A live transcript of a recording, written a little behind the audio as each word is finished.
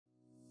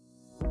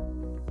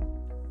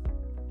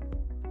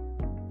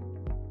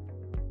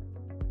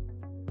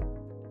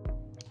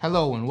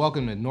Hello and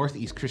welcome to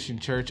Northeast Christian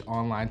Church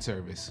online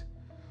service.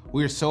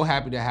 We are so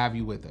happy to have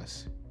you with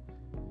us.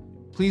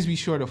 Please be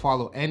sure to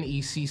follow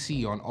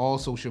NECC on all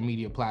social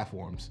media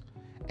platforms.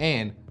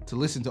 And to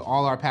listen to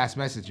all our past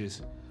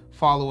messages,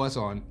 follow us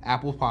on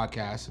Apple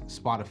Podcasts,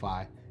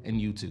 Spotify, and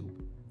YouTube.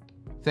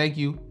 Thank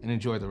you and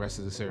enjoy the rest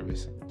of the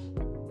service.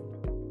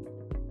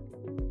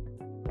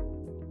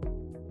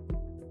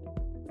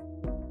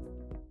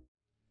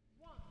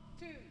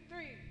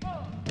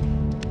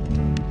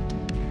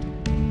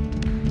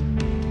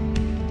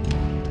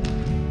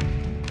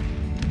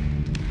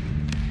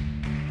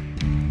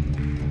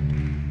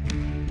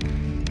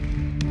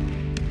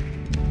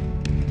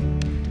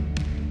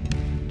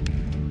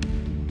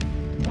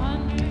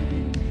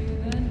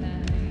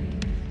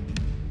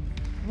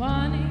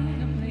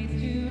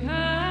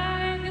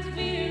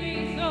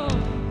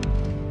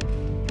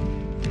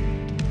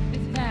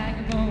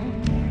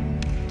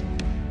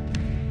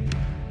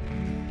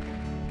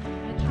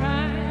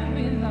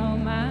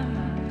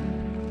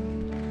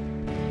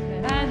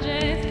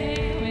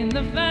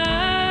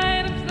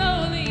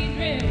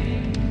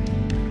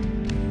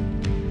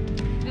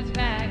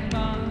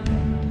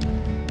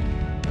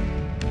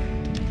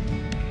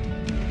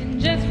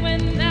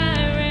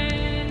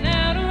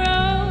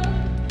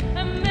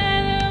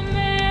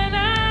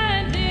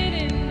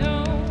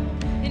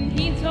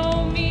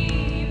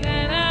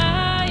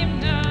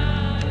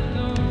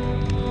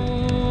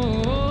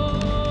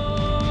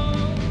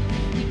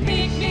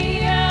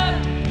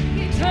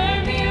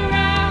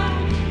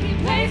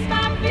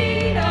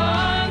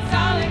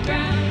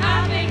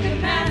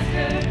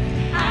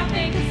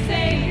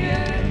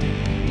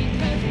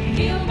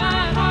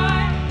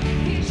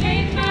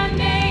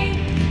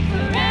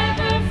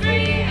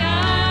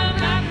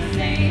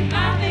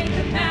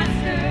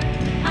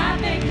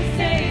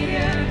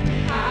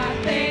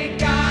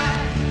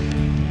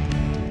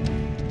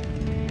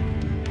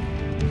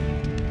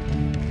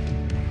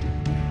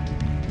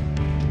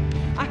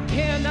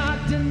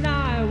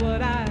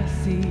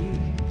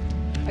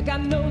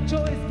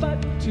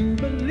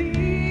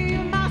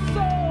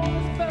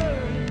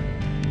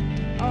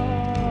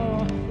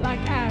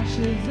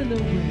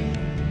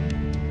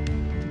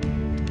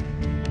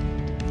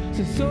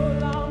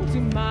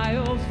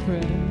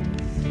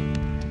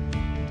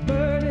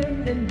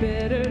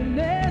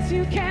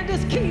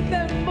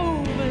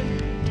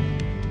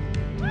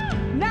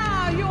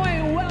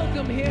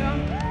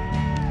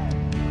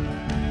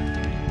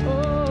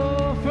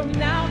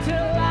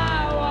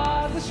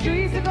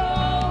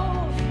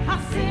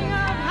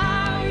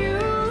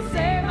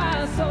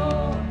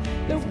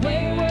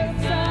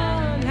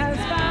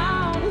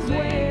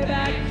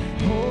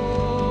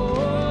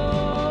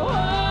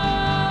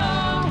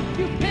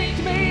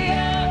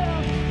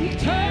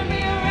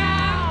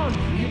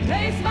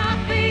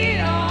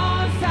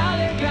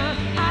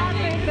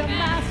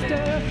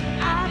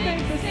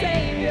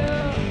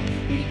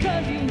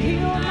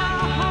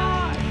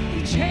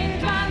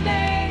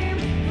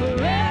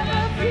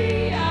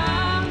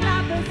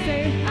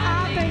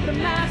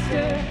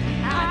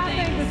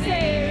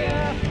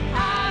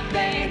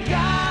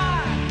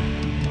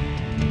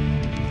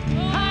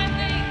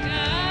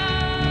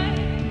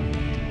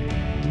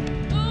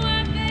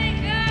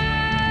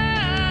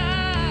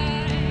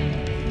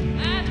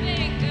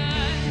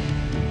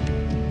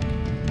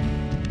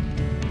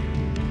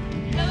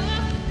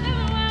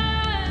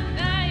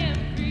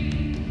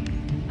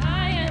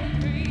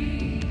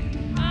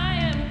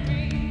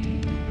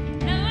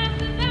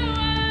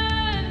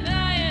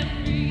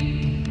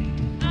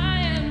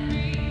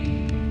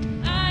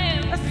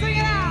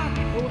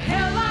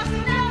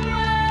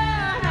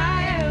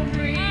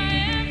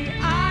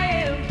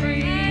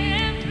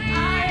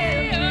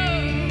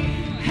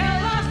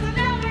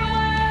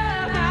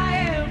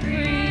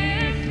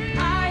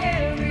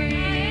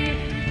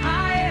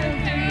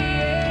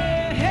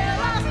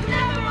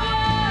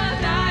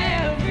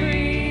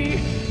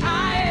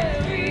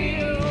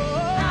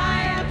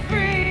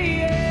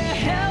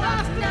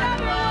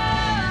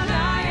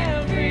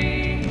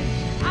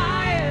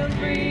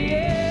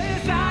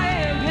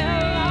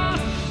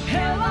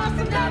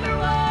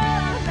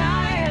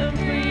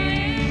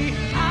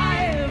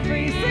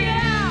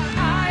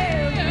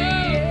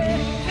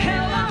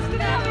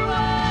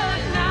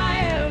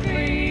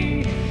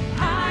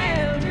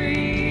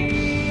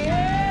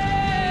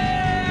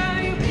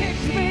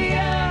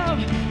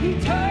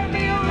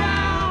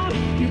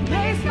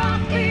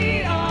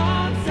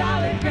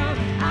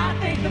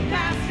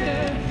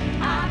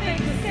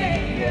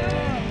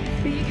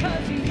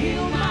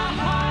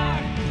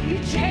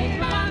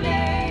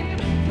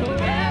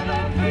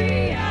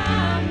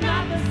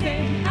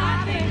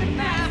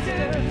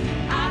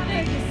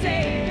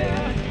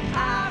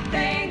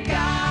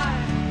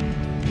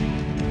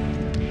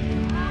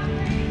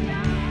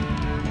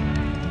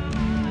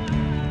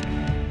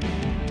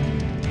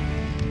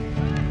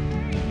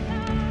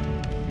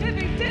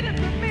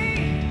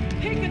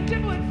 He can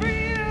do it for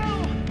you.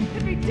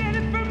 If he did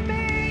it for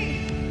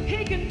me, he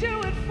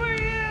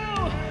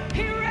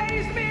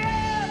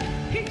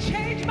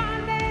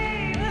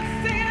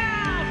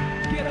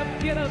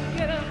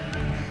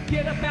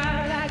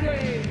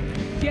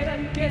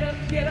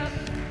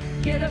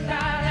get up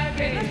out of that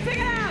grave. Let's sing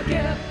it out.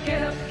 Get up,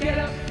 get up, get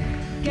up,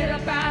 get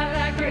up out of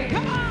that grave.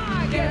 Come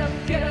on, get up,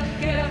 get up,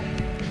 get up,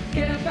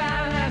 get up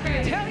out of that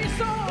grave. Tell your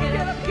soul,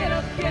 get up, get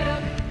up, get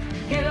up,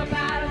 get up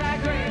out of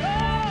that grave.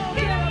 Oh,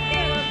 get up,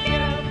 get up,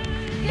 get up,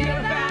 get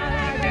up out of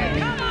that grave.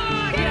 Come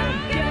on, get up,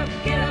 get up,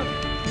 get up,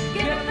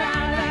 get up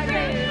out of that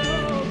grave.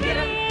 Oh, get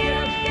up, get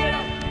up, get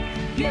up,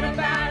 get up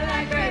out of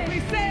that grave. We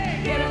say,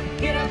 get up,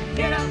 get up,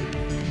 get up,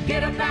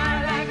 get up out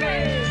of that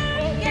grave.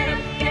 Oh, get up,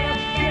 get up,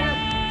 get up,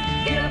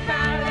 get up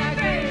out of that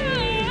grave.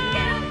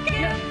 Get up,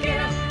 get up, get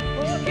up,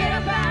 oh, get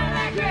up out of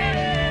that grave.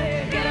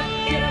 Get up,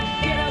 get up,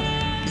 get up,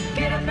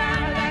 get up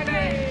out of that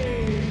grave.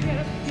 Get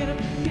up, get up,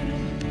 get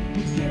up,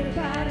 get up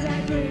out of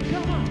that grave.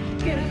 Come on,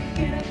 get up,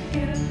 get up,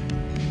 get up,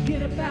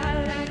 get up out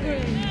of that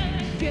grave.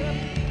 Get up,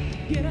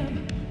 get up.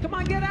 Come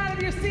on, get out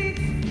of your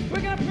seats.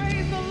 We're gonna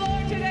praise the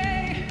Lord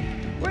today.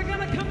 We're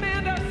gonna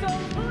command our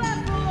souls.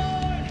 Bless the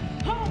Lord,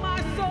 oh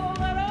my soul,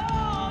 and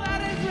all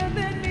that is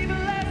within me.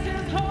 Bless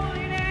His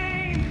holy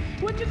name.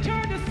 Would you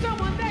turn to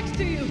someone next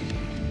to you?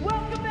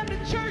 Welcome them to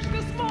church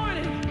this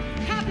morning.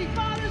 Happy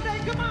Father's Day.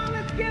 Come on,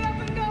 let's get up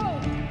and go.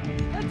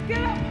 Let's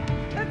get up.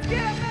 Let's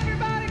get up,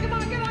 everybody. Come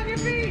on, get on your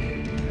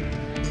feet.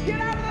 Get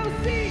out of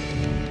those seats.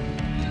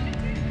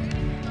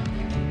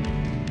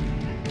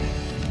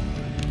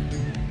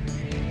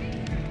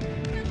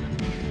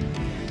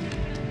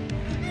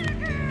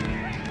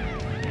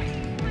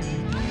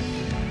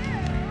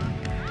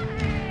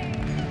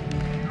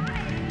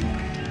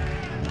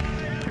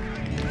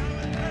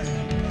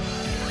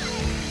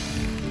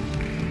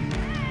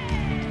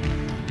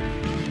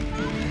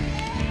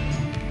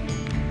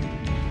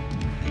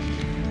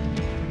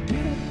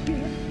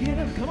 Get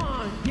up, come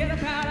on, get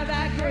up out of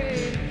that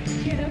grave.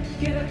 Get up,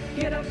 get up,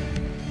 get up,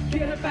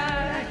 get up out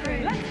of that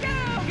grave. Let's go.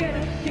 Get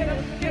up, get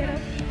up, get up,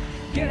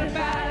 get up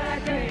out of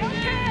that grave.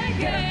 Okay,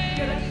 get up,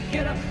 get up,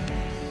 get up,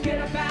 get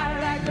up out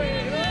of that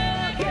grave. Oh,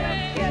 get up,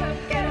 get up,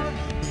 get up,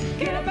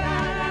 get up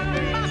out of that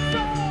grave. My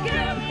soul,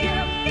 get up, get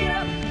up, get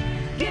up,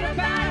 get up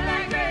out of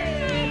that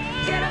grave.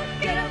 Get up,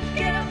 get up,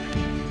 get up,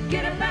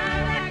 get up out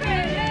of that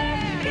grave.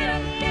 Get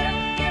up, get up,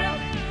 get up,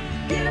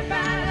 get up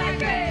out of that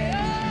grave. Oh,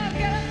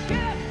 get up,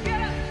 get up,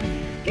 get up,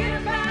 get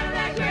up out of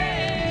that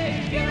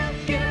grave. Get up,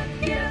 get up,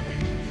 get up,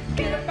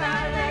 get up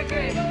out of that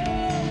grave. Oh,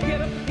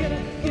 get up, get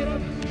up, get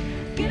up,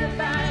 get up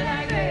out of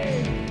that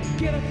grave.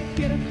 Get up,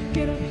 get up,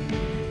 get up,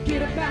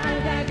 get up out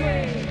of that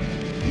grave.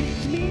 He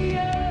picked me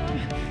up,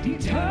 He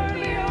turned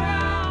me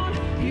around,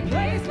 He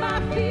placed my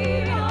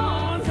feet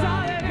on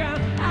solid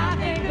ground. I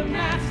thank the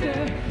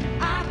Master,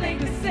 I thank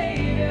the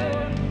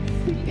Savior,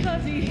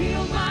 because He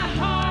healed my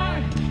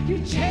heart. You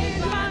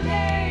changed my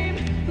name,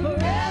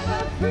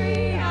 forever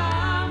free.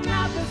 I'm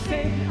not the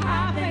same.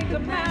 I thank the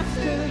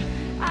Master,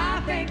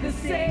 I thank the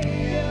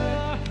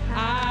Savior,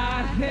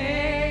 I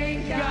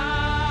thank God.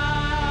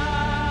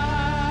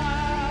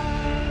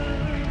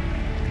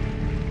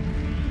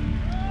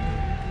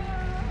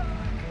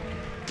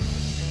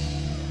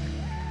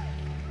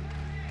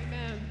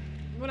 Amen.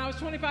 When I was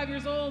 25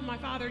 years old, my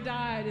father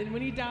died, and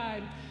when he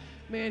died,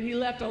 man, he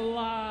left a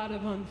lot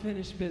of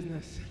unfinished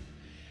business.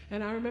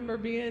 And I remember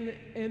being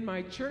in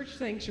my church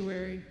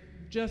sanctuary,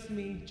 just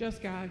me,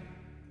 just God,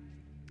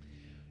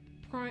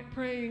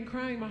 praying,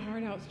 crying my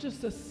heart out. It's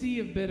just a sea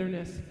of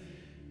bitterness.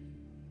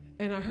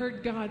 And I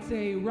heard God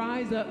say,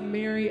 "Rise up,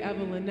 Mary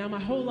Evelyn." Now, my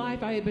whole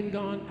life I had been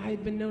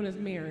known as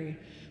Mary.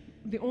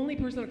 The only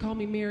person that called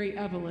me Mary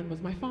Evelyn was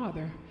my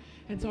father.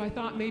 And so I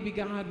thought maybe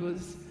God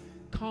was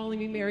calling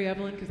me Mary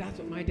Evelyn because that's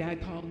what my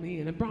dad called me,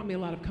 and it brought me a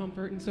lot of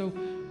comfort. And so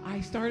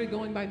I started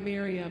going by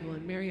Mary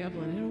Evelyn.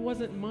 And it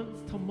wasn't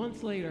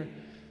months later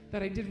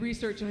that I did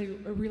research, and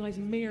I realized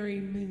Mary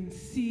means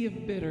sea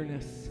of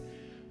bitterness,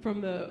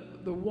 from the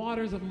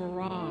waters of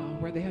Marah,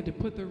 where they had to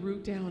put the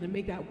root down and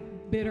make that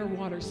bitter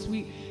water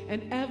sweet.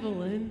 And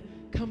Evelyn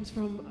comes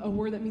from a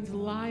word that means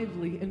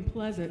lively and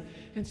pleasant.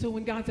 And so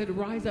when God said,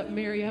 "Rise up,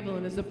 Mary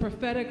Evelyn," as a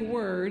prophetic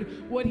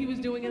word, what He was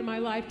doing in my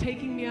life,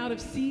 taking me out of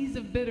seas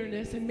of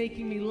bitterness and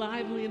making me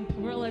lively and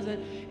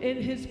pleasant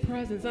in His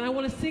presence. And I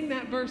want to sing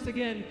that verse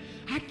again.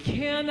 I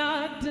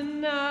cannot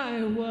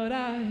deny what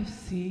I've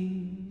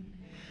seen.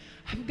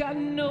 I've got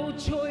no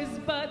choice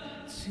but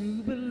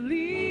to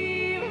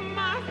believe.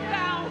 My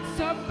doubts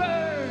are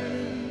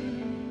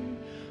burning,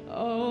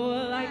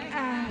 oh, like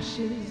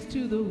ashes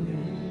to the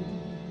wind.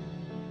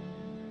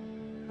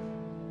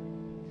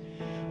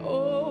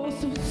 Oh,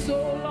 so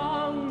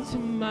long to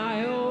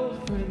my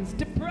old friends.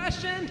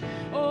 Depression,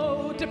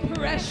 oh,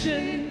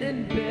 depression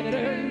and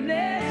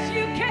bitterness.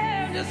 You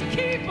can't just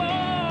keep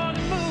on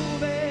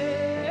moving.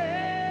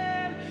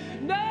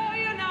 No,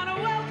 you're not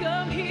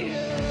welcome here.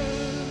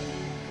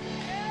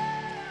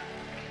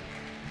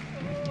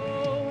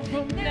 Oh,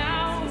 from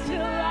now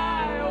till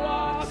I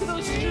walk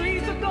those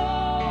streets of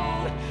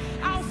gold,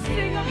 I'll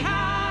sing of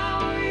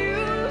how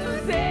you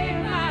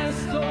saved my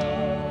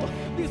soul.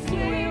 This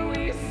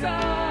weary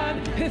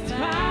sun has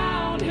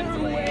found his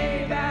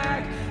way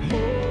back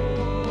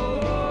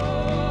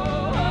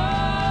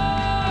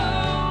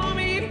home.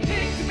 He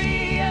picked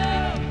me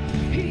up,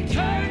 He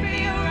turned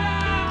me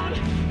around,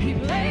 He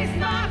placed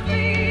my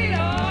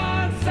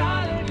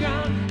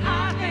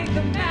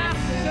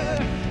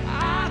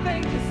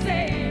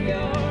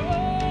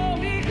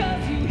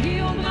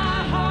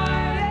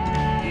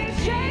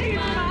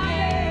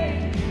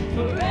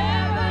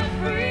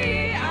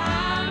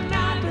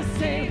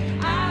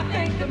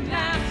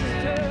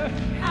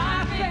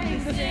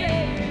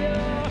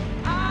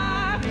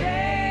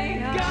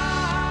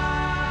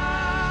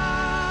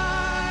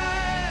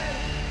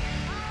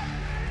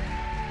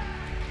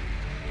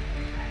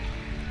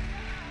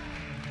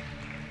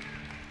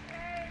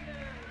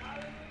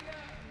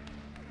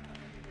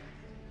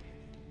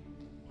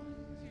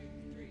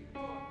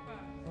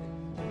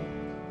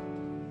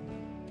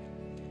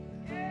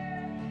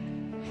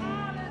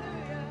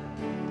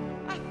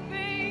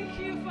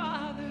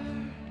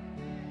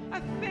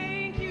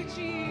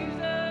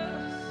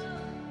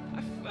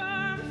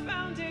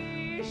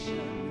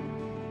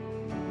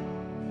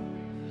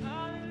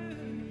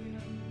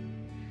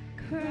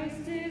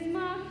Christ is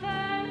my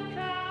firm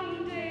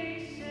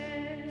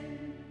foundation,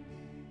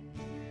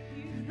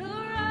 the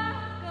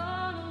rock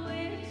on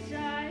which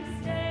I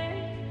stand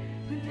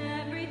when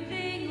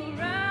everything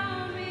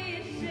around me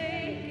is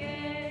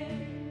shaking.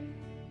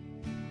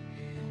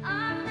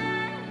 I've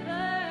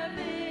never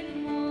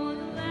been more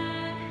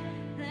glad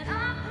that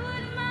I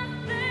put my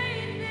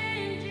faith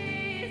in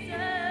Jesus,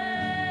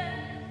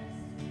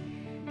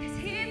 'cause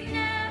He's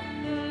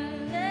never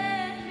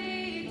let me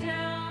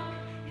down.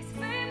 He's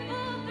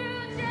faithful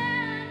through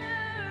generations.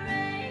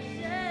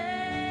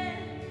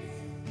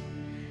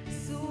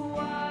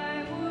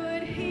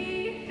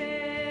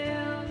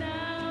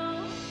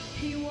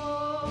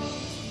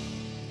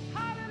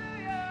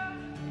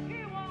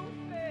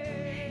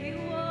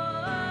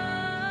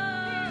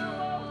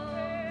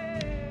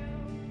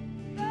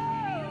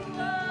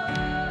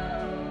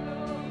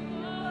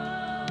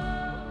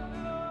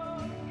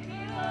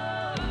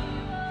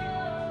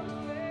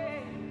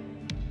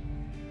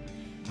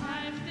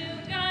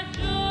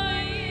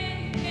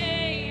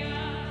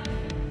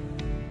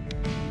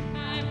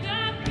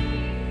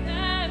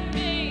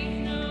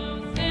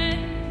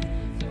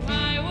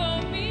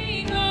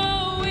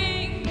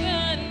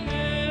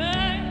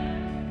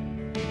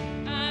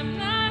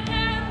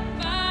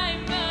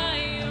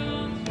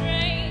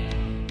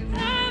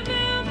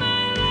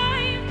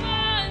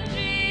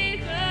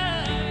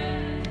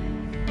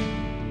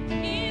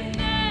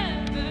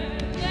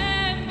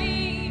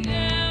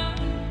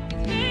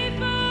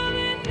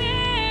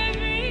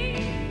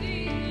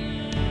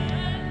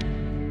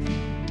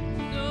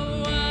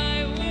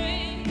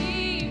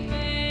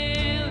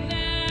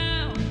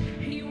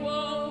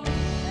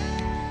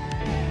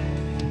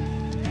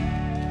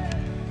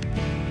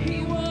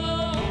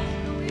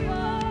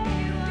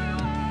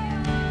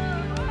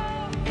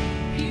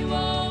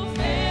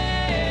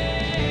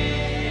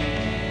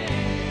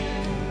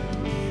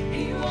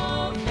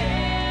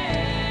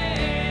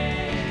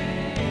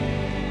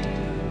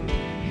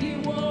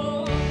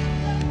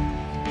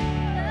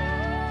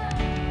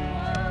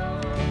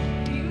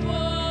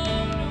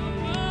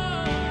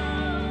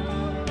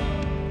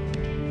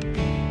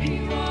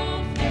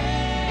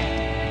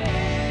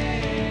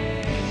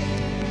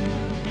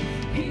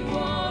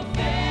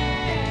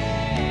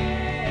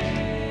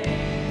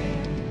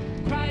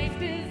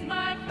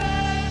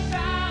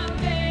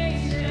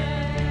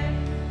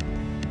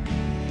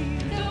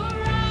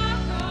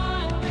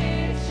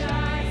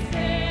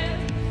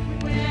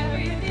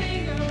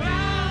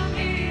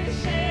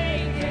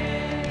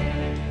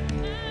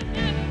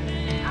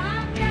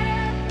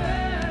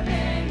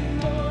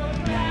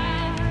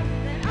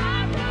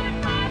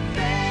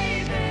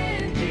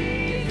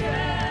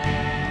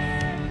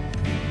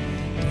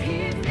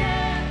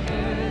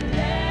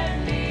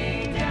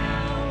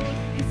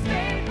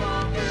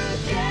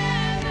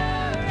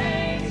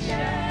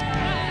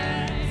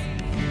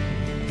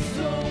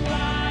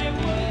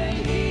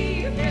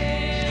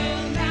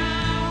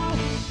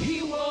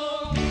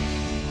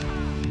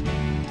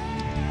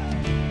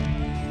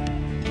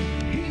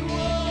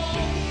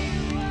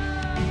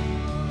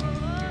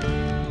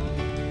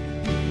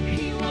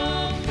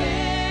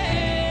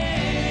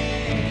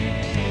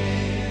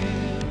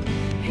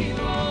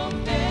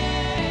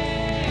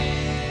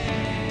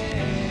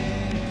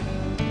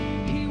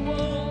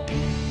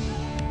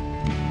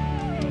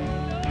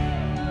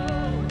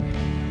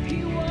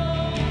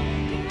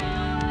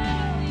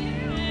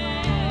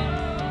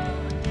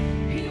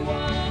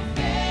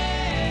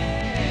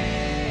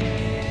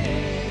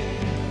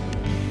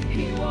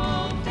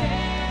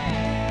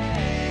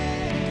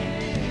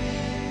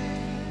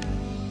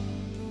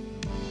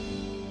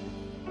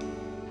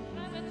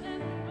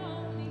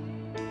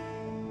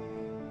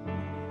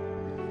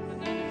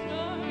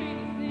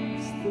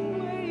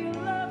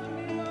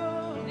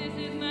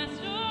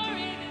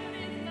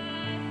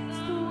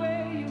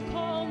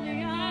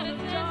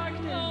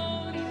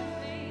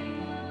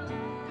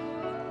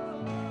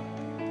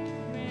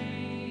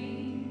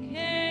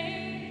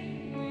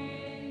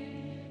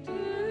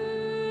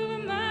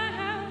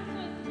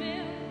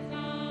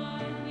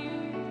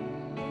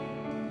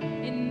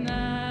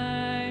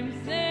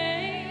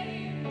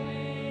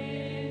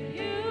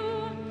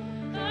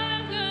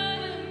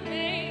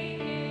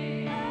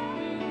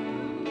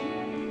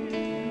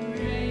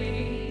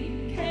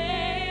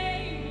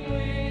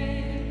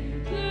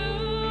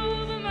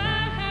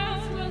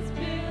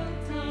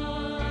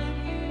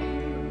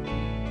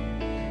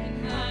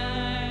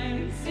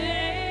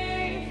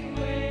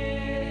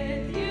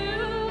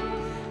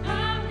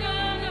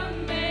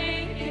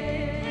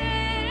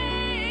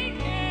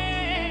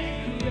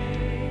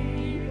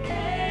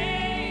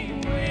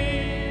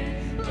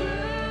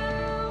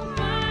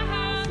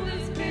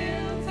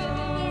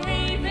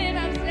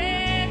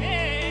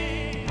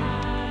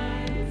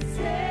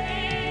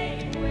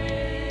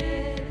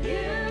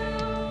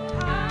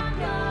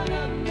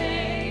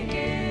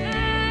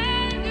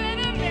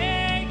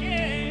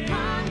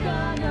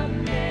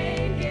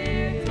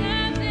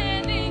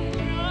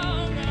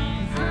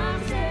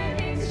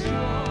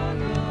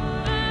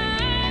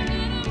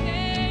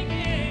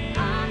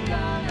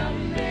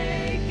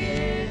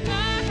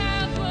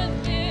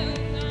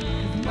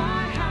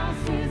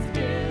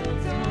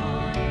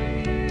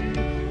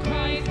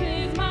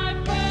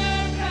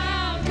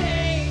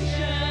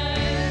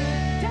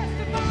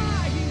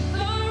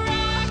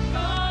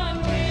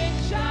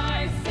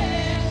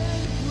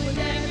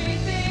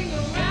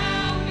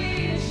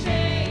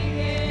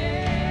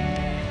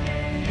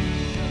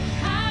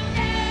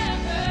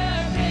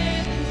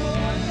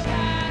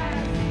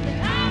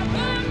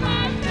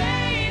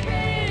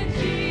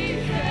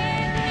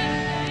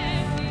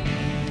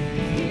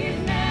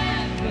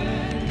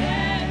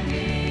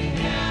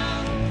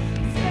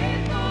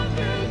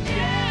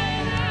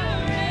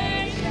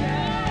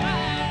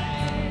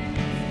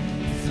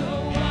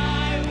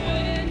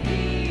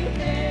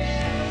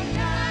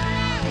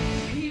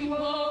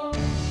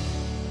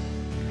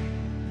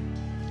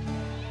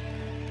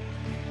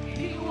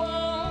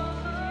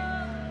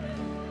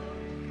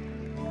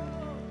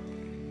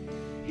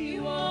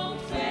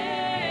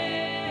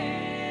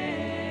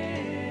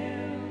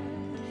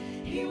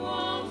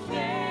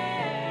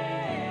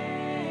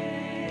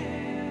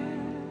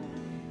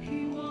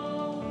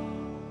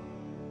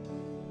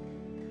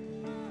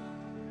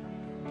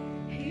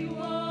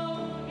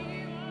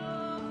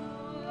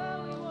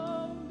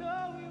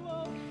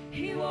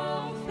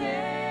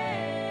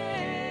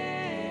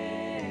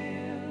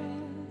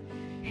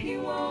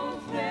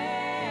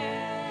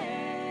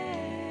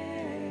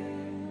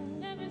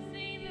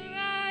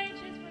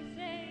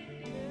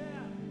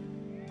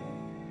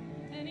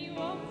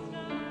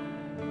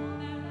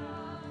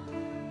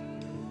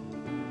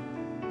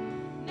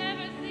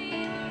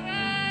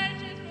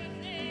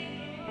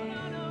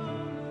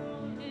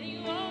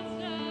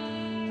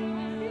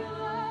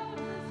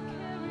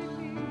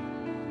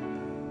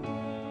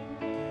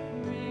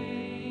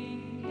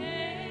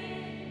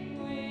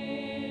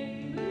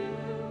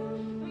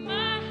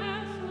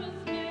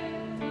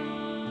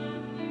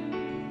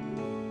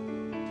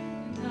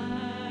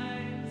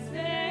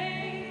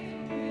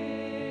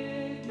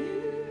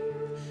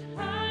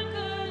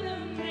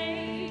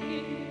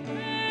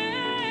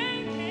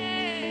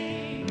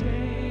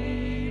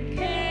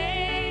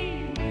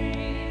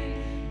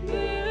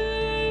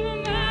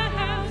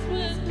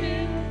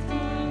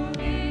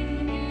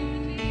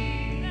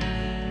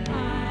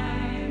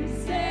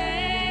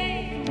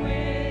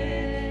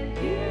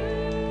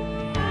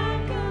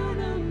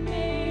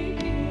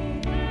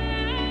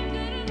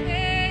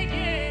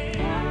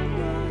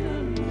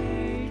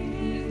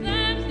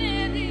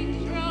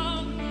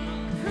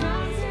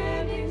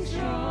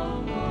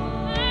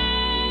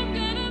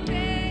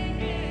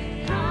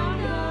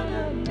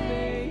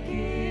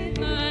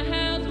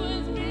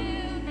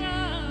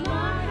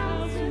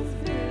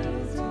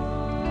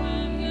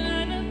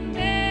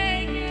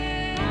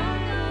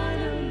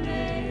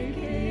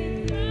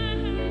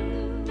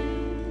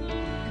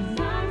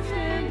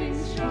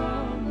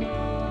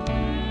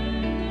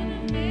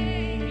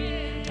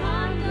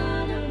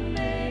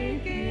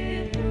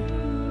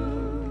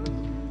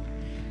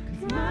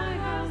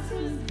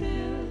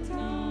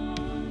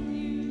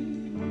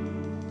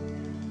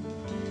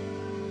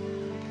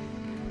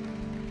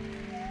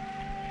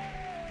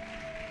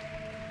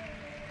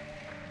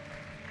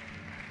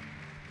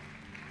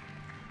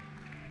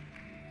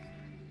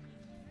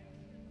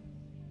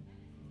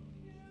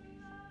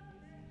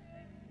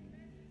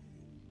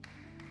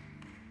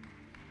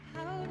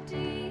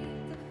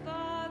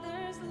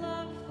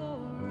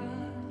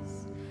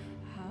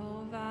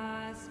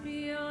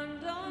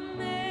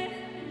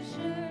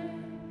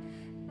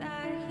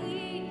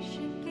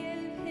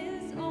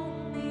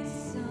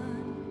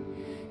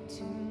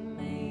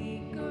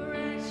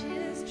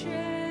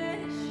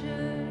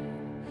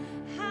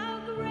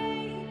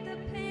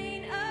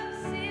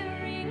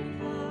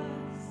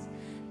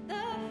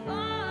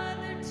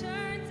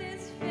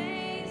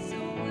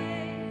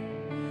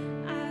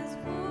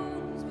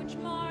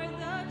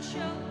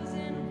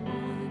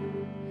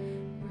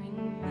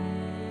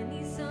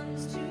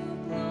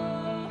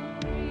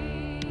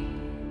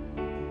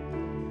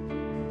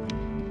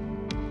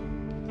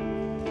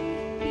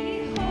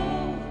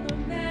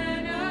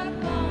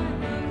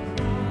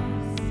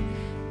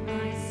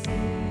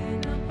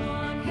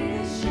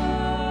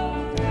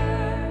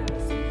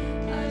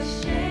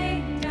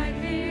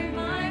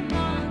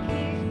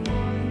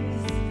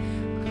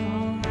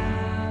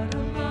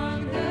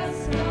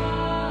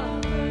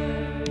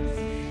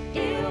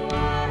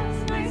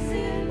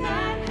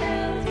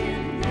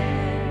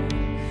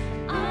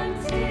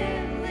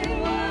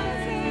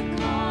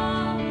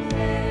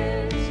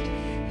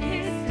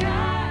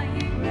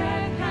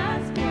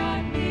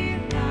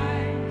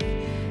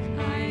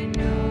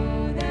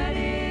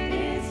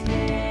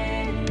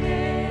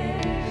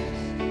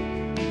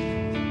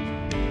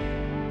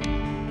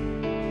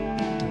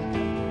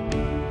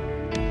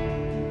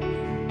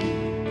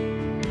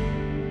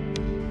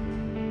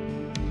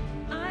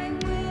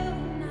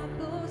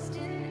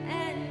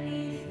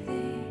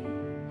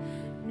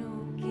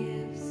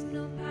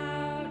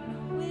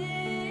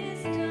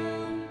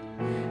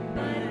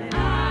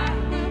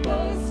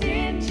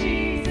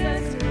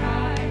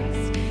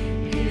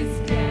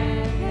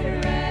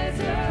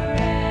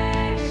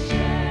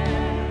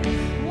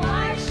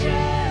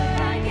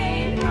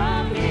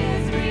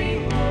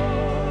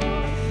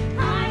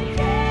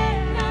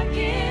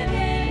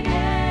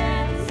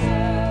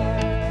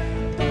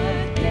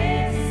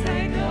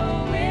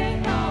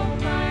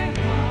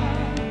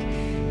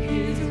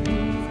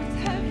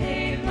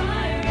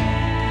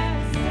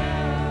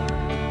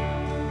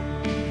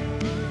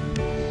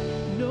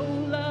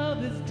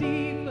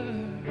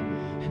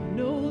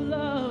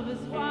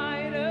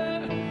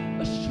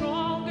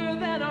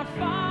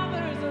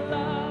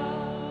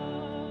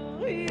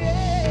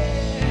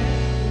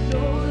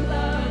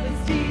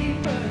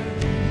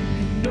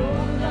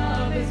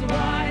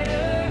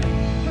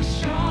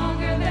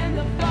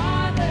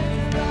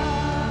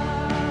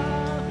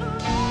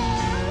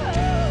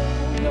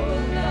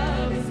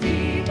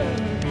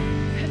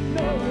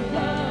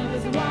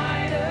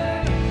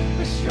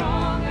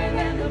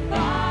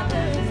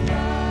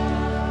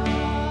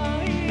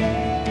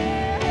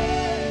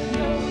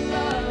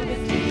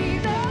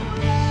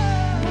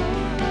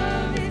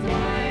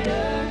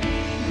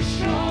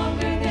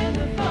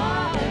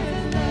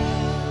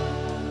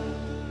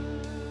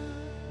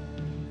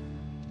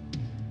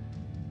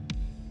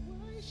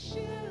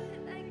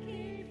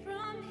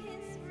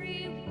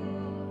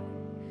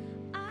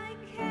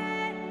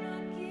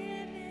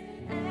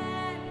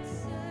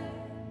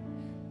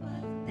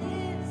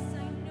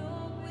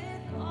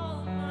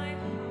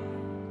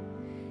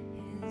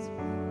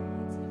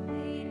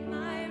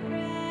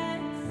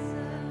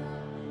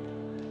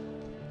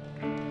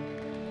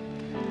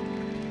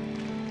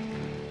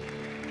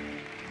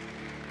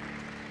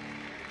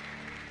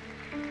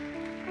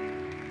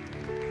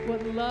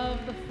 what love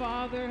the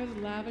Father has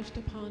lavished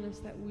upon us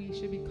that we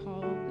should be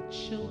called the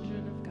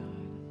children of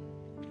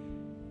God.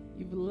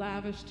 You've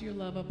lavished your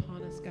love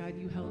upon us, God.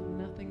 You held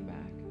nothing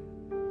back.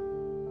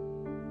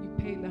 You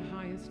paid the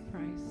highest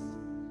price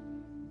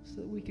so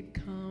that we could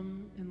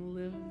come and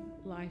live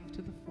life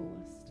to the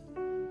fullest.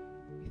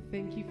 We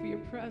thank you for your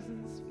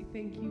presence. We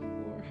thank you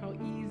for how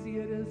easy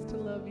it is to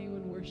love you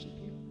and worship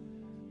you.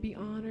 Be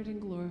honored and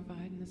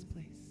glorified in this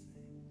place.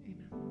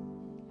 Amen.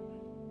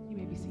 You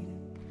may be seated.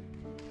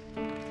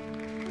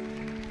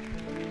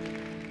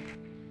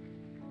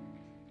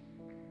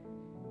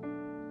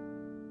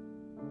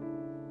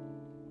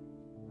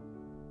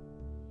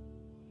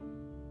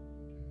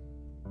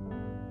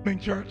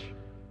 Church,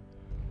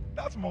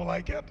 that's more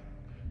like it.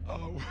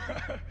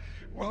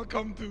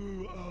 Welcome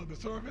to the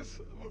service.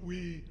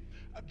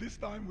 At this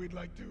time, we'd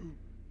like to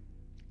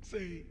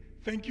say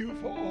thank you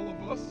for all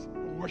of us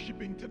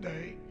worshiping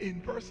today in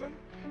person,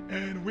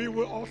 and we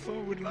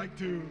would like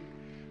to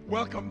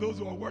welcome those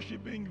who are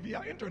worshiping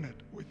via internet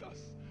with us.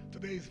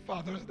 Today is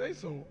Father's Day,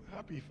 so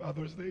happy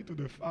Father's Day to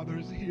the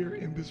fathers here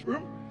in this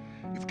room.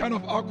 It's kind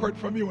of awkward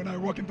for me when I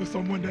walk into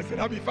someone that said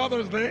Happy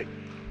Father's Day,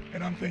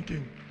 and I'm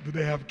thinking, do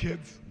they have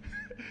kids?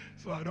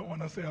 So I don't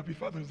want to say Happy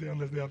Father's Day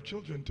unless they have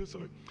children too.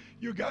 So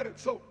you got it.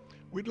 So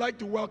we'd like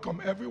to welcome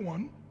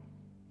everyone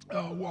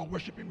who are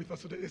worshiping with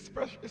us today,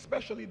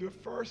 especially the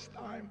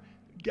first-time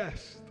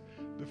guests.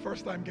 The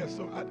first-time guests.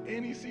 So at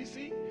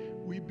NECC,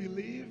 we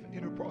believe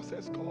in a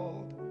process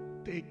called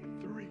Take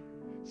 3.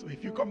 So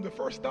if you come the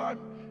first time,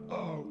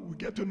 we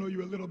get to know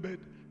you a little bit.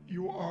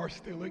 You are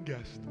still a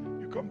guest.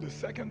 You come the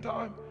second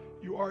time,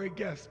 you are a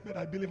guest. But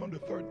I believe at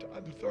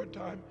the third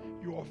time,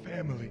 you are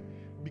family.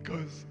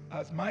 Because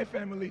as my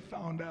family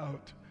found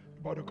out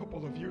about a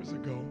couple of years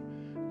ago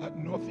at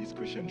Northeast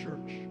Christian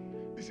Church,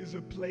 this is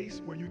a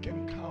place where you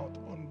can count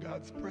on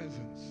God's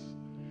presence.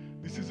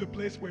 This is a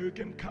place where you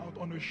can count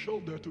on a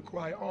shoulder to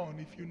cry on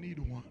if you need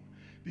one.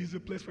 This is a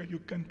place where you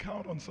can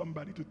count on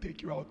somebody to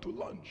take you out to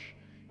lunch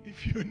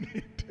if you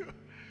need to.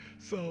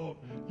 So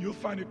you'll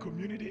find a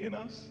community in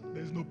us.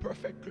 There's no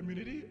perfect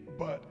community,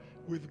 but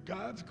with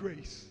God's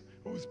grace,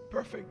 who's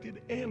perfected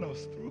in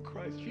us through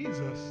Christ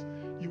Jesus,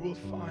 you will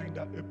find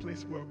that a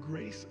place where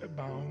grace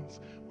abounds,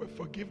 where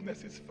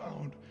forgiveness is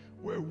found,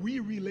 where we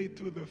relate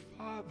to the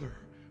Father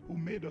who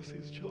made us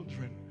his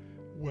children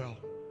well.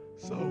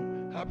 So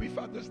happy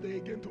Father's Day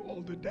again to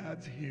all the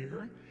dads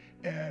here.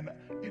 And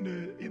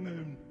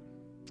in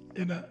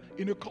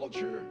a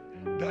culture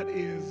that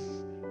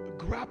is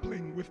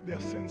grappling with their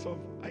sense of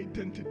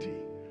identity,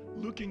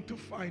 looking to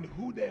find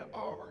who they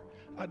are,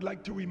 I'd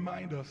like to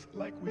remind us,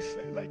 like we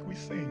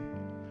sing,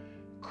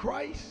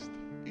 Christ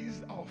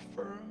is our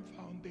firm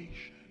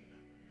foundation,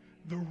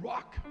 the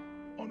rock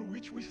on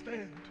which we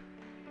stand.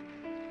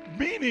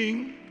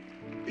 Meaning,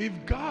 if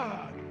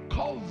God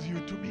calls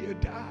you to be a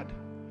dad,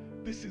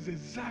 this is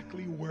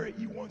exactly where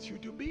he wants you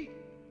to be.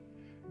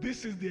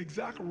 This is the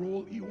exact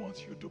role he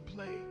wants you to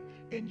play.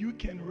 And you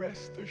can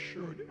rest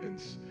assured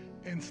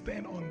and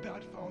stand on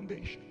that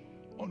foundation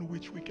on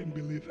which we can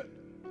believe it.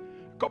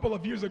 A couple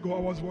of years ago, I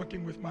was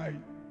working with my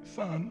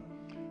son.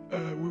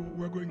 We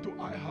were going to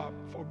IHOP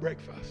for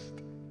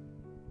breakfast.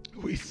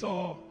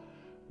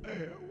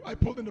 I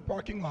pulled in the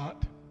parking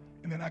lot,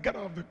 and then I got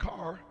out of the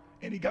car,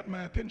 and he got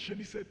my attention.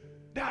 He said,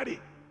 "Daddy,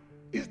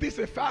 is this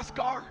a fast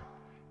car?"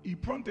 He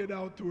pointed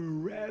out to a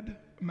red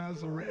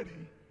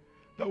Maserati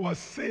that was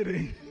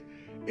sitting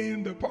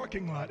in the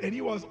parking lot, and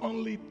he was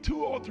only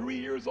 2 or 3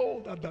 years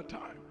old at that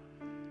time.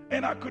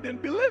 And I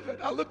couldn't believe it.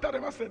 I looked at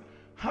him, I said,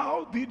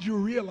 "How did you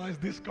realize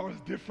this car is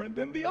different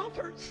than the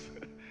others?"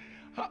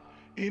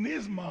 In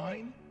his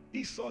mind,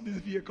 he saw this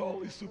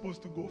vehicle is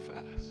supposed to go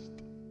fast.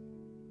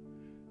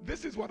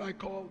 This is what I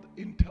called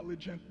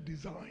intelligent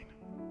design.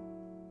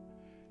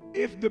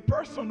 If the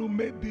person who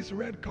made this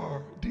red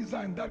car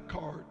designed that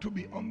car to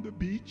be on the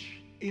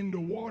beach, in the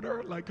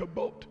water, like a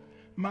boat,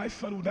 my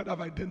son would not have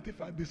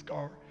identified this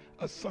car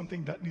as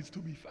something that needs to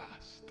be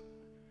fast.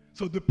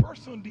 So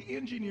the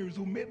engineers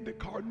who made the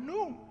car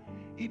knew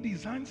he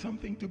designed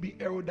something to be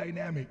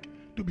aerodynamic,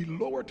 to be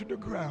lower to the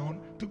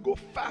ground, to go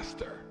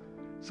faster.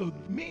 So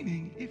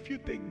meaning, if you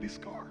take this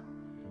car,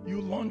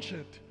 you launch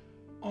it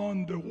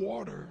on the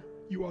water,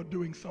 you are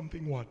doing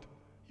something what?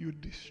 You're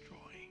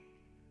destroying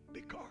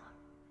the car.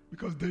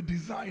 Because the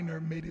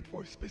designer made it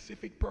for a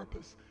specific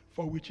purpose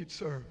for which it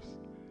serves.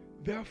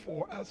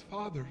 Therefore, as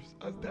fathers,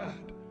 as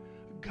dad,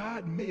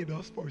 God made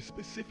us for a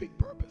specific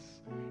purpose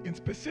in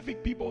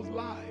specific people's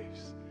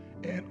lives,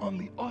 and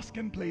only us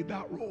can play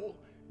that role.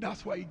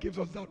 That's why he gives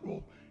us that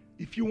role.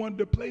 If you want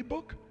the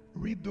playbook,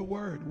 read the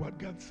word, what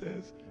God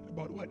says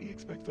about what he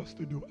expects us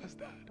to do as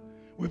dad.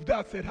 With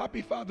that said,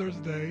 happy Father's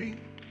Day,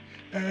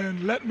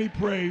 and let me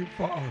pray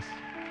for us.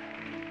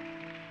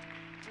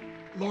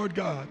 Lord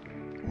God,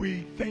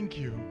 we thank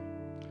you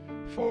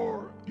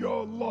for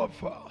your love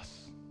for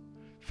us.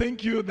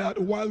 Thank you that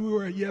while we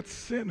were yet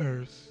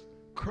sinners,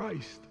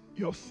 Christ,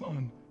 your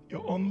Son,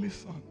 your only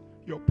Son,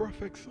 your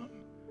perfect Son,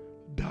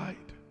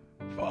 died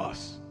for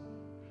us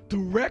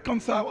to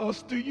reconcile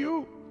us to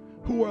you,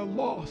 who are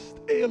lost,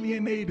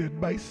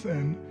 alienated by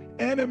sin,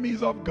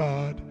 enemies of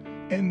God,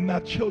 and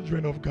not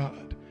children of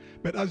God.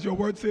 But as your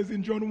word says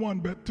in John 1,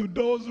 but to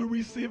those who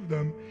receive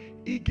them,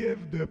 he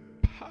gave the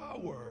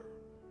power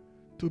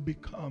to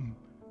become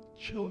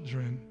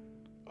children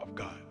of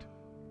God.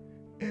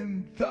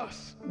 And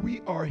thus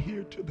we are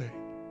here today,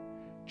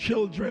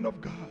 children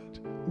of God,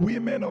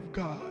 women of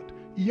God,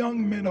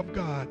 young men of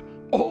God,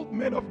 old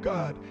men of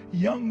God,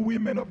 young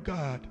women of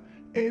God,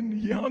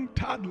 and young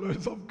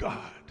toddlers of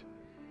God,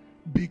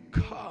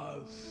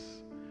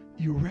 because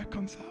you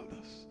reconciled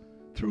us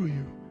through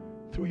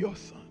your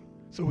Son.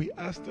 So we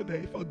ask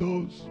today for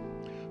those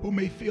who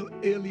may feel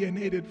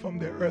alienated from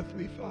their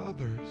earthly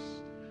fathers,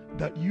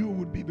 that you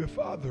would be the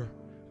father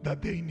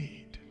that they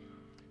need.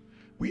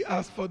 We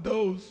ask for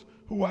those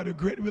who had a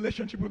great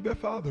relationship with their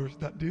fathers,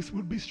 that this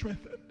would be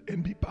strengthened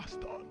and be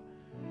passed on.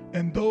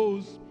 And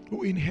those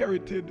who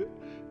inherited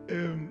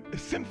a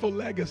sinful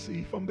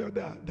legacy from their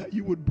dad, that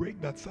you would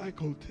break that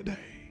cycle today,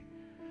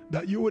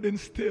 that you would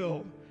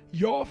instill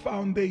your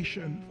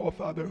foundation for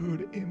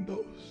fatherhood in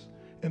those,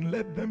 and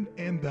let them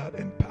end that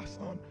and pass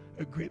on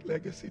a great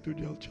legacy to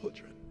their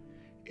children.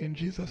 In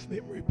Jesus'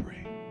 name we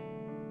pray.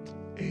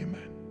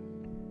 Amen.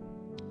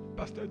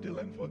 Pastor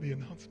Dylan for the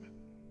announcement.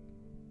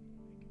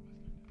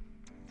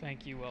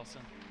 Thank you,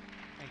 Wilson.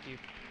 Thank you.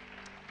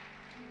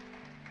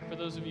 For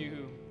those of you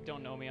who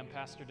don't know me, I'm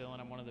Pastor Dylan.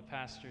 I'm one of the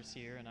pastors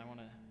here, and I want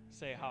to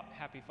say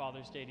Happy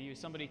Father's Day to you.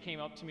 Somebody came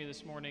up to me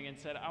this morning and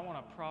said, I want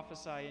to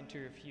prophesy into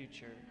your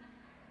future.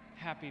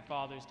 Happy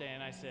Father's Day.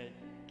 And I said,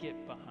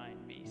 get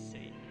behind me,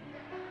 Satan.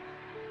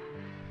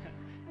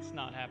 It's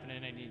not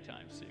happening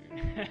anytime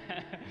soon.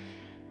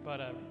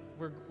 But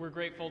we're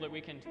grateful that we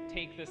can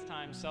take this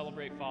time,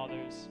 celebrate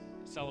fathers,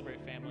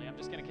 celebrate family. I'm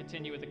just going to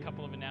continue with a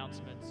couple of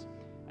announcements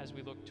as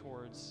we look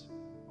towards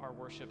our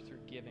worship through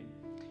giving.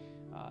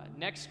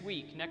 Next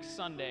week, next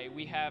Sunday,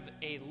 we have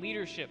a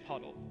leadership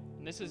huddle.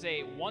 And this is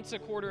a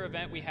once-a-quarter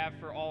event we have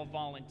for all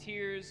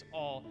volunteers,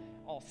 all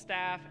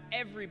staff,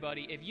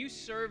 everybody. If you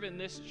serve in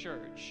this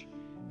church,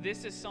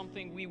 this is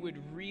something we would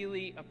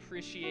really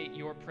appreciate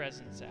your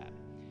presence at.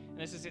 And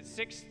this is at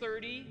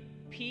 6:30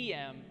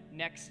 p.m.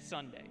 next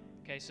Sunday.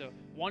 Okay, so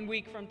 1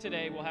 week from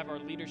today, we'll have our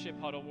leadership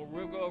huddle.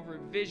 We'll go over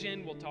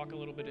vision. We'll talk a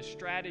little bit of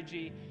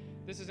strategy.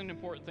 This is an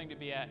important thing to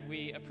be at.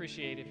 We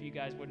appreciate if you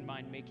guys wouldn't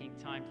mind making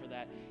time for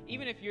that.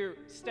 Even if you're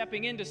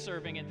stepping into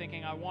serving and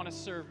thinking, I want to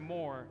serve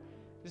more,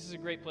 this is a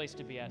great place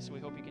to be at, so we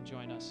hope you can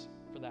join us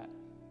for that.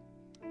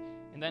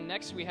 And then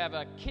next we have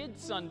a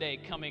Kids Sunday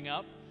coming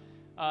up.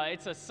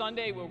 It's a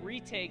Sunday we'll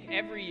retake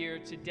every year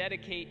to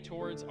dedicate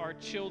towards our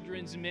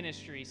children's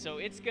ministry. So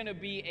it's going to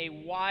be a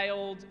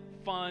wild,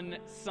 fun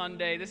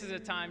Sunday. This is a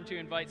time to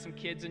invite some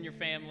kids in your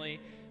family.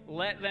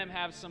 Let them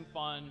have some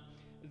fun.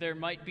 There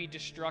might be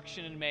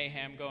destruction and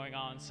mayhem going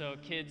on. So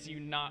kids,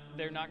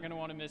 they're not going to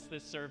want to miss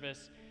this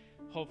service.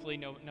 Hopefully,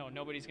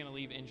 nobody's going to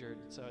leave injured.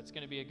 So it's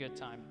going to be a good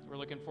time. We're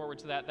looking forward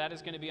to that. That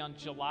is going to be on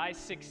July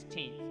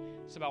 16th.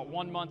 It's about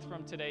 1 month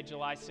from today,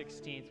 July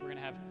 16th. We're going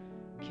to have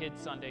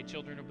Kids Sunday.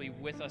 Children will be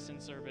with us in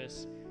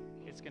service.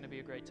 It's going to be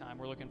a great time.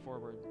 We're looking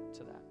forward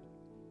to that.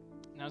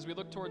 Now, as we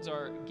look towards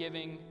our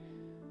giving,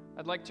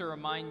 I'd like to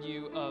remind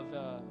you of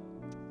a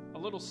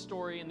little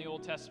story in the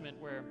Old Testament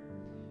where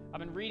I've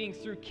been reading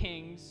through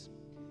Kings,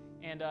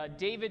 and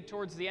David,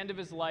 towards the end of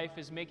his life,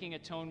 is making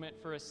atonement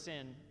for a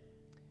sin.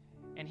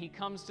 And he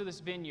comes to this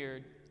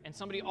vineyard, and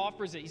somebody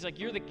offers it. He's like,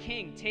 you're the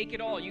king. Take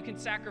it all. You can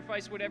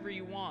sacrifice whatever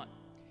you want.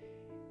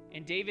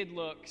 And David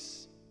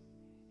looks,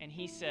 and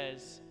he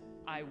says,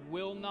 I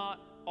will not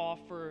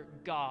offer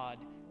God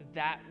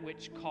that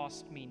which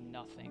cost me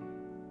nothing.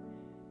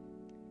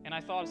 And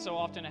I thought so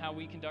often of how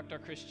we conduct our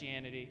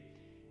Christianity,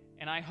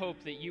 and I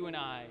hope that you and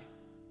I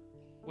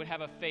would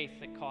have a faith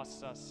that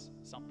costs us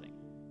something.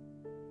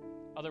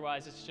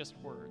 Otherwise, it's just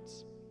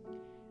words.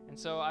 And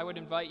so I would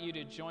invite you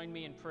to join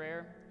me in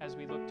prayer as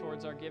we look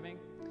towards our giving.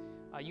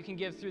 You can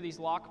give through these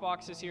lock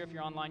boxes here. If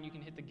you're online, you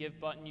can hit the give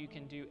button. You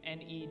can do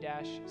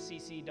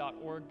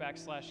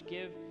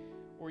ne-cc.org/give,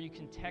 or you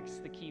can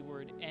text the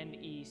keyword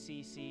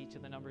NECC to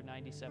the number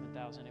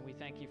 97,000, and we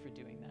thank you for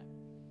doing that.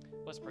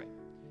 Let's pray.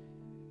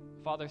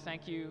 Father,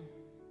 thank you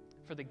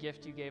for the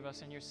gift you gave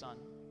us in your Son.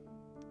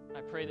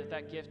 I pray that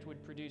that gift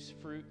would produce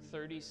fruit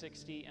 30,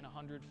 60, and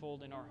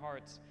 100-fold in our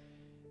hearts,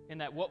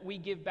 and that what we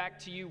give back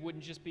to you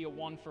wouldn't just be a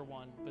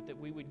one-for-one, but that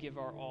we would give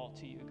our all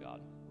to you,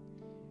 God,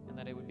 and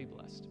that it would be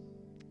blessed.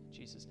 In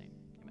Jesus' name,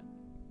 amen.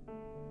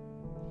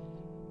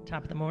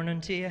 Top of the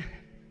morning to you.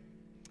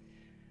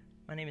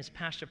 My name is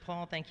Pastor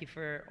Paul. Thank you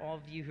for all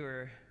of you who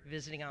are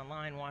visiting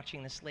online,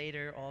 watching this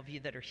later, all of you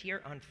that are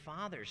here on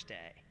Father's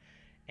Day.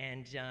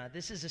 And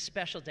this is a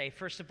special day.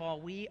 First of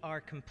all, we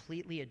are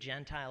completely a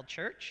Gentile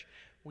church.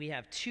 We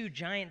have 2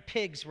 giant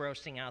pigs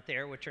roasting out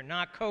there, which are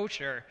not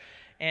kosher,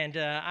 and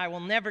I will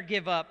never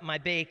give up my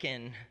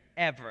bacon,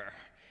 ever.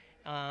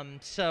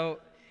 So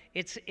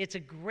it's a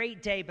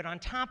great day, but on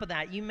top of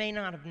that, you may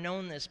not have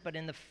known this, but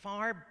in the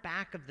far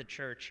back of the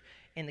church,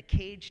 in the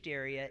caged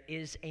area,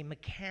 is a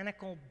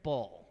mechanical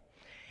bull.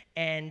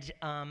 And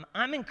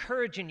I'm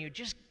encouraging you,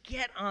 just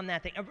get on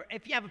that thing.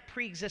 If you have a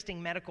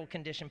pre-existing medical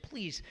condition,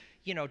 please,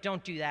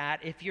 don't do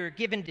that. If you're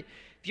given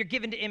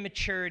to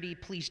immaturity,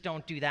 please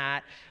don't do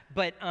that.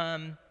 But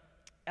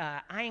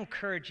I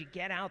encourage you,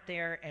 get out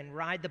there and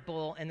ride the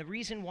bull. And the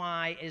reason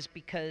why is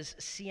because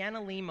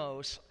Sienna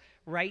Lemos,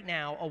 right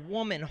now, a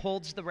woman,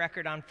 holds the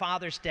record on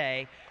Father's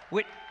Day.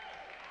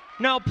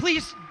 No,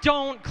 please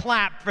don't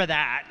clap for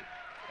that.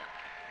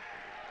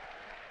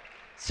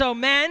 So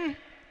men,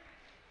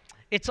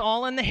 it's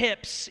all in the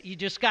hips. You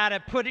just got to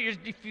put your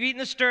feet in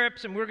the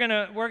stirrups, and we're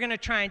gonna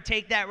try and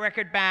take that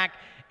record back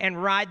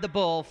and ride the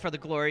bull for the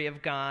glory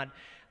of God.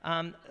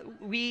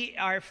 We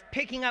are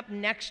picking up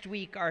next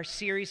week our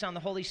series on the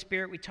Holy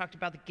Spirit. We talked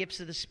about the gifts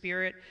of the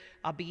Spirit.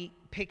 I'll be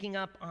picking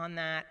up on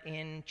that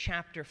in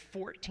chapter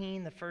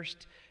 14, the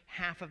first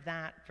half of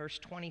that, verse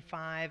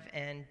 25.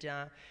 And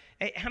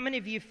how many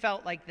of you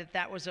felt like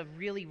that was a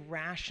really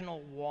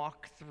rational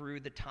walk through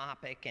the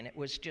topic, and it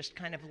was just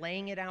kind of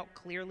laying it out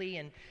clearly?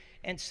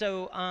 And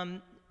so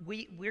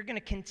we're going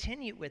to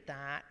continue with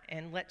that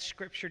and let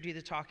Scripture do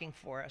the talking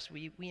for us.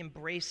 We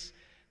embrace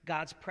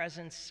God's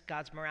presence,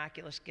 God's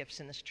miraculous gifts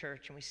in this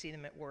church, and we see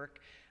them at work.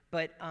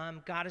 But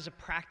God is a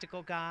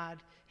practical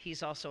God.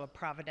 He's also a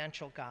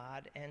providential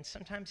God, and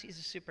sometimes He's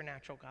a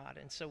supernatural God.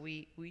 And so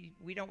we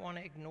don't want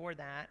to ignore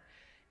that,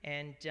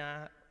 and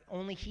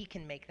only He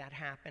can make that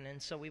happen.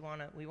 And so we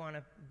want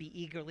to be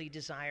eagerly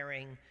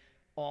desiring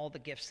all the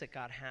gifts that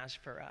God has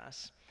for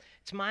us.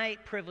 It's my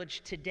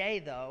privilege today,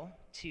 though,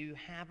 to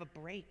have a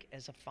break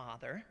as a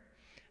father.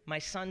 My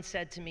son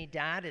said to me,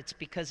 "Dad, it's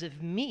because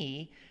of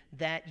me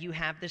that you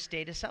have this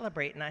day to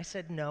celebrate." And I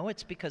said, "No,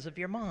 it's because of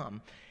your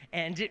mom.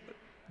 And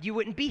you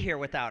wouldn't be here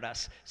without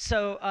us."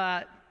 So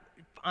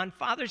on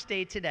Father's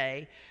Day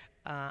today,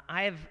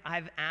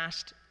 I've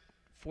asked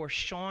for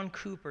Sean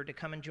Cooper to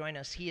come and join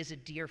us. He is a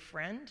dear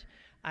friend.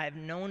 I've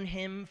known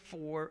him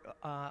for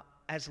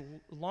as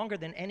longer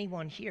than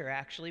anyone here,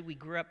 actually. We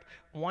grew up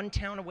one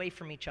town away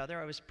from each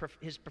other. I was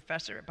his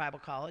professor at Bible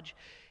College.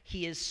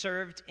 He has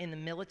served in the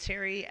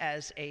military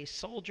as a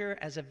soldier,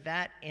 as a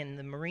vet in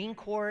the Marine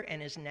Corps,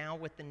 and is now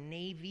with the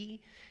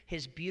Navy.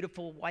 His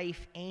beautiful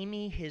wife,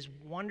 Amy, his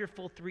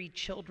wonderful 3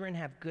 children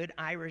have good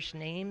Irish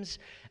names,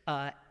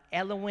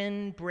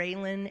 Elwyn,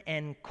 Braylon,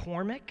 and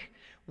Cormac.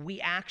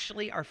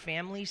 Our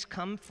families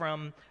come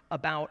from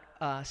about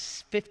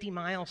 50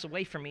 miles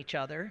away from each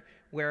other,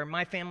 where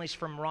my family's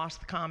from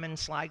Roscommon,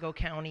 Sligo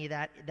County,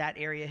 that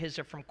area. His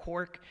are from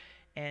Cork.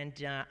 And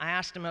I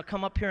asked him to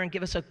come up here and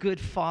give us a good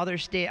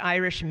Father's Day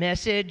Irish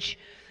message.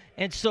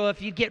 And so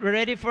if you get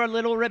ready for a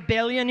little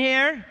rebellion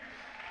here,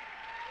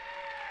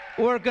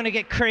 we're going to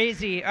get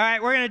crazy. All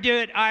right, we're going to do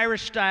it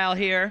Irish style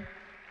here.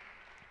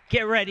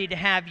 Get ready to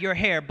have your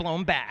hair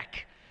blown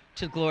back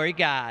to the glory of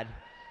God.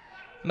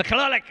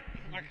 McCulloch.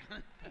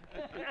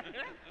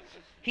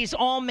 He's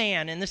all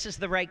man, and this is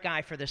the right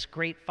guy for this.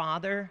 Great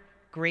father,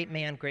 great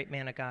man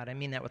of God. I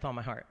mean that with all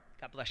my heart.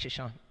 God bless you,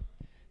 Sean.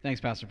 Thanks,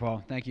 Pastor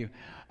Paul. Thank you.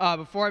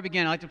 Before I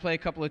begin, I'd like to play a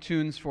couple of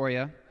tunes for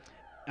you.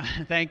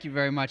 Thank you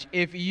very much.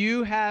 If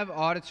you have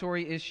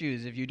auditory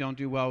issues, if you don't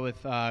do well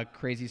with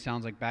crazy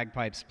sounds like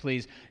bagpipes,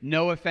 please,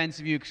 no offense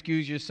if you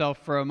excuse yourself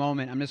for a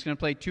moment. I'm just going to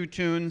play 2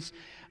 tunes,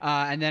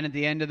 and then at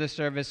the end of the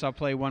service, I'll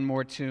play 1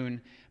 more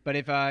tune. But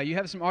if you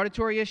have some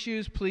auditory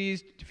issues,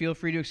 please feel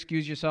free to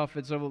excuse yourself.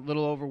 It's a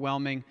little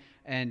overwhelming,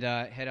 and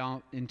head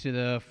out into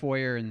the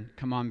foyer and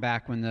come on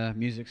back when the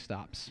music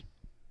stops.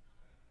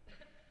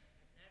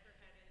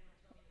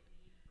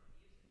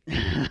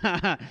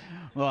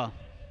 Well,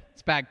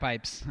 it's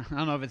bagpipes. I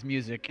don't know if it's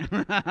music.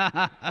 You got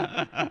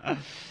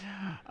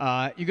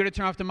to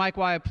turn off the mic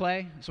while I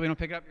play so we don't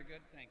pick it up? You're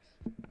good? Thanks.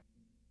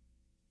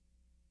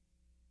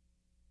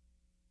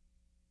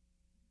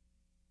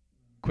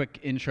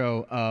 Quick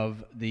intro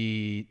of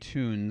the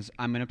tunes.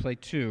 I'm going to play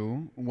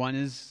 2. One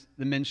is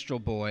The Minstrel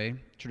Boy,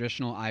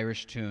 traditional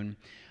Irish tune.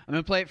 I'm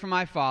going to play it for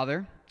my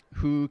father,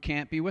 who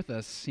can't be with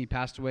us. He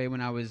passed away when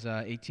I was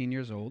 18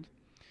 years old.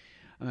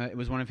 It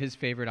was one of his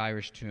favorite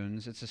Irish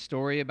tunes. It's a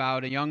story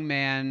about a young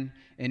man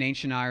in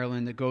ancient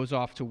Ireland that goes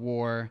off to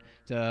war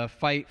to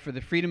fight for the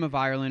freedom of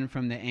Ireland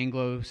from the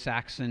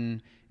Anglo-Saxon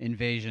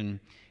invasion.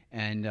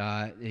 And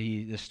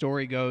the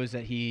story goes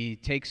that he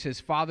takes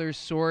his father's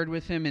sword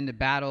with him into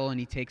battle, and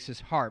he takes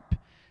his harp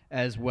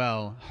as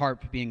well,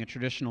 harp being a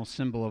traditional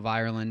symbol of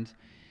Ireland.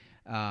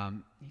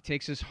 He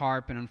takes his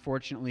harp, and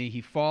unfortunately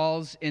he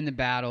falls in the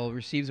battle,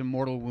 receives a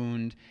mortal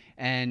wound,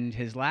 and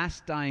his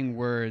last dying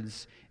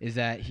words is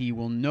that he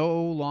will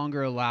no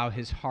longer allow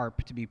his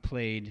harp to be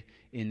played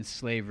in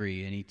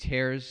slavery. And he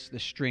tears the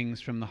strings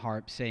from the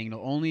harp, saying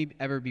it'll only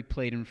ever be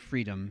played in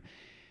freedom.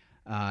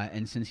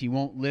 And since he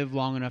won't live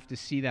long enough to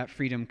see that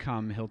freedom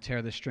come, he'll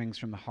tear the strings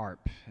from the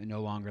harp and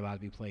no longer allowed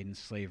to be played in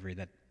slavery.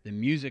 That the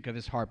music of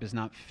his harp is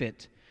not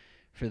fit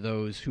for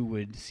those who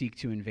would seek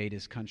to invade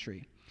his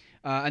country.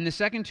 And the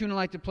second tune I'd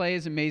like to play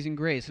is Amazing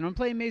Grace. And I'm going to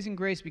play Amazing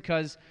Grace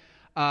because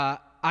I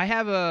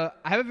have a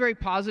very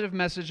positive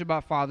message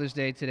about Father's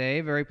Day today,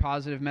 a very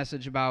positive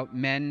message about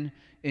men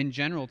in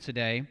general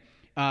today.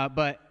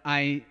 But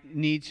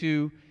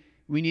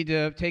we we need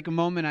to take a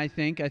moment, I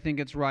think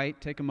it's right,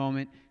 take a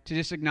moment to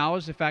just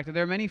acknowledge the fact that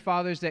there are many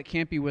fathers that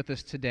can't be with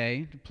us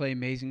today, to play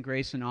Amazing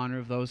Grace in honor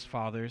of those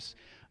fathers,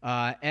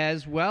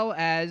 as well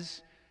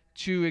as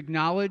to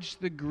acknowledge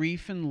the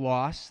grief and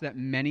loss that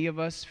many of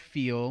us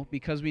feel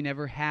because we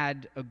never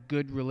had a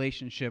good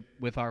relationship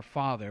with our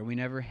father. We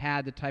never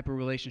had the type of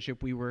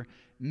relationship we were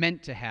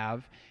meant to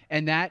have,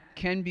 and that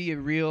can be a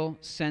real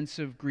sense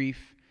of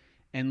grief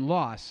and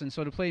loss. And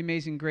so to play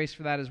Amazing Grace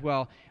for that as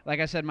well, like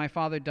I said, my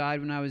father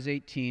died when I was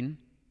 18,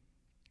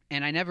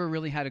 and I never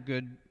really had a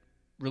good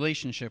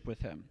relationship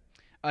with him.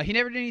 He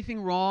never did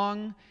anything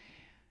wrong,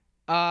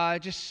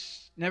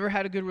 just never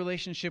had a good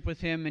relationship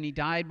with him, and he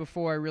died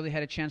before I really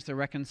had a chance to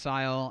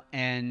reconcile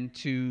and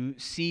to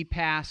see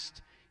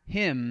past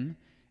him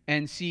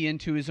and see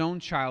into his own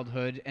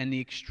childhood and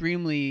the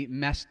extremely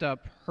messed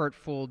up,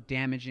 hurtful,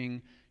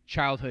 damaging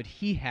childhood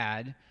he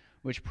had,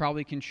 which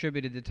probably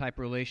contributed to the type of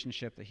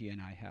relationship that he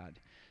and I had.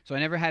 So I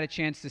never had a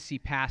chance to see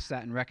past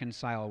that and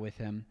reconcile with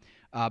him.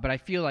 But I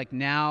feel like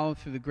now,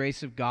 through the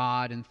grace of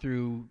God and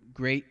through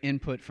great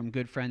input from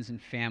good friends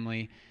and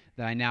family,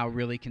 that I now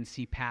really can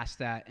see past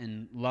that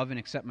and love and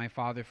accept my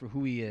father for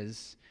who he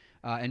is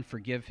and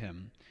forgive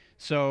him.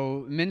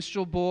 So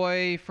Minstrel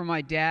Boy for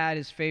my dad,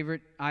 his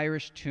favorite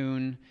Irish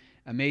tune,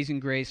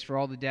 Amazing Grace for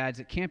all the dads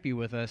that can't be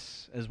with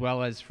us, as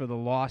well as for the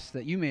loss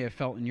that you may have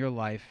felt in your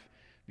life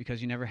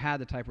because you never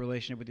had the type of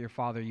relationship with your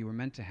father you were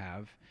meant to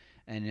have.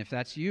 And if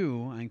that's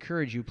you, I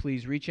encourage you,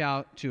 please reach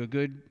out to a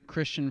good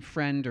Christian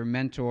friend or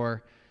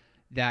mentor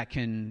that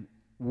can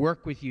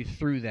work with you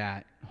through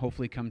that,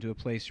 hopefully come to a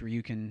place where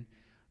you can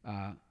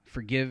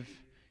forgive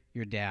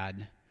your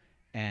dad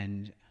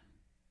and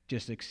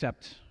just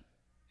accept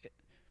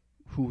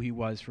who he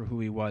was for who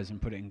he was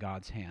and put it in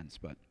God's hands.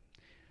 But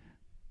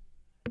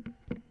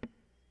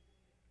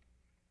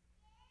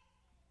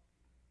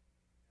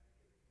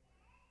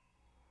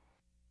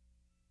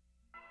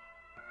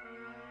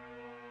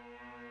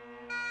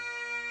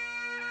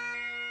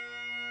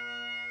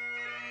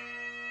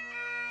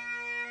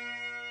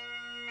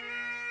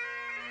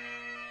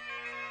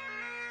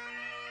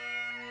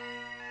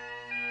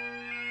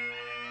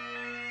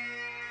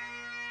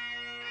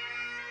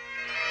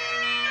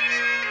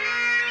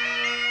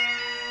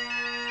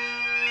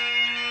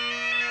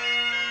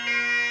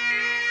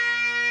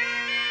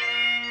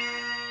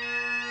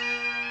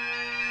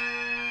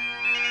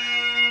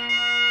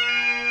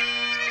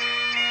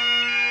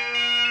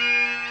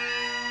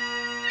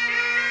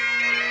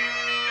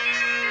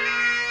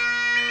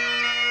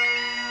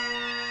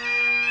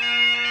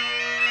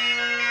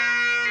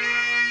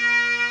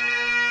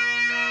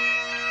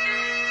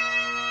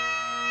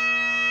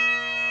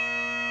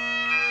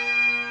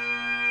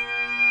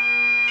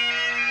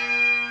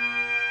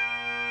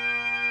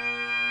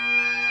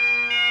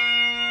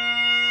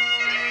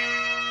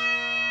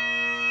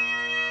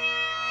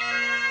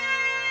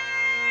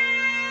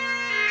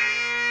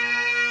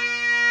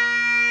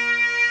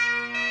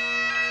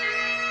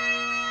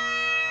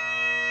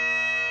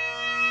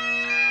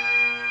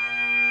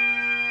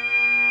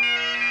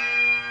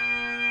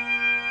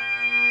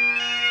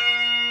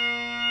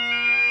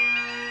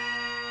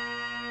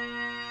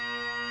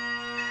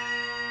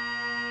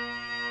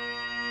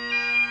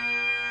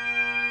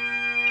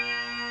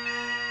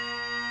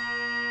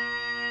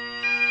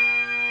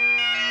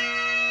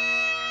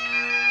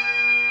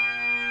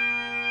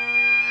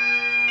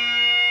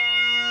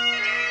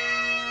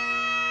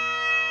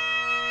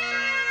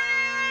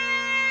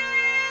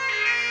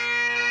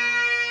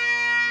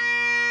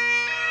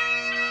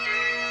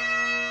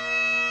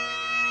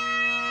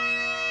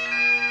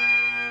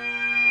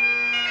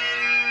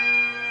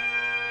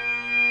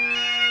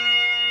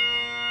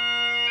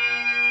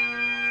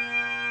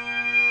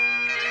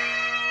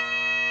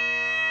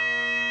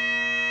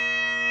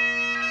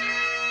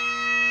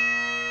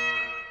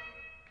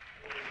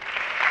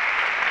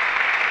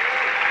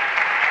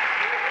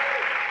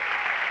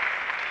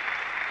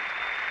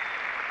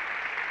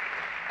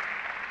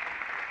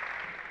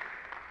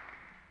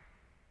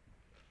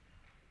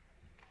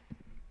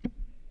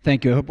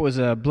thank you. I hope it was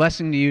a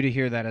blessing to you to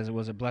hear that as it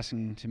was a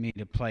blessing to me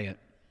to play it.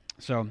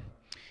 So,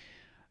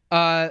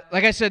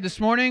 like I said, this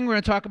morning we're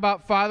going to talk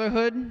about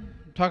fatherhood,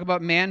 talk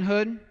about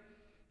manhood,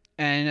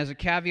 and as a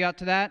caveat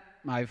to that,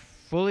 I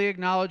fully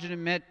acknowledge and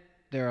admit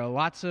there are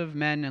lots of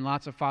men and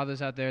lots of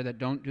fathers out there that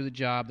don't do the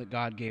job that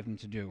God gave them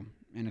to do,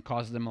 and it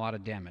causes them a lot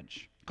of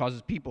damage. It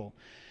causes people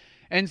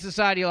and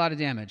society a lot of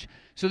damage.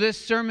 So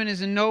this sermon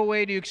is in no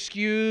way to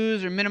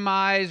excuse or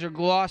minimize or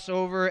gloss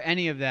over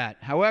any of that.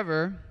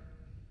 However,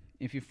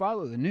 if you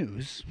follow the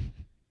news,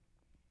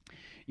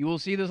 you will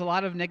see there's a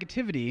lot of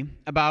negativity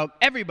about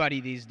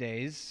everybody these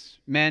days.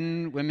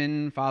 Men,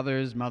 women,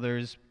 fathers,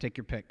 mothers, take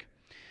your pick.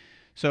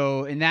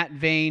 So in that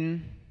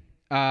vein,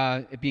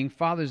 it being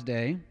Father's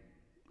Day,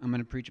 I'm going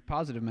to preach a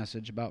positive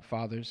message about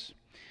fathers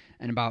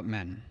and about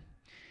men.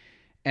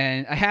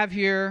 And I have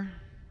here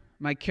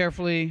my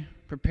carefully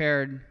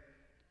prepared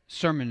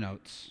sermon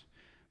notes.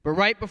 But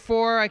right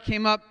before I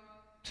came up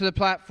to the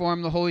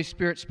platform, the Holy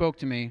Spirit spoke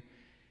to me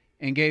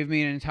and gave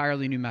me an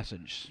entirely new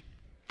message.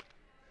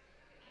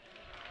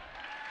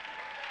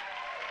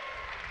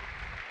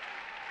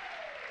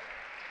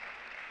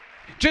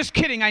 Just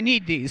kidding, I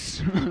need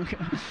these.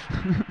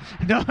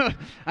 No,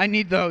 I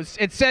need those.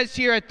 It says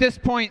here at this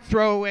point,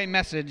 throwaway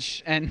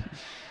message, and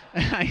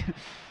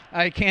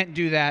I can't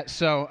do that.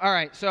 So, all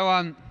right.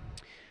 So,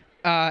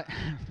 a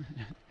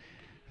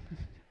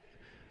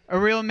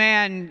real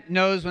man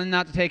knows when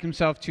not to take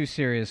himself too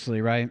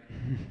seriously, right?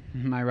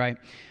 Am I right?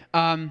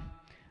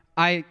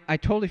 I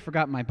totally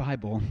forgot my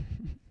Bible.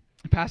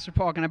 Pastor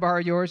Paul, can I borrow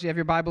yours? Do you have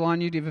your Bible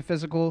on you? Do you have a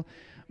physical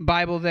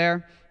Bible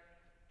there?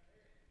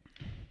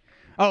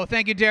 Oh,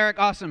 thank you, Derek.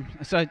 Awesome.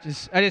 So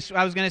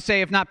I was going to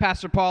say, if not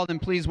Pastor Paul, then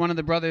please, one of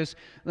the brothers,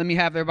 let me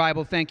have their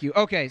Bible. Thank you.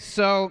 Okay,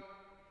 so,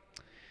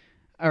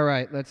 all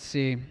right, let's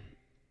see.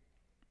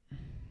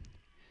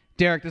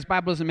 Derek, this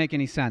Bible doesn't make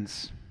any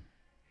sense.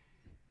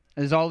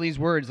 There's all these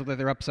words look like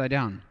they're upside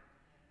down.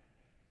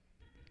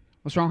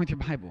 What's wrong with your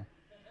Bible?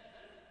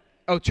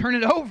 Oh, turn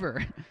it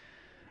over.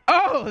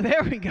 Oh,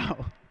 there we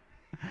go.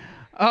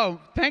 Oh,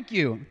 thank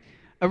you.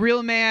 A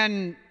real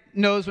man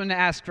knows when to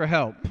ask for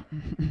help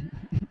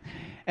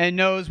and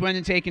knows when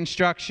to take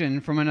instruction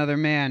from another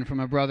man, from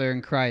a brother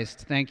in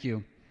Christ. Thank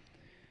you.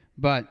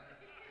 But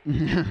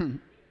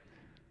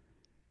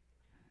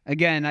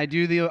again, I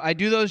do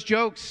those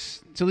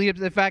jokes to lead up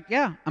to the fact,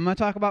 yeah, I'm going to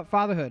talk about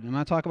fatherhood. I'm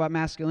going to talk about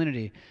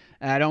masculinity.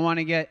 I don't want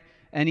to get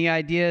any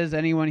ideas.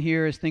 Anyone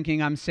here is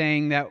thinking I'm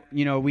saying that,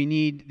 we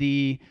need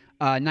the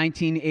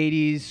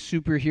 1980s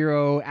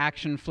superhero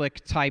action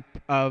flick type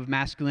of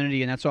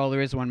masculinity, and that's all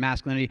there is on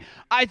masculinity.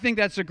 I think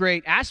that's a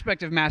great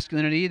aspect of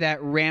masculinity,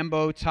 that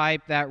Rambo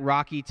type, that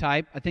Rocky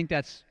type. I think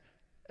that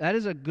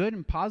is a good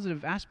and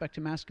positive aspect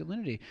to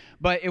masculinity.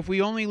 But if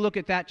we only look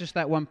at that, just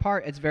that one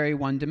part, it's very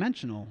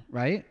one-dimensional,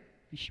 right?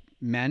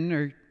 Men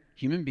are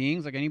human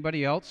beings like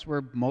anybody else.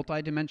 We're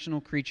multi-dimensional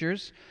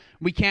creatures.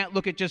 We can't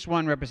look at just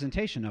one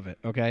representation of it,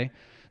 okay?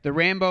 The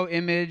Rambo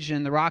image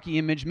and the Rocky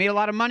image made a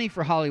lot of money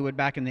for Hollywood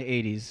back in the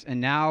 80s, and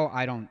now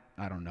I don't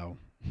know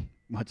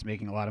what's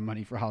making a lot of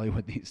money for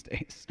Hollywood these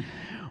days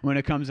when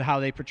it comes to how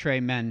they portray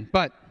men.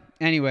 But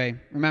anyway,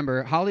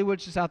 remember,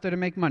 Hollywood's just out there to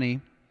make money,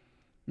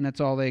 and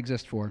that's all they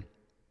exist for.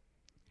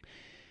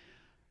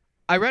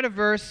 I read a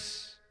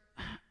verse,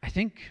 I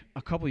think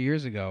a couple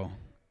years ago,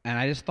 and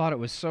I just thought it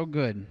was so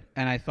good,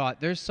 and I thought,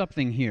 there's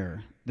something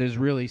here. There's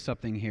really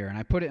something here. And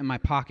I put it in my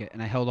pocket,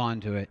 and I held on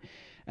to it.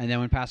 And then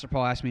when Pastor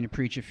Paul asked me to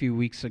preach a few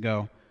weeks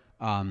ago,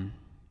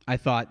 I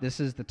thought, this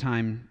is the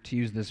time to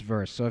use this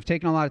verse. So I've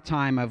taken a lot of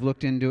time. I've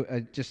looked into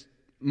it, just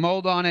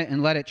mulled on it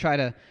and let it try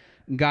to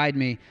guide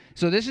me.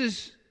 So this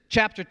is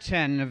chapter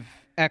 10 of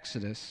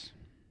Exodus.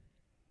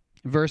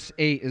 Verse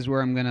 8 is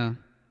where I'm going to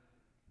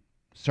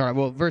start.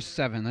 Well, verse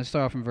 7. Let's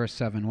start off from verse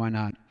 7. Why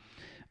not?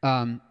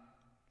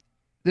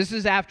 This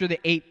is after the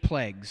 8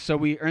 plagues. So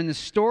we are in the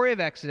story of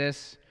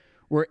Exodus.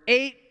 We're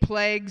 8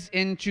 plagues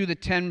into the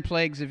 10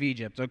 plagues of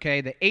Egypt, okay?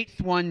 The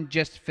 8th one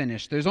just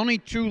finished. There's only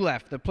 2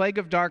 left, the plague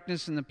of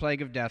darkness and the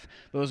plague of death.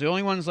 Those are the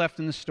only ones left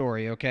in the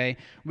story, okay?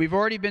 We've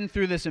already been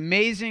through this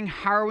amazing,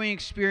 harrowing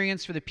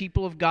experience for the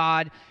people of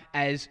God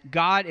as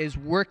God is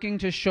working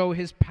to show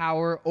his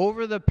power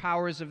over the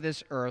powers of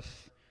this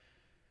earth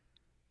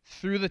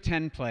through the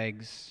 10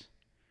 plagues.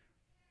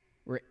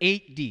 We're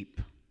 8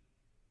 deep.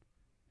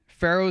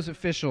 Pharaoh's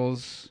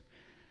officials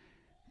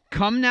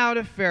come now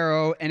to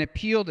Pharaoh and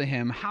appeal to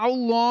him. How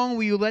long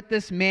will you let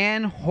this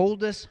man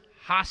hold us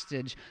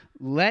hostage?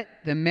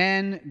 Let the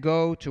men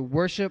go to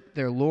worship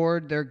their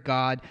Lord, their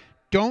God.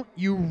 Don't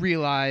you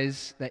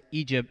realize that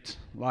Egypt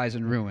lies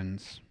in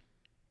ruins?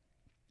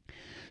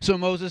 So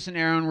Moses and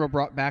Aaron were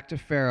brought back to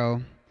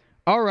Pharaoh.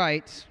 All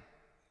right,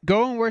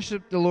 go and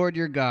worship the Lord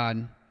your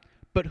God.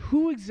 But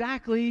who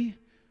exactly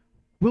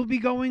will be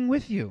going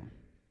with you?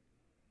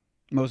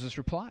 Moses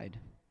replied,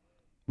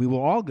 we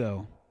will all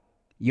go.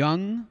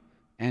 Young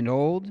and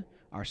old,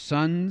 our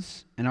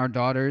sons and our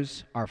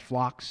daughters, our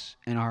flocks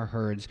and our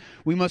herds.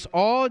 We must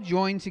all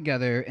join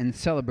together in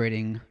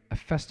celebrating a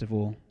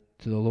festival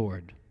to the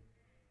Lord.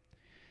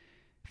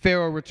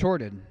 Pharaoh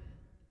retorted,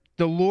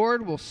 the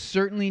Lord will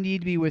certainly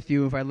need to be with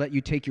you if I let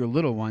you take your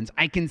little ones.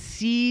 I can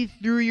see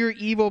through your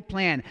evil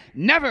plan.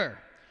 Never!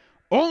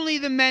 Only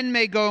the men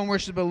may go and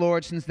worship the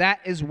Lord, since that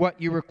is what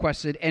you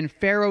requested. And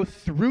Pharaoh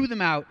threw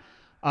them out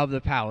of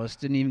the palace,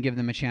 didn't even give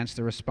them a chance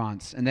to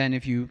respond. And then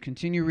if you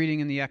continue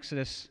reading in the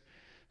Exodus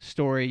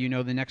story, you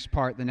know the next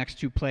part, the next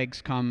 2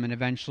 plagues come, and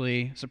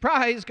eventually,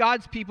 surprise,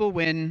 God's people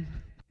win,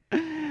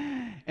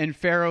 and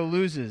Pharaoh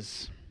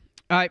loses.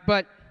 All right,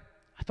 but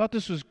I thought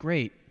this was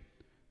great.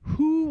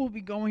 Who will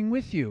be going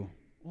with you?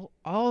 Well,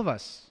 all of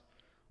us.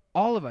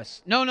 All of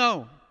us.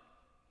 No.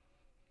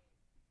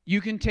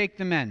 You can take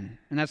the men.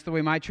 And that's the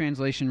way my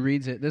translation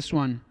reads it. This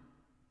one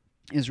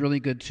is really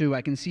good too.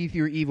 I can see through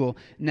your evil.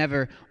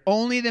 Never.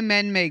 Only the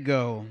men may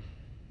go.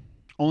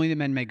 Only the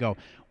men may go.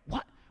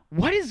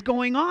 What is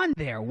going on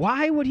there?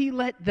 Why would he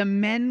let the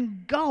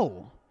men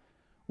go?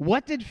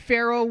 What did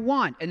Pharaoh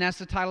want? And that's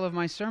the title of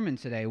my sermon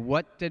today.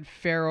 What did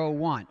Pharaoh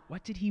want?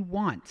 What did he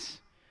want?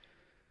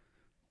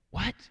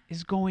 What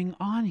is going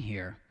on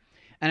here?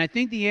 And I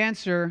think the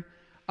answer,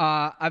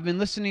 I've been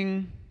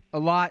listening a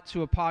lot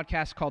to a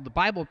podcast called The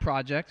Bible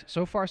Project.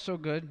 So far, so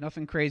good.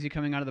 Nothing crazy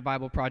coming out of The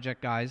Bible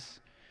Project, guys,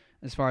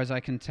 as far as I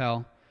can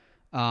tell.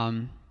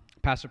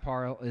 Pastor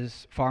Paul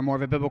is far more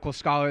of a biblical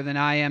scholar than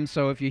I am,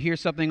 so if you hear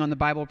something on The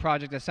Bible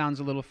Project that sounds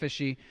a little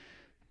fishy,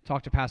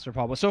 talk to Pastor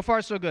Paul. But so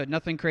far, so good.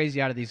 Nothing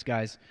crazy out of these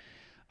guys,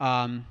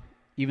 even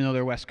though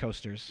they're West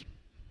Coasters.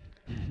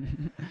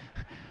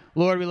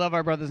 Lord, we love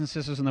our brothers and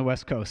sisters on the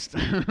West Coast.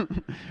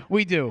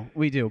 We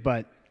do,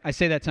 but I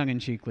say that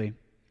tongue-in-cheekly.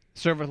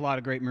 Serve with a lot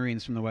of great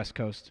Marines from the West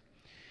Coast.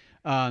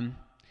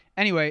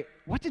 Anyway,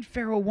 what did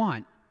Pharaoh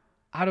want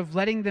out of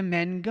letting the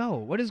men go?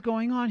 What is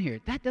going on here?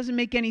 That doesn't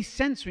make any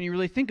sense when you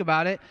really think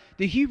about it.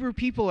 The Hebrew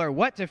people are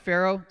what to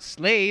Pharaoh?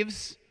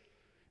 Slaves,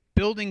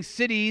 building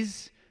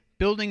cities,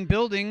 building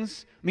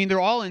buildings. I mean,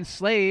 they're all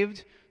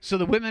enslaved, so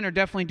the women are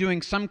definitely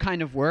doing some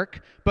kind of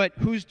work, but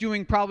who's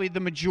doing probably the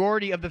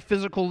majority of the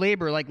physical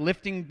labor, like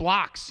lifting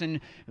blocks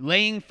and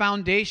laying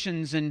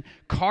foundations and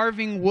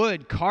carving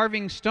wood,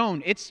 carving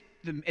stone? It's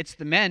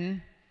the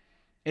men.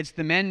 It's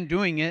the men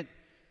doing it.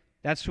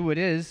 That's who it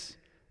is.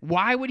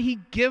 Why would he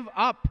give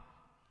up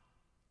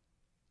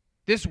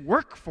this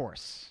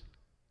workforce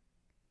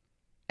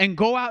and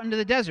go out into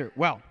the desert?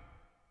 Well,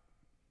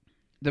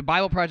 the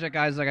Bible Project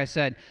guys, like I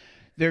said,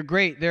 they're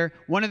great.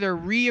 One of their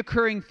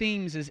reoccurring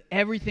themes is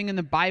everything in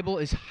the Bible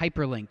is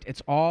hyperlinked.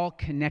 It's all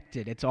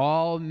connected. It's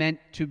all meant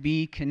to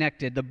be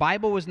connected. The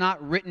Bible was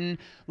not written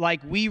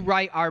like we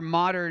write our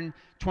modern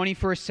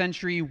 21st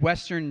century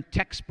Western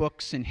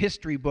textbooks and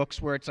history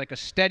books, where it's like a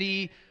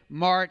steady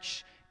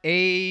march,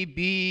 A,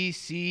 B,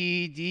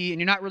 C, D, and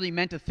you're not really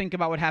meant to think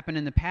about what happened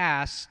in the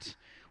past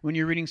when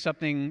you're reading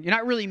something. You're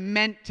not really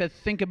meant to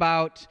think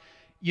about,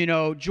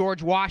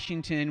 George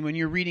Washington when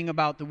you're reading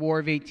about the War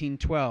of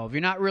 1812.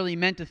 You're not really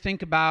meant to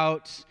think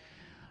about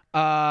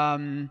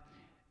the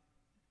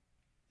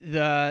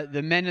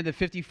men of the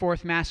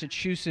 54th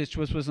Massachusetts,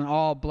 which was an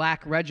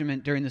all-black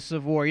regiment during the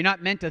Civil War. You're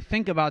not meant to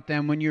think about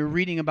them when you're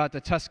reading about the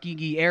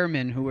Tuskegee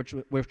Airmen,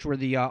 which were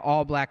the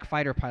all-black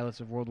fighter pilots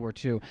of World War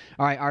II.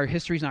 All right, our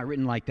history's not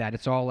written like that.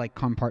 It's all like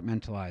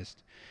compartmentalized.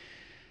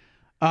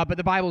 But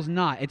the Bible's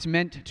not. It's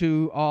meant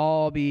to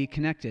all be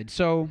connected.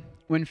 So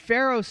when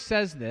Pharaoh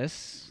says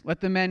this,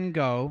 let the men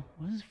go,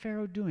 what is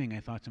Pharaoh doing?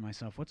 I thought to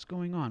myself, what's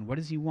going on? What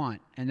does he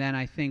want? And then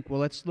I think, well,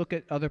 let's look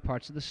at other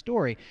parts of the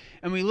story.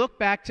 And we look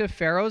back to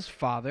Pharaoh's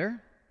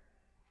father.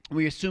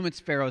 We assume it's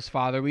Pharaoh's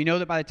father. We know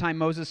that by the time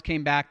Moses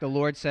came back, the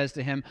Lord says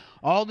to him,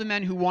 all the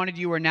men who wanted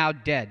you are now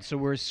dead. So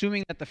we're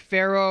assuming that the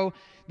Pharaoh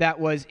that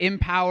was in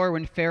power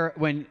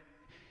when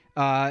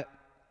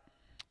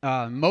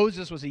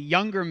Moses was a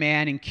younger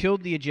man and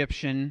killed the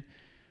Egyptian,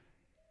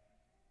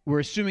 we're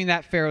assuming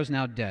that Pharaoh's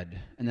now dead,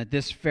 and that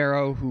this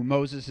Pharaoh who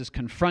Moses is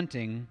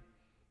confronting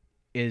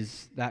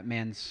is that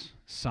man's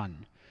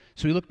son.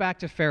 So we look back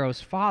to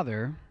Pharaoh's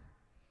father,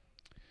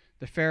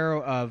 the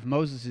Pharaoh of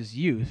Moses'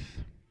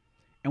 youth,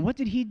 and what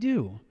did he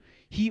do?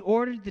 He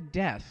ordered the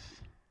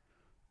death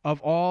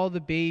of all the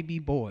baby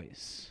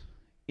boys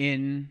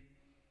in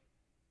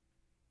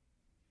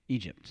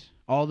Egypt,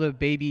 all the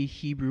baby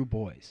Hebrew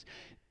boys.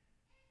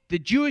 The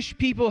Jewish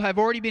people have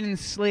already been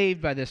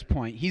enslaved by this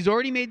point. He's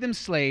already made them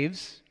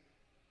slaves.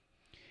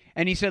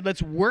 And he said,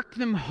 let's work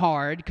them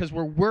hard because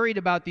we're worried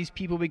about these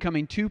people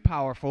becoming too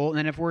powerful. And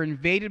then if we're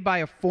invaded by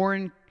a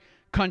foreign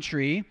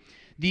country,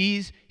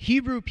 these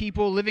Hebrew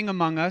people living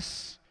among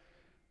us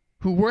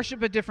who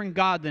worship a different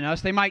God than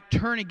us, they might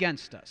turn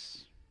against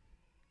us.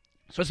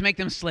 So let's make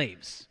them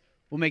slaves.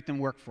 We'll make them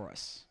work for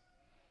us.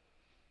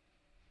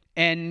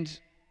 And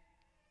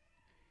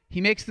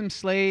he makes them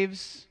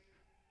slaves.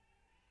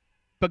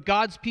 But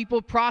God's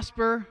people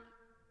prosper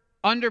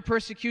under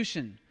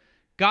persecution.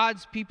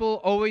 God's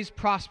people always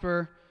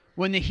prosper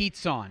when the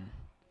heat's on.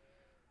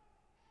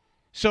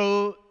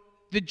 So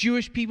the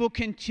Jewish people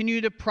continue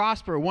to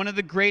prosper. One of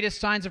the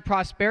greatest signs of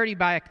prosperity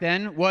back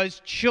then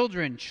was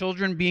children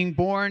being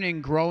born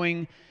and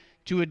growing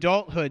to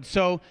adulthood.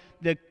 So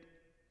the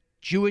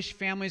Jewish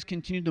families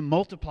continue to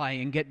multiply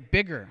and get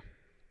bigger.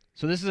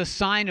 So this is a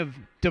sign of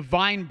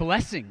divine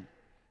blessing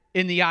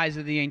in the eyes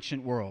of the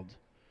ancient world.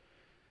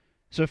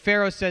 So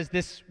Pharaoh says,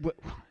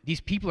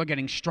 these people are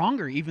getting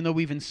stronger, even though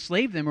we've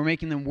enslaved them. We're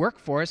making them work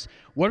for us.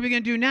 What are we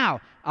going to do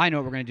now? I know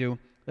what we're going to do.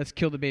 Let's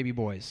kill the baby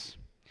boys.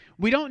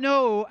 We don't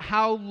know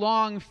how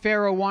long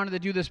Pharaoh wanted to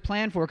do this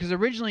plan for, because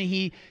originally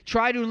he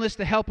tried to enlist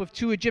the help of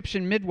 2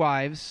 Egyptian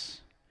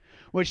midwives,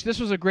 which this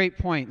was a great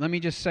point. Let me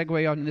just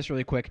segue on this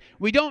really quick.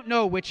 We don't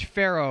know which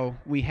Pharaoh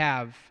we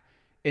have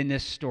in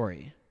this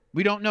story.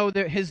 We don't know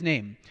his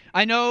name.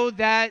 I know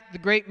that the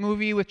great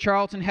movie with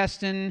Charlton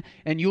Heston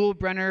and Yul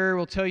Brynner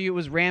will tell you it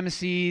was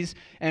Ramesses.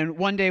 And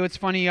one day, what's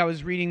funny, I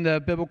was reading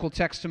the biblical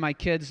text to my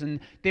kids, and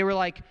they were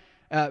like,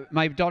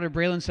 my daughter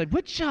Braylon said,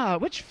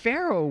 which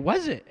Pharaoh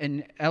was it?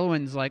 And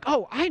Elwin's like,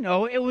 oh, I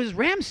know, it was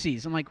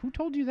Ramses. I'm like, who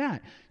told you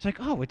that? It's like,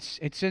 oh,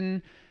 it's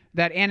in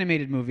that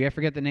animated movie. I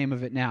forget the name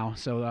of it now.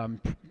 So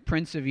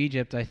Prince of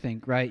Egypt, I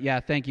think, right?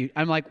 Yeah, thank you.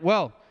 I'm like,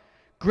 well,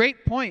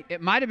 great point.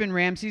 It might have been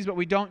Ramses, but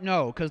we don't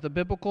know because the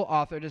biblical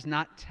author does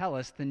not tell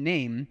us the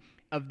name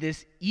of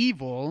this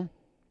evil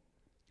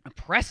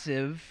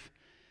oppressive,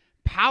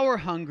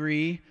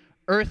 power-hungry,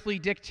 earthly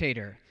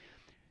dictator.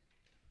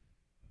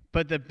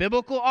 But the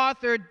biblical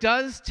author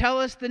does tell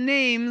us the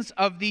names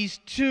of these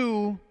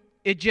two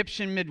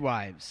Egyptian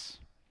midwives.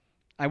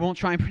 I won't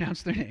try and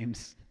pronounce their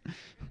names.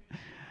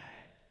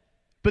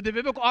 But the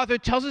biblical author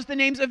tells us the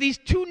names of these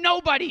two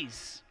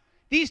nobodies.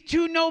 These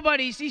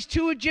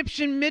two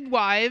Egyptian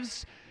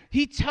midwives.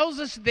 He tells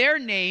us their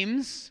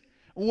names.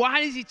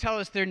 Why does he tell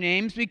us their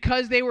names?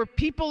 Because they were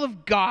people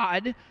of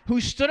God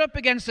who stood up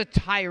against a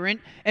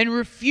tyrant and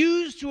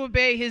refused to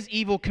obey his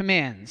evil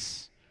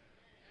commands.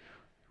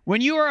 When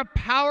you are a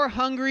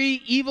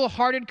power-hungry,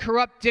 evil-hearted,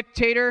 corrupt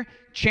dictator,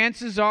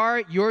 chances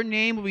are your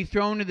name will be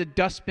thrown into the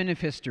dustbin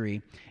of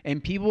history,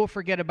 and people will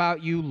forget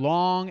about you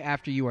long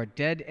after you are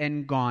dead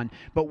and gone.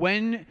 But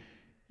when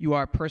you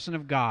are a person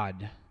of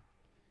God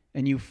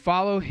and you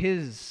follow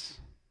his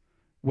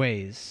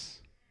ways,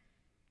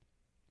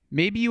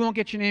 maybe you won't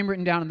get your name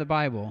written down in the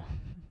Bible,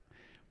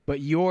 but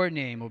your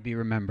name will be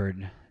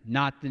remembered,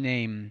 not the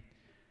name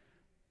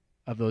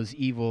of those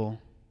evil,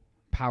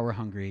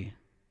 power-hungry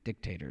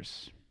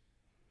dictators.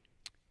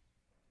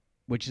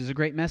 Which is a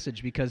great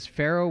message, because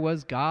Pharaoh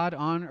was God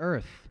on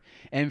earth.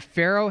 And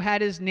Pharaoh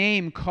had his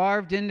name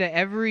carved into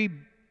every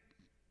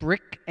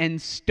brick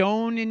and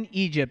stone in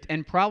Egypt,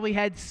 and probably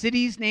had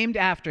cities named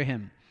after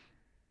him.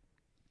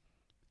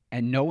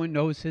 And no one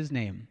knows his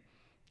name.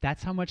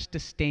 That's how much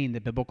disdain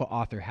the biblical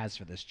author has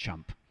for this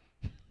chump.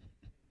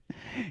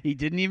 He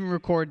didn't even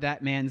record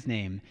that man's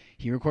name.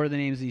 He recorded the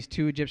names of these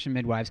two Egyptian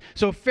midwives.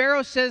 So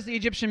Pharaoh says to the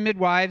Egyptian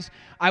midwives,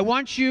 I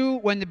want you,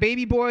 when the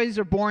baby boys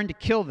are born, to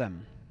kill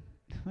them.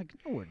 Like,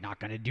 no, we're not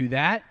going to do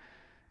that.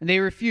 And they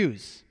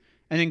refuse.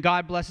 And then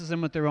God blesses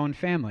them with their own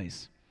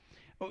families.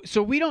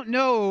 So we don't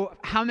know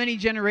how many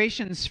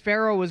generations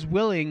Pharaoh was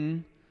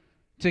willing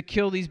to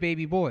kill these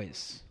baby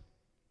boys.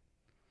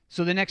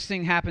 So the next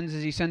thing happens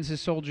is he sends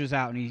his soldiers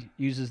out and he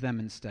uses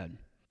them instead.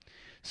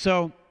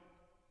 So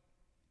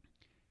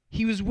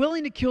he was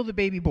willing to kill the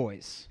baby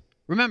boys.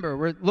 Remember,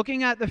 we're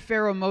looking at the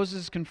Pharaoh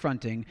Moses is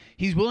confronting.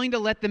 He's willing to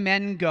let the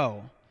men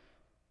go.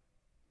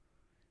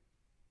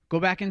 Go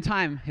back in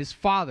time, his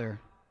father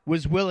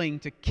was willing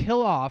to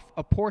kill off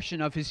a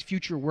portion of his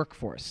future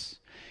workforce.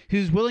 He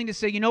was willing to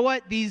say, you know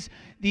what, these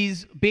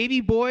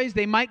baby boys,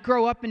 they might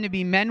grow up and to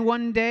be men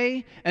one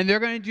day, and they're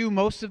going to do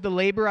most of the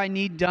labor I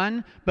need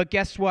done, but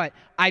guess what?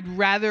 I'd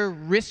rather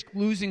risk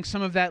losing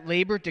some of that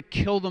labor to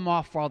kill them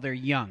off while they're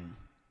young.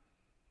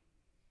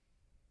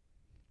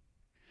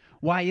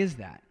 Why is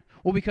that?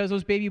 Well, because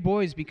those baby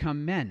boys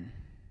become men,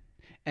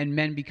 and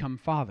men become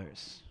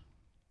fathers.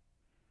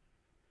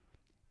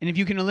 And if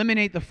you can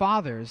eliminate the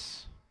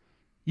fathers,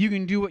 you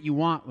can do what you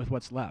want with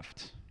what's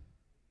left.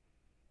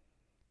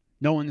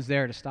 No one's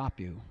there to stop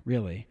you,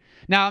 really.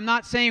 Now, I'm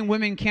not saying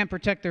women can't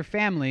protect their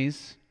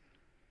families.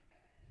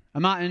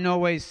 I'm not in no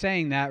way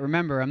saying that.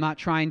 Remember, I'm not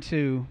trying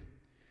to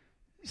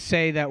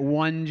say that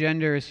one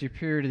gender is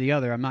superior to the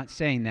other. I'm not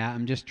saying that.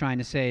 I'm just trying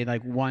to say,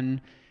 like,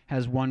 one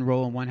has one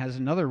role and one has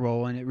another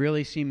role, and it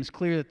really seems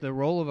clear that the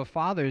role of a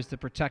father is to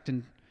protect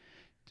and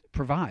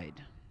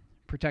provide.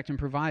 Protect and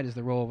provide is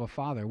the role of a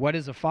father. What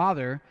is a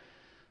father?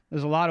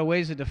 There's a lot of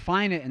ways to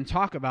define it and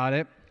talk about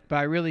it, but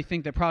I really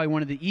think that probably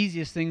one of the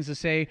easiest things to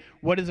say,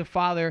 what is a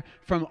father?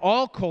 From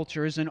all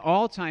cultures and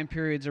all time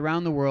periods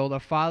around the world, a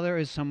father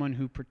is someone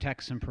who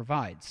protects and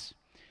provides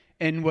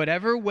in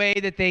whatever way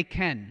that they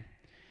can.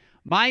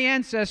 My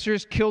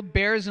ancestors killed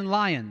bears and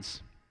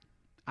lions.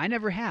 I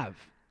never have.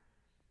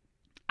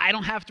 I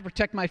don't have to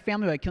protect my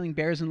family by killing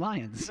bears and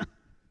lions.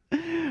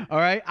 All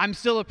right? I'm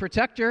still a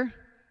protector.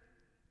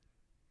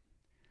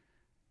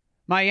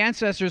 My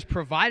ancestors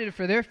provided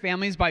for their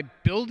families by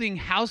building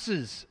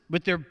houses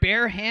with their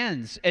bare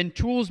hands and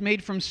tools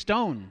made from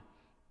stone.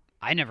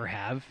 I never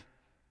have.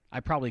 I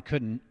probably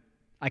couldn't.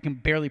 I can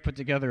barely put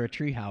together a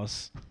tree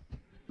house,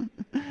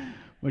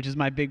 which is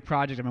my big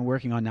project I've been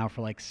working on now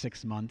for like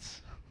 6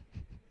 months.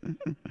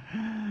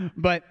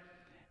 But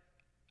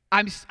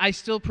I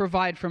still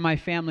provide for my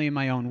family in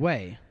my own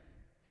way.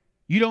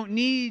 You don't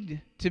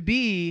need to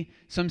be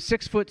some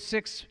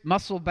 6'6"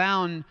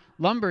 muscle-bound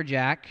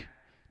lumberjack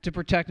to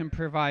protect and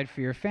provide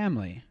for your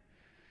family.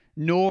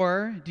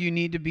 Nor do you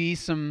need to be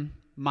some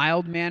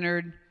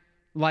mild-mannered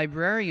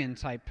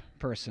librarian-type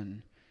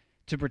person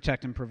to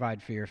protect and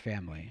provide for your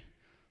family.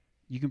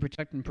 You can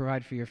protect and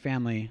provide for your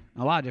family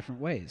in a lot of different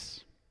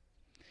ways.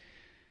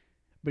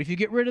 But if you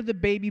get rid of the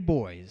baby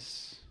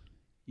boys,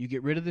 you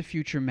get rid of the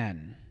future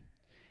men.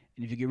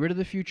 And if you get rid of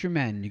the future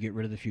men, you get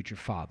rid of the future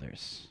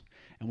fathers.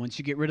 And once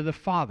you get rid of the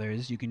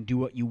fathers, you can do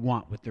what you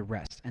want with the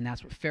rest. And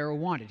that's what Pharaoh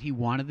wanted. He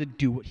wanted to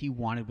do what he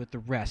wanted with the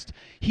rest.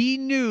 He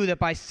knew that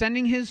by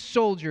sending his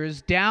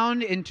soldiers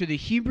down into the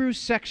Hebrew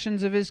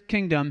sections of his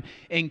kingdom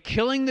and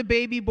killing the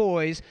baby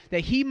boys,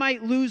 that he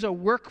might lose a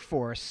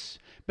workforce,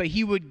 but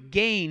he would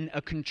gain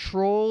a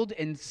controlled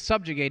and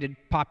subjugated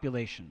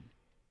population.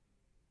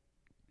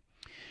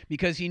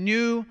 Because he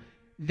knew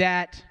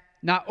that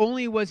not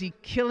only was he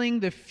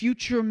killing the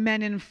future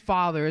men and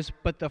fathers,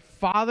 but the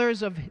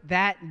fathers of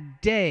that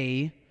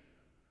day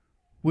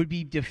would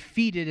be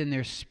defeated in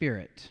their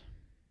spirit.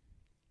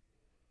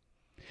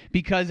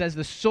 Because as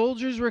the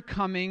soldiers were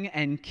coming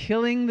and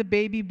killing the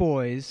baby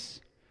boys,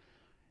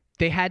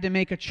 they had to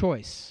make a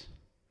choice.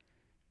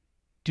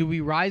 Do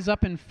we rise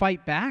up and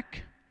fight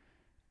back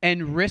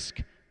and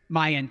risk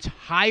my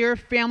entire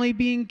family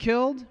being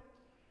killed?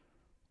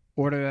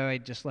 Or do I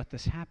just let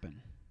this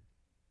happen?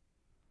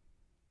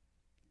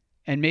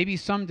 And maybe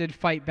some did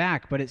fight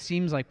back, but it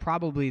seems like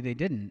probably they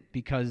didn't,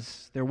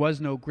 because there was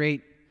no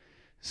great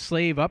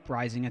slave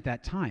uprising at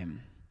that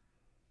time.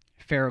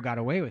 Pharaoh got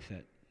away with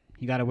it.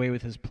 He got away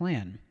with his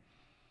plan.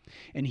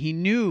 And he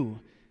knew,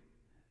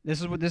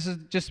 this is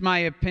just my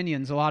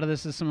opinions. A lot of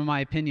this is some of my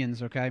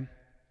opinions, okay?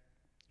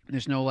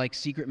 There's no like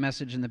secret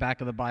message in the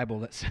back of the Bible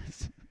that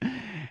says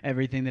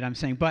everything that I'm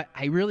saying. But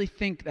I really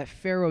think that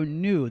Pharaoh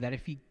knew that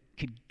if he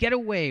could get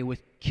away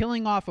with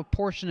killing off a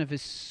portion of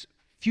his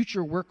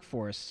future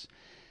workforce,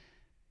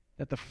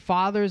 that the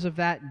fathers of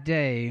that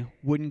day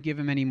wouldn't give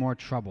him any more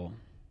trouble.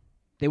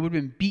 They would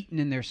have been beaten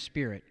in their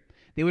spirit.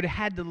 They would have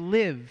had to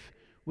live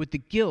with the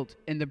guilt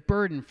and the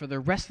burden for the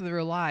rest of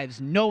their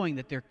lives, knowing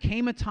that there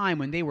came a time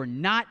when they were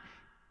not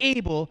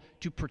able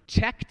to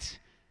protect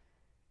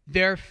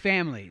their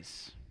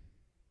families.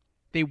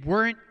 They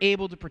weren't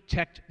able to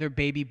protect their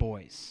baby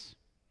boys.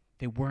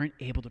 They weren't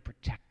able to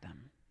protect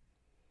them.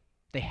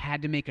 They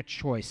had to make a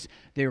choice.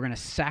 They were going to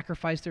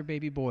sacrifice their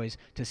baby boys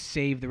to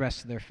save the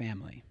rest of their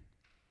family.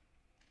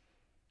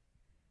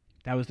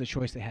 That was the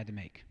choice they had to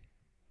make.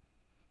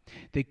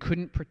 They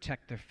couldn't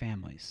protect their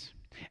families.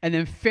 And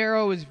then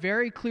Pharaoh is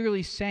very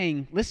clearly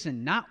saying,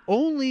 listen, not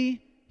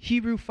only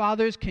Hebrew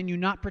fathers can you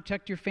not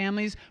protect your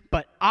families,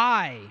 but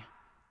I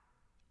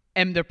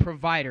am the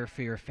provider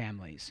for your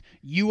families.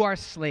 You are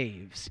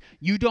slaves.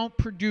 You don't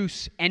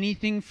produce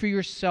anything for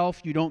yourself.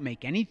 You don't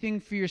make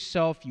anything for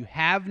yourself. You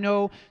have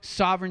no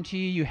sovereignty.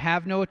 You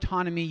have no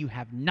autonomy. You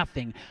have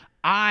nothing.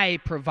 I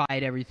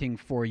provide everything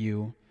for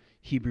you,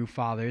 Hebrew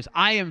fathers.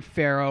 I am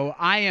Pharaoh.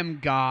 I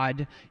am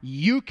God.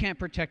 You can't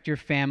protect your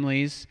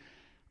families.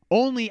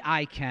 Only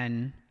I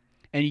can.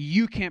 And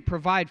you can't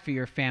provide for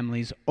your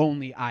families.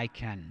 Only I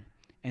can.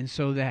 And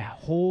so that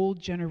whole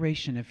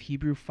generation of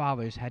Hebrew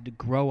fathers had to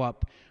grow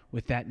up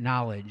with that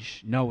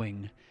knowledge,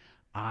 knowing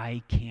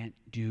I can't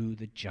do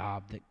the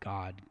job that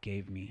God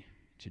gave me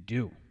to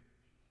do.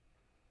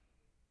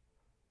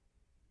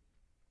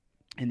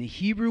 And the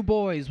Hebrew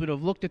boys would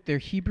have looked at their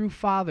Hebrew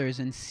fathers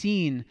and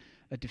seen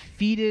a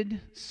defeated,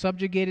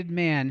 subjugated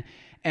man,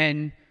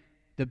 and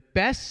the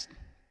best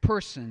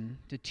person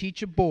to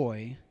teach a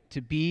boy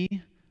to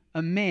be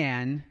a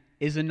man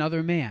is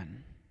another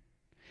man.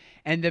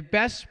 And the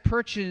best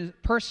person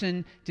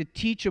to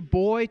teach a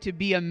boy to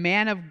be a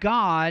man of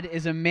God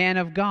is a man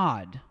of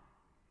God.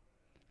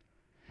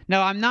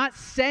 Now, I'm not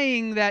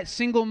saying that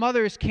single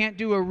mothers can't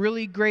do a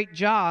really great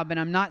job, and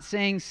I'm not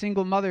saying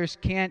single mothers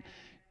can't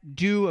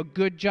do a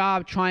good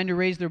job trying to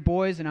raise their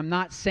boys, and I'm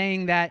not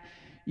saying that,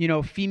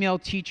 female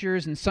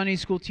teachers and Sunday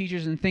school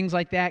teachers and things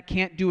like that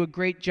can't do a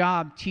great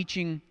job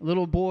teaching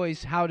little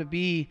boys how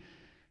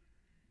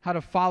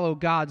to follow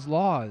God's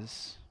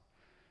laws.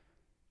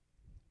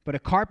 But a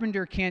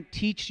carpenter can't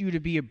teach you to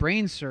be a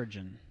brain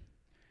surgeon.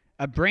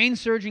 A brain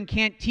surgeon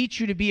can't teach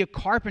you to be a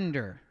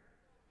carpenter.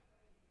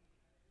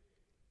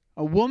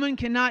 A woman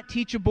cannot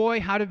teach a boy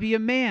how to be a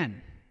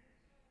man.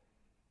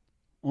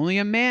 Only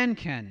a man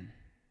can.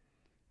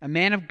 A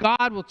man of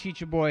God will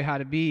teach a boy how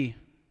to be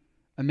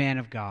a man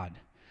of God.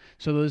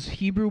 So those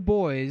Hebrew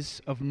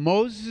boys of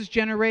Moses'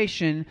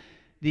 generation,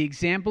 the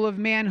example of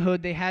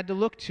manhood they had to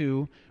look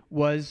to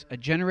was a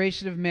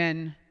generation of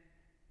men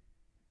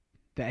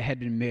that had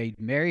been made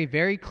very,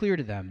 very clear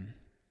to them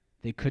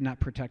they could not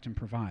protect and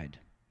provide.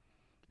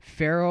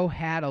 Pharaoh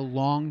had a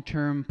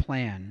long-term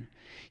plan.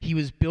 He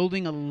was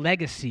building a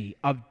legacy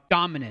of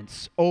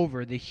dominance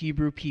over the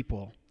Hebrew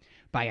people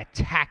by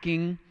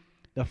attacking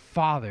the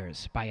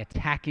fathers, by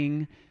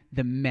attacking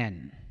the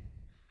men.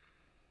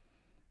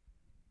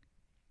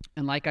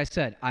 And like I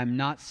said, I'm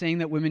not saying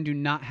that women do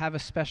not have a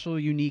special,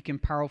 unique,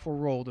 and powerful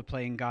role to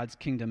play in God's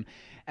kingdom.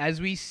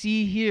 As we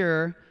see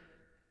here,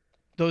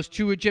 those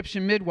two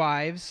Egyptian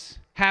midwives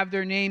have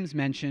their names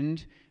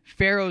mentioned.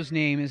 Pharaoh's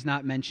name is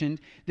not mentioned.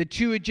 The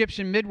two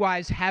Egyptian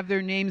midwives have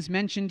their names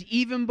mentioned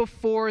even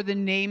before the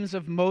names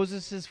of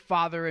Moses'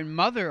 father and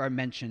mother are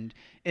mentioned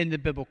in the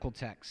biblical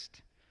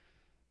text.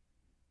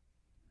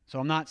 So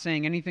I'm not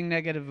saying anything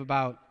negative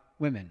about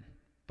women,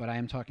 but I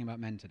am talking about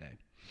men today.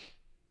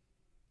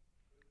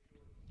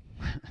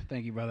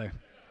 Thank you, brother.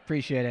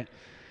 Appreciate it.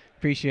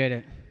 Appreciate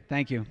it.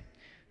 Thank you.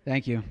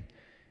 Thank you.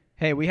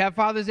 Hey, we have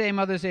Father's Day and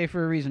Mother's Day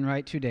for a reason,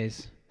 right? 2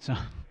 days.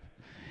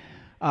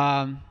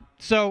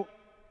 So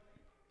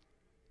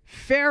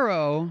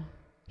Pharaoh,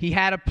 he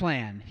had a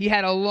plan. He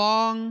had a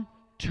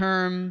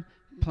long-term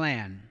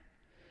plan.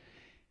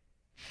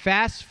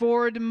 Fast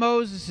forward to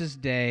Moses'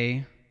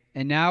 day,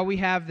 and now we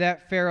have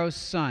that Pharaoh's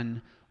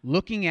son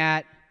looking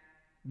at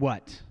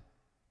what?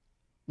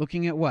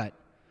 Looking at what?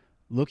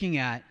 Looking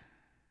at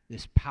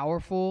this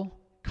powerful,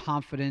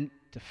 confident,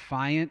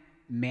 defiant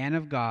man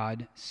of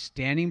God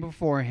standing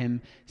before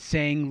him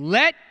saying,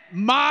 "Let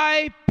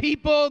my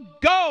people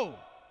go."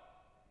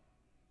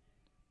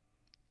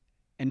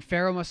 And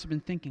Pharaoh must have been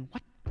thinking,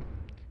 what?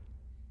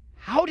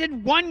 How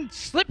did one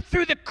slip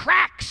through the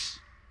cracks?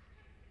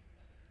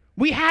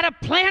 We had a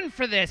plan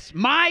for this.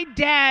 My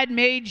dad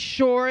made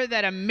sure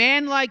that a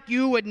man like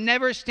you would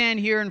never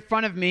stand here in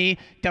front of me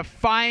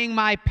defying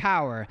my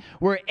power.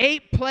 We're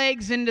 8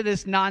 plagues into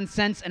this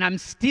nonsense, and I'm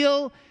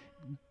still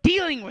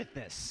dealing with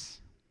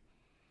this.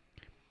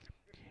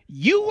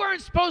 You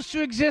weren't supposed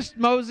to exist,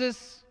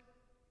 Moses.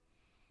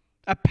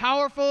 A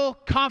powerful,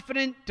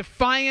 confident,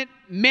 defiant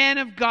man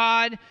of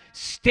God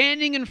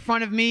standing in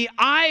front of me.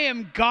 I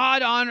am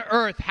God on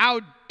earth.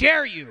 How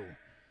dare you?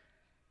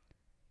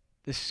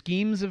 The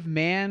schemes of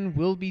man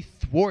will be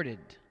thwarted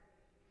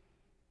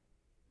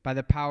by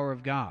the power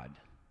of God.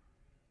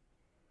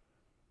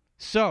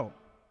 So,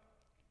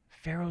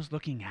 Pharaoh's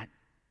looking at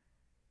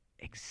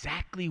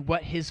exactly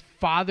what his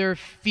father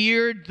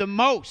feared the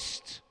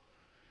most.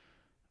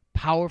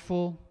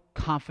 Powerful,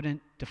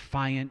 confident,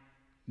 defiant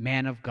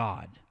man of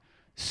God,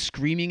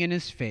 screaming in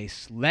his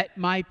face, "Let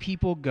my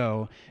people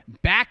go,"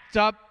 backed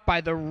up by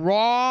the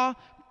raw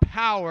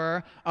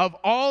power of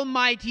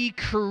Almighty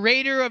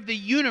Creator of the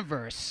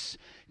universe,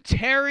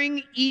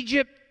 tearing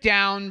Egypt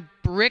down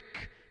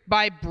brick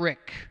by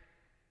brick.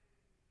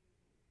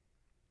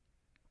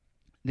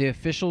 The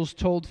officials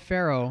told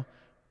Pharaoh,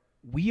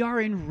 "We are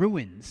in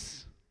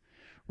ruins.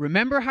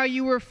 Remember how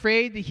you were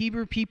afraid the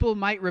Hebrew people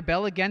might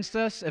rebel against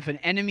us if an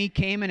enemy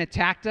came and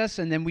attacked us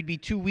and then we'd be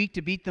too weak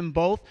to beat them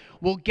both?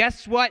 Well,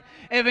 guess what?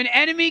 If an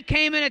enemy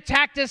came and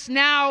attacked us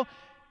now,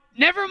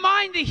 never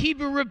mind the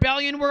Hebrew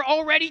rebellion, we're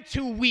already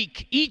too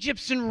weak.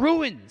 Egypt's in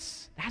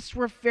ruins." That's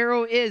where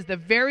Pharaoh is. The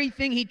very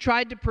thing he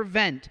tried to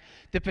prevent,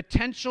 the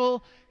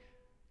potential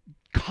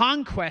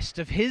conquest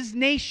of his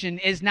nation,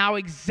 is now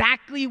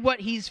exactly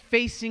what he's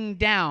facing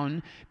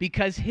down,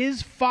 because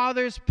his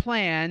father's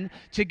plan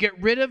to get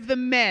rid of the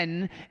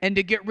men and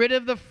to get rid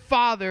of the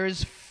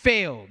fathers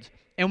failed.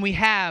 And we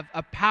have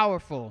a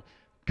powerful,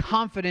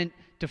 confident,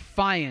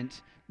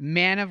 defiant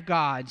man of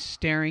God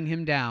staring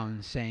him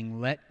down, saying,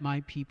 "Let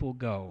my people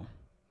go."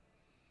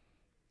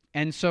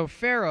 And so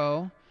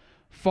Pharaoh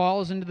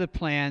falls into the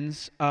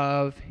plans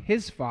of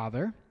his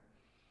father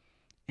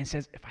and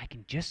says, if I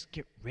can just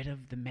get rid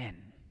of the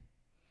men,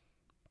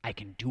 I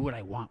can do what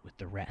I want with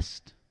the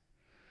rest.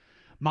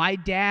 My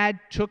dad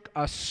took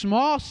a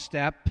small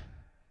step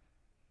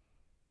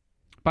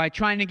by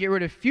trying to get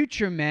rid of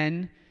future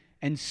men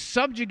and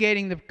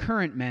subjugating the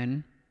current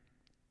men.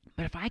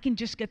 But if I can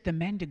just get the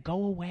men to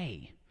go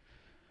away,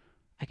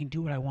 I can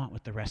do what I want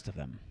with the rest of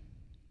them.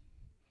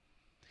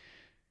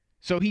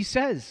 So he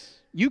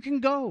says, you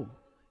can go.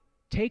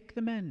 Take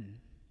the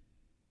men.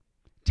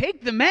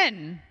 Take the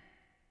men?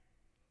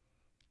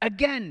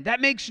 Again,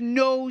 that makes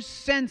no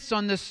sense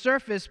on the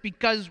surface,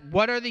 because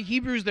what are the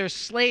Hebrews? They're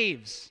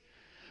slaves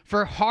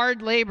for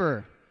hard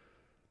labor.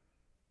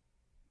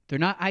 They're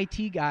not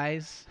IT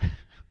guys.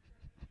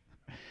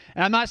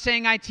 And I'm not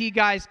saying IT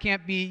guys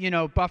can't be,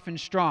 buff and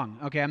strong.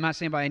 Okay, I'm not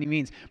saying by any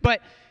means.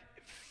 But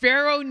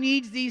Pharaoh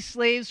needs these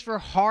slaves for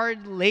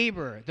hard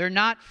labor. They're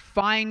not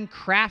fine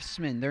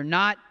craftsmen. They're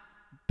not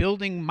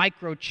building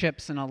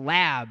microchips in a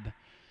lab.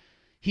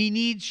 He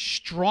needs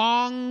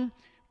strong,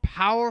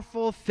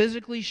 powerful,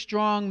 physically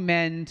strong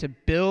men to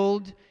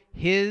build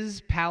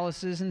his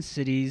palaces and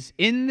cities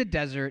in the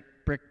desert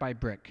brick by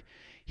brick.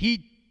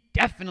 He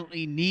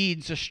definitely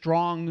needs a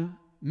strong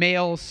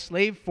male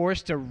slave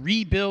force to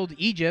rebuild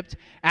Egypt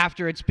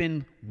after it's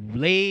been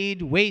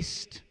laid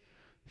waste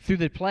through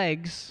the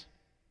plagues.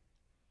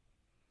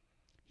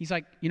 He's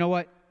like, you know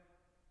what?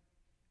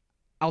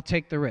 I'll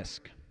take the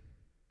risk.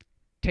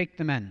 Take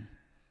the men.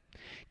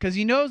 Because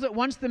he knows that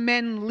once the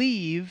men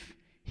leave,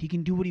 he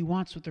can do what he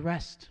wants with the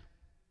rest.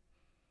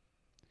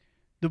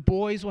 The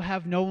boys will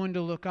have no one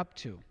to look up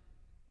to.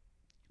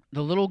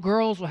 The little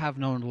girls will have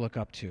no one to look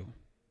up to.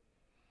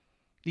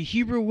 The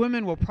Hebrew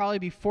women will probably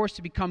be forced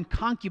to become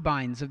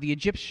concubines of the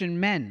Egyptian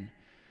men.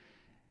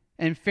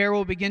 And Pharaoh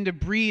will begin to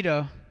breed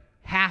a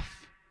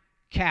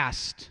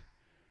half-caste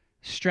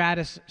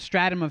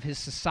stratum of his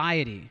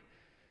society.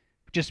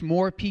 Just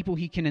more people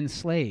he can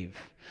enslave.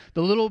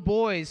 The little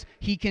boys,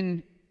 he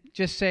can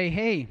just say,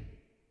 hey,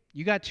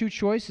 you got 2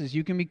 choices.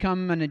 You can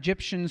become an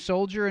Egyptian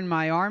soldier in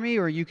my army,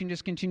 or you can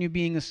just continue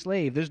being a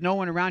slave. There's no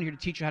one around here to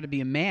teach you how to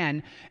be a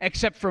man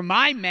except for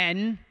my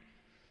men.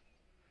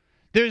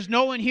 There's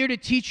no one here to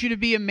teach you to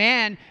be a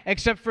man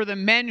except for the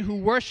men who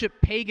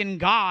worship pagan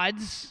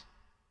gods.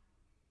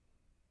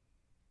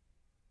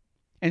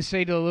 And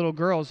say to the little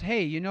girls,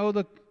 hey,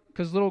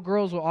 because little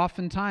girls will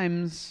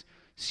oftentimes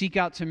seek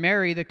out to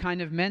marry the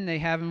kind of men they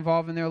have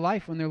involved in their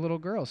life when they're little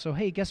girls. So,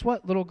 hey, guess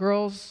what, little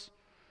girls?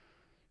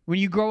 When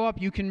you grow up,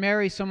 you can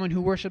marry someone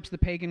who worships the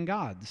pagan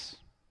gods.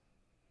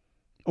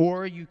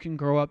 Or you can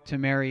grow up to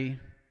marry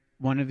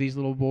one of these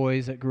little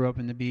boys that grew up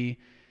to be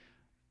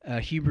a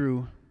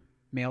Hebrew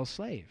male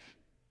slave.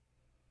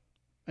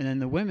 And then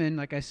the women,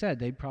 like I said,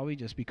 they'd probably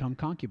just become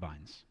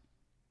concubines.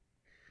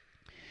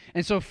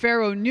 And so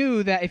Pharaoh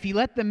knew that if he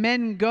let the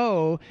men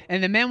go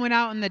and the men went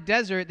out in the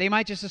desert, they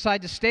might just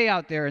decide to stay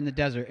out there in the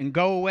desert and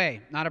go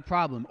away. Not a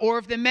problem. Or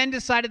if the men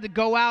decided to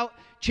go out,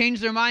 change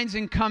their minds,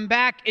 and come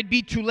back, it'd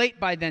be too late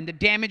by then. The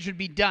damage would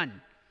be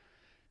done.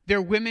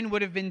 Their women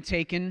would have been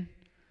taken,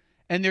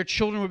 and their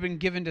children would have been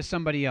given to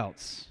somebody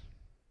else.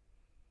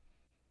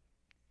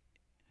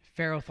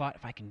 Pharaoh thought,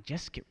 if I can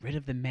just get rid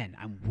of the men,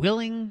 I'm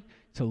willing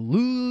to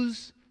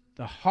lose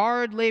the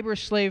hard labor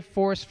slave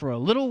force for a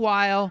little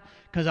while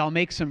because I'll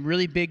make some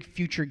really big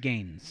future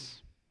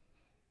gains.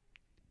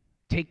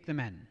 Take the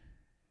men.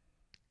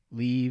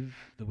 Leave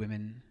the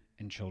women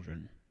and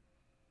children.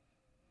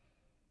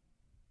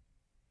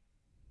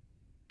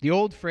 The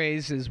old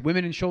phrase is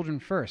women and children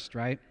first,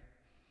 right?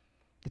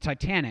 The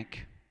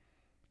Titanic.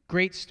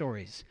 Great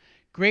stories.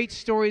 Great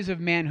stories of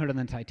manhood on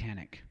the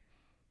Titanic.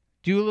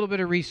 Do a little bit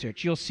of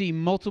research. You'll see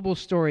multiple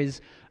stories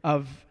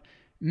of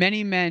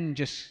many men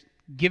just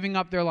giving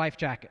up their life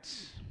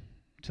jackets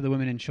to the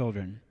women and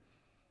children.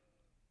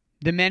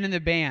 The men in the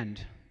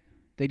band,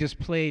 they just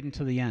played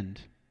until the end.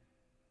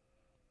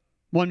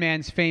 One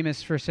man's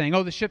famous for saying,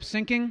 the ship's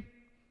sinking.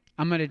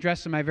 I'm going to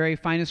dress in my very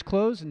finest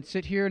clothes and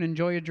sit here and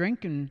enjoy a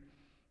drink and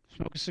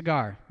smoke a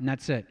cigar, and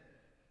that's it.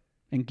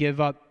 And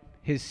give up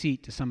his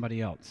seat to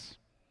somebody else.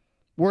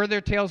 Were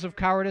there tales of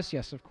cowardice?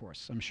 Yes, of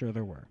course. I'm sure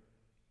there were.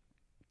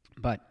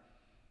 But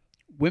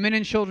women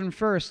and children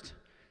first.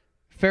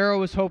 Pharaoh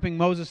was hoping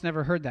Moses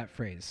never heard that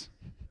phrase.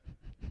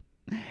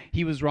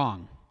 He was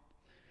wrong.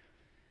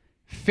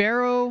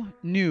 Pharaoh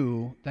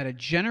knew that a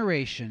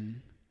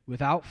generation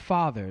without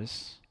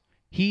fathers,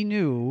 he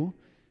knew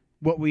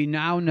what we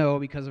now know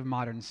because of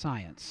modern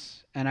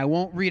science. And I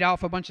won't read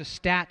off a bunch of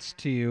stats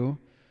to you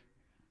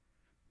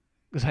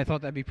because I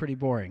thought that'd be pretty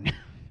boring.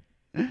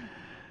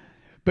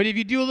 But if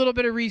you do a little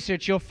bit of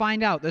research, you'll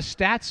find out. The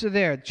stats are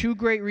there. Two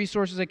great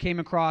resources I came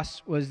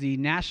across was the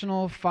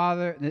National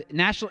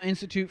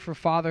Institute for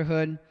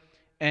Fatherhood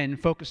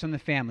and Focus on the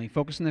Family.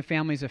 Focus on the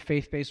Family is a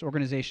faith-based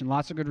organization.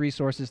 Lots of good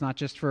resources, not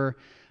just for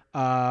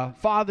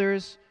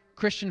fathers,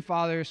 Christian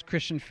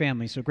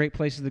families. So great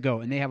places to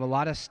go. And they have a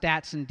lot of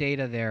stats and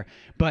data there.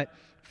 But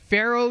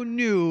Pharaoh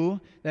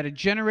knew that a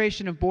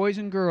generation of boys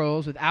and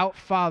girls without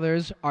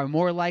fathers are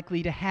more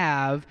likely to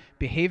have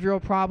behavioral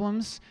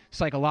problems,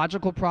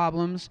 psychological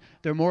problems.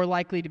 They're more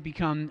likely to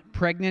become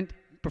pregnant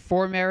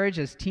before marriage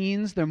as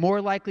teens. They're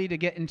more likely to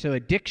get into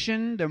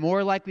addiction. They're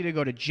more likely to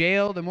go to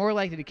jail. They're more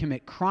likely to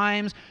commit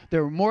crimes.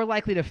 They're more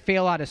likely to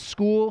fail out of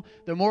school.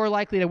 They're more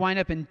likely to wind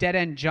up in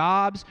dead-end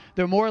jobs.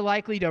 They're more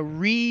likely to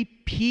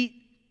repeat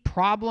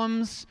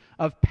problems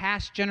of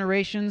past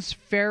generations.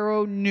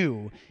 Pharaoh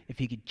knew if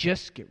he could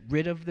just get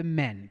rid of the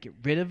men, get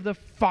rid of the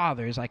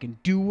fathers, I can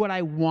do what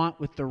I want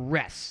with the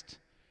rest.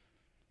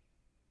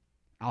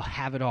 I'll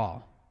have it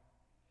all.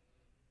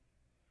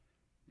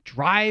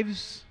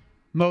 Drives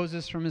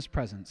Moses from his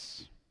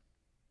presence.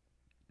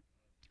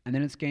 And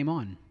then it's game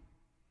on.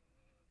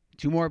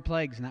 2 more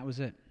plagues, and that was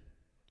it.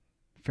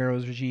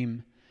 Pharaoh's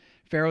regime,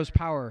 Pharaoh's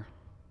power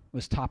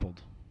was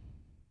toppled.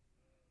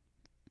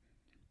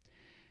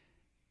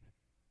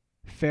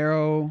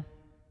 Pharaoh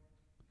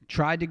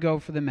tried to go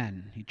for the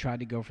men. He tried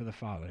to go for the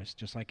fathers,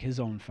 just like his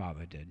own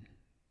father did.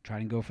 Try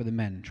and go for the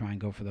men, try and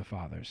go for the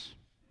fathers.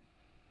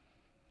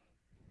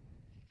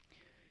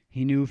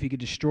 He knew if he could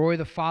destroy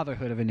the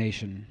fatherhood of a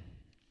nation,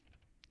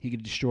 he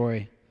could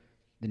destroy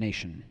the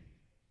nation.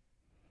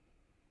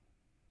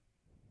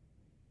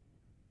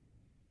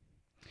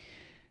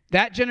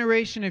 That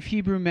generation of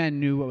Hebrew men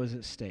knew what was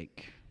at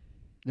stake.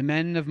 The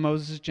men of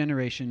Moses'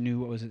 generation knew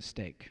what was at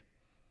stake.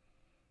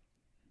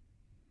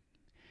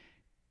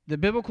 The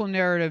biblical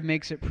narrative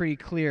makes it pretty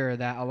clear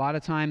that a lot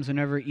of times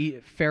whenever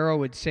Pharaoh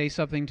would say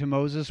something to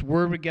Moses,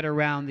 word would get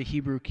around the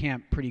Hebrew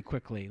camp pretty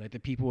quickly. Like the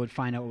people would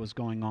find out what was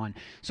going on.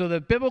 So the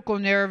biblical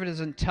narrative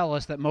doesn't tell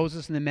us that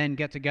Moses and the men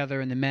get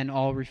together and the men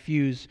all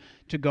refuse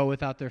to go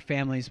without their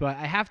families. But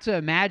I have to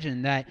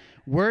imagine that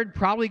word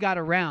probably got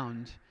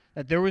around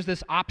that there was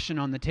this option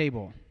on the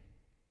table.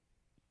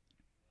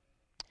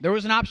 There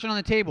was an option on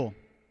the table.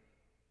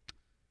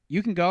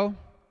 You can go,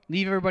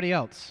 leave everybody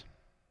else.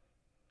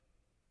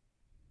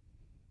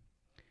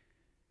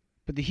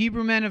 But the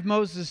Hebrew men of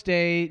Moses'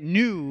 day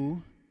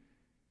knew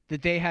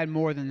that they had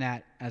more than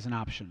that as an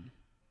option.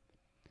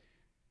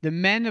 The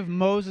men of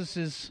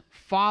Moses'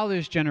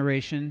 father's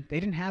generation,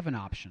 they didn't have an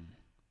option.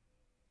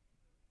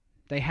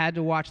 They had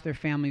to watch their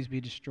families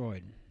be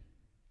destroyed.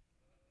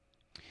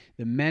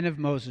 The men of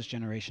Moses'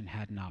 generation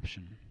had an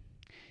option.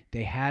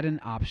 They had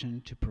an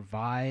option to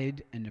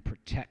provide and to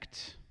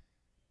protect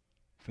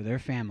for their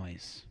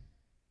families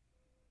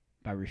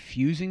by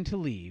refusing to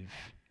leave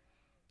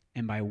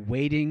and by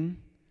waiting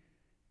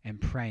and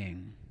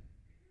praying,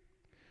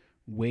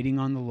 waiting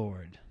on the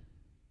Lord,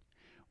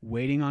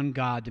 waiting on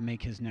God to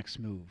make his next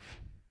move.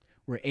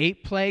 We're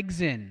 8 plagues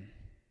in.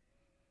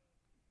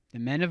 The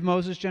men of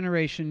Moses'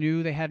 generation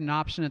knew they had an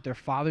option that their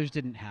fathers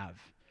didn't have,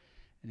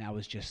 and that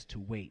was just to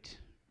wait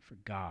for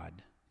God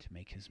to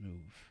make his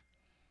move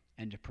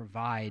and to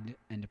provide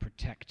and to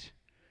protect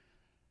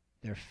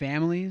their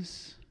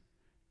families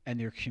and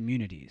their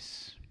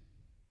communities.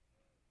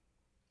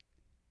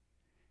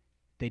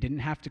 They didn't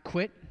have to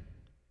quit.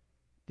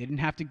 They didn't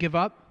have to give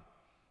up.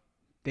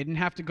 They didn't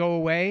have to go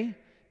away.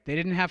 They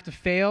didn't have to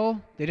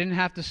fail. They didn't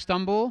have to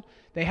stumble.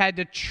 They had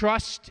to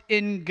trust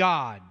in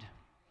God.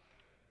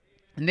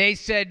 And they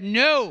said,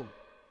 no.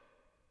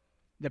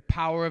 The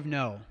power of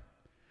no.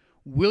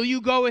 Will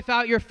you go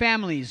without your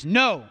families?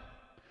 No.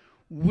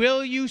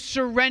 Will you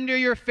surrender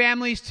your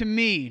families to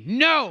me?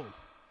 No.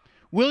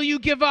 Will you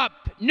give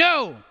up?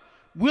 No.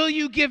 Will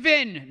you give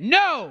in?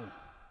 No.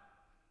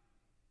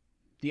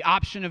 The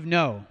option of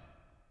no.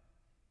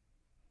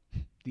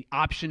 The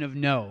option of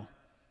no.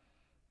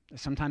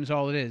 That's sometimes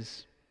all it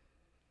is.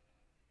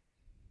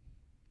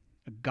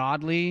 A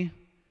godly,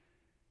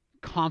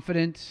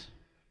 confident,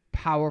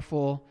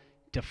 powerful,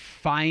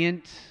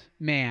 defiant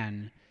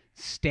man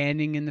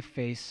standing in the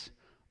face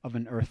of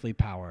an earthly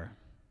power.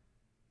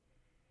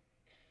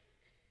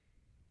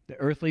 The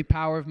earthly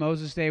power of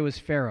Moses' day was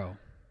Pharaoh.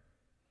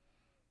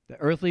 The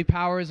earthly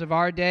powers of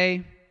our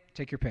day,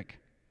 take your pick.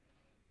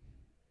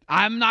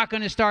 I'm not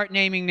going to start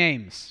naming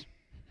names.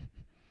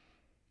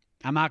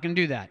 I'm not going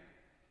to do that.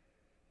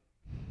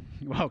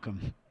 You're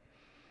welcome.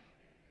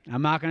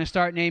 I'm not going to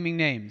start naming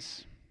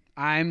names.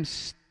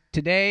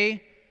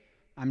 Today,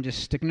 I'm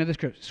just sticking to the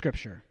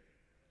scripture.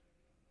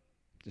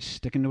 Just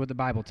sticking to what the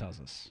Bible tells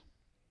us.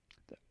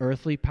 The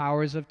earthly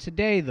powers of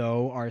today,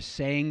 though, are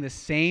saying the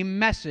same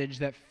message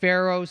that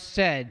Pharaoh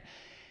said.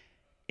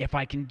 If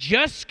I can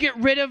just get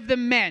rid of the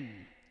men,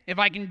 if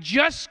I can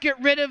just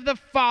get rid of the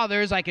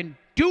fathers, I can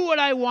do what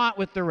I want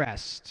with the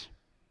rest.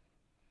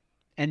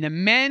 And the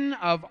men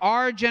of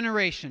our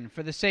generation,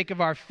 for the sake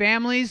of our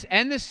families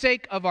and the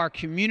sake of our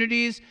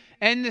communities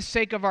and the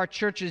sake of our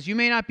churches, you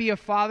may not be a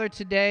father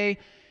today,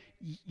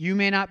 you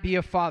may not be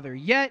a father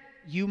yet,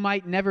 you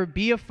might never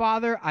be a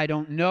father, I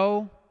don't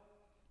know.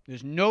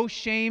 There's no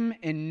shame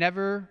in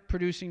never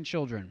producing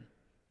children.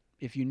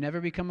 If you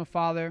never become a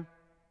father,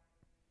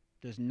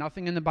 there's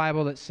nothing in the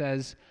Bible that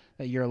says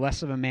that you're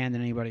less of a man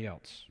than anybody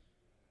else.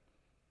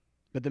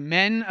 But the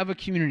men of a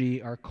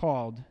community are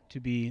called to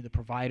be the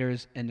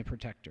providers and the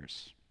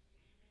protectors.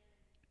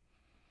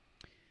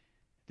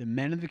 The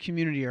men of the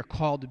community are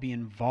called to be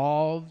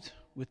involved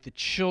with the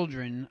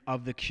children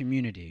of the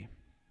community.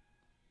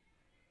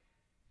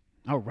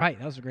 Oh, right,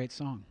 that was a great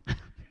song.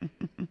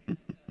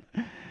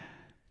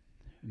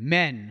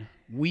 Men,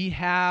 we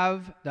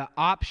have the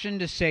option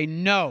to say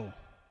no.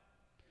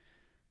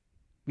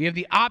 We have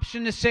the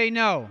option to say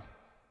no.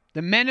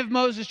 The men of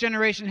Moses'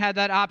 generation had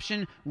that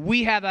option.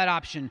 We have that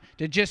option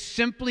to just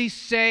simply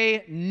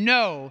say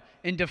no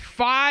and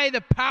defy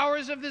the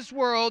powers of this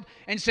world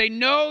and say,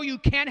 no, you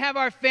can't have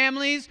our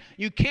families.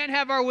 You can't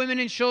have our women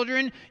and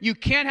children. You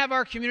can't have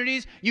our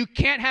communities. You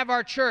can't have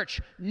our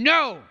church.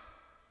 No.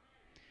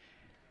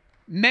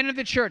 Men of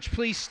the church,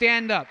 please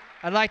stand up.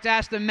 I'd like to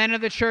ask the men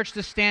of the church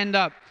to stand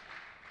up.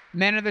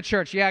 Men of the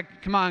church. Yeah,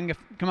 come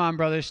on,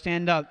 brothers,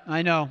 stand up.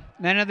 I know.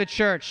 Men of the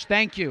church,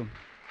 thank you.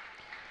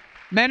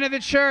 Men of the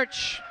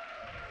church.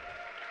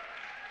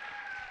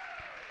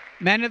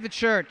 Men of the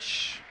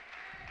church.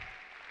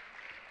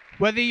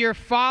 Whether you're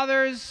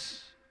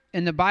fathers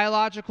in the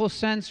biological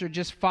sense or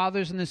just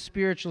fathers in the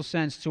spiritual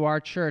sense to our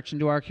church and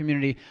to our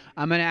community,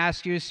 I'm going to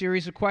ask you a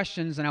series of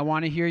questions, and I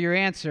want to hear your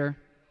answer.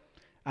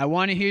 I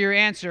want to hear your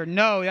answer.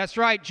 No, that's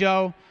right,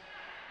 Joe.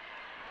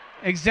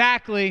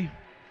 Exactly.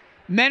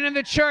 Men of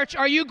the church,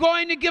 are you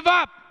going to give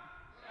up?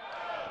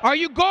 Are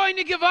you going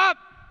to give up?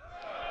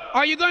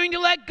 Are you going to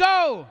let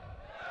go?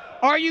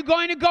 Are you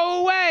going to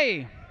go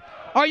away?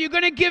 Are you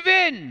going to give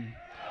in?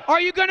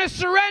 Are you going to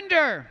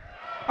surrender?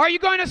 Are you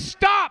going to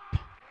stop?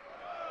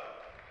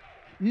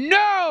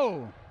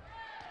 No.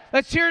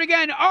 Let's hear it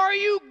again. Are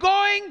you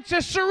going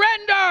to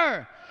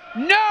surrender?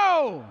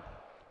 No.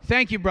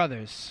 Thank you,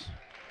 brothers.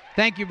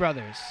 Thank you,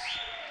 brothers.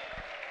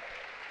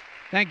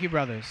 Thank you,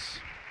 brothers.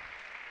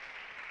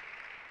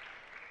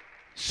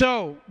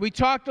 So, we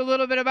talked a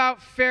little bit about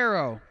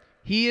Pharaoh.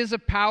 He is a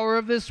power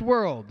of this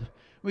world.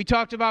 We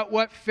talked about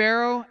what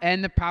Pharaoh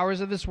and the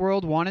powers of this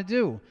world want to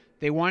do.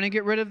 They want to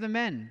get rid of the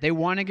men. They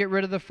want to get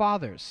rid of the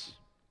fathers.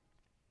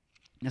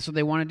 That's what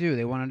they want to do.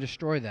 They want to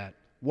destroy that.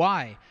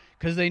 Why?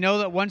 Because they know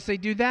that once they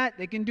do that,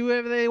 they can do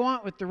whatever they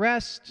want with the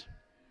rest.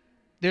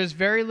 There's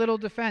very little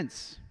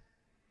defense.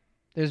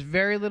 There's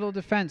very little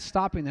defense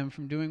stopping them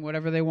from doing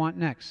whatever they want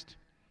next.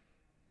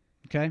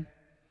 Okay?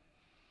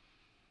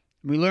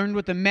 We learned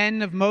what the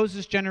men of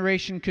Moses'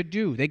 generation could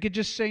do. They could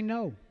just say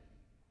no.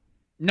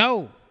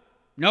 No.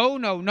 No,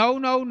 no, no,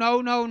 no,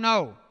 no, no,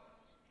 no.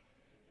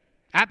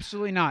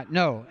 Absolutely not.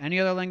 No. Any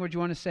other language you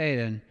want to say it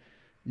in?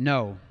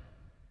 No.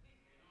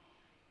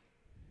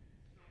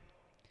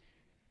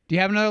 Do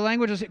you have another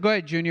language? Go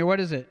ahead, Junior. What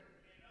is it?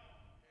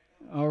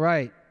 All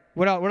right.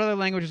 What else? What other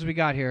languages we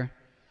got here?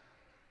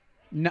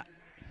 No.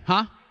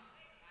 Huh?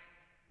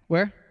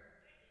 Where?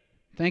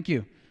 Thank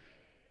you.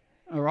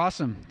 Oh,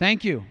 awesome.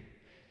 Thank you.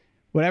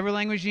 Whatever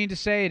language you need to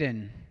say it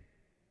in.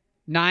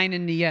 Nine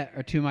and Niet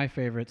are two of my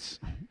favorites.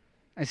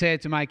 I say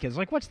it to my kids.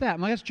 Like, what's that?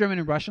 I'm like, that's German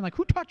and Russian. Like,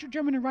 who taught you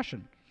German and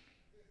Russian?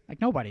 Like,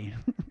 nobody.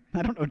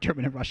 I don't know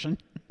German and Russian.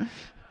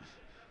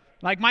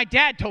 Like, my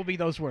dad told me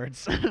those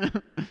words.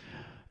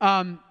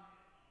 Our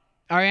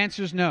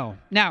answer is no.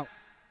 Now,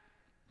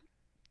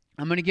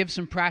 I'm going to give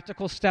some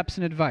practical steps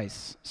and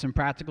advice, some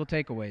practical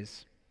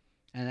takeaways.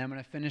 And then I'm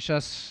going to finish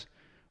us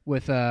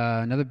with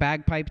another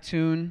bagpipe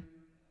tune.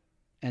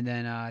 And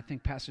then I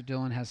think Pastor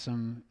Dylan has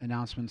some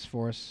announcements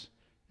for us.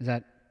 Is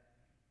that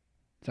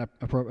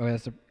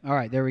appropriate? All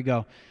right, there we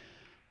go.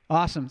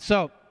 Awesome.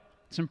 So,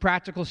 some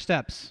practical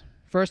steps.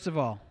 First of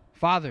all,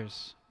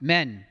 fathers,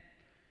 men,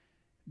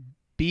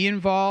 be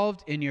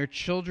involved in your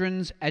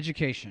children's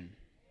education.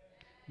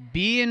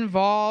 Be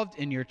involved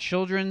in your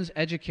children's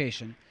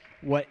education.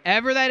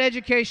 Whatever that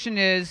education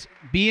is,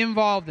 be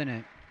involved in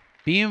it.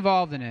 Be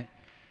involved in it.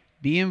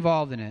 Be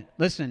involved in it.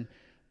 Listen,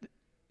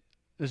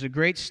 there's a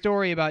great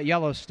story about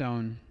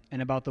Yellowstone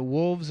and about the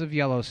wolves of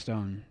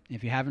Yellowstone,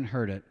 if you haven't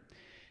heard it.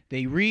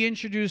 They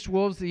reintroduced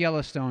wolves to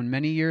Yellowstone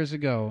many years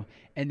ago,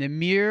 and the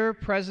mere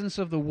presence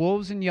of the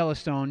wolves in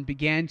Yellowstone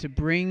began to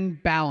bring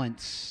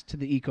balance to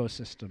the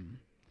ecosystem.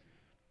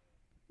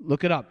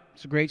 Look it up.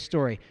 It's a great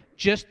story.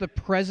 Just the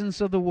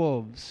presence of the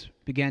wolves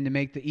began to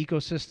make the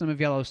ecosystem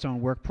of Yellowstone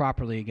work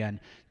properly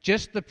again.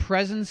 Just the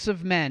presence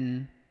of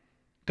men,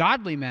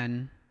 godly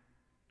men,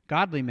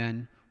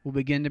 will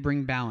begin to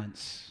bring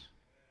balance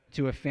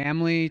to a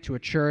family, to a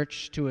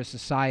church, to a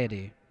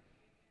society.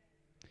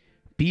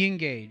 Be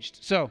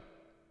engaged. So,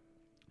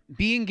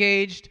 be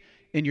engaged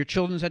in your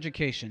children's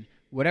education,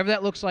 whatever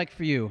that looks like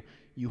for you.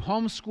 You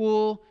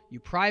homeschool, you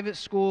private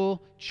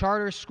school,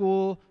 charter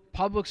school,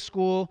 public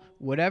school,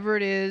 whatever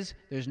it is.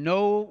 There's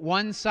no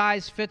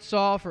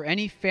one-size-fits-all for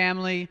any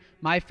family.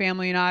 My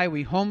family and I,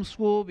 we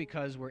homeschool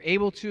because we're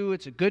able to.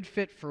 It's a good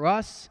fit for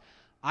us.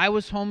 I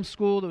was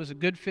homeschooled. It was a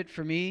good fit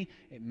for me.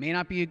 It may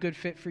not be a good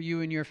fit for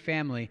you and your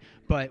family,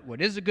 but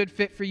what is a good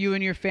fit for you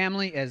and your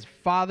family is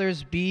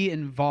fathers, be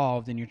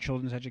involved in your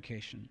children's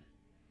education.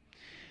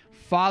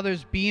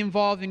 Fathers, be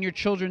involved in your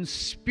children's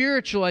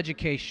spiritual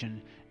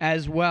education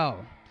as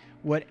well.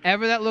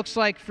 Whatever that looks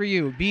like for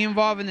you, be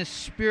involved in the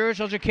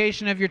spiritual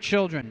education of your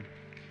children.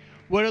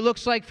 What it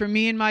looks like for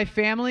me and my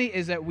family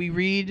is that we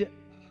read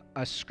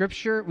a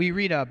scripture, we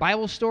read a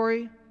Bible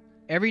story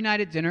every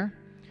night at dinner.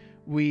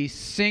 We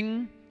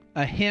sing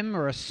a hymn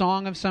or a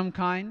song of some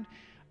kind.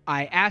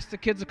 I ask the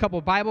kids a couple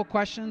of Bible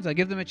questions. I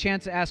give them a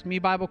chance to ask me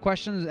Bible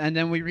questions, and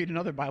then we read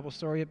another Bible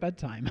story at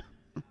bedtime.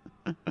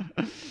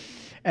 I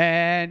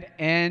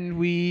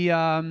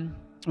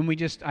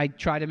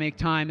try to make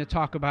time to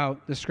talk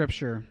about the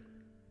scripture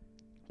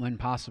when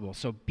possible.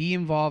 So be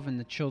involved in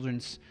the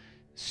children's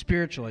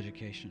spiritual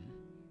education,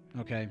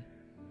 okay?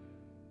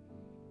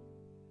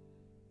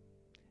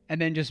 And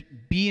then just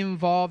be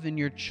involved in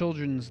your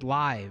children's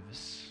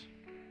lives.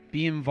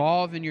 Be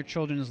involved in your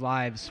children's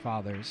lives,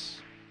 fathers.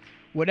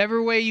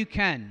 Whatever way you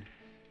can.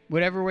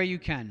 Whatever way you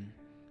can.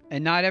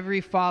 And not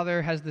every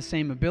father has the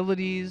same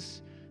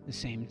abilities, the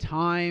same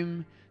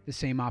time, the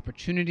same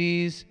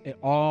opportunities. It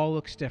all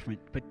looks different.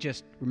 But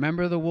just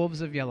remember the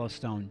wolves of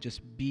Yellowstone. Just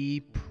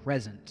be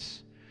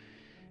present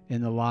in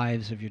the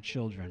lives of your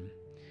children.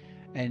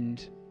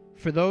 And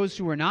for those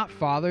who are not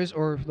fathers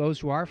or those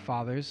who are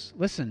fathers,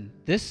 listen,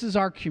 this is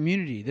our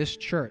community, this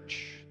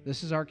church.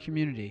 This is our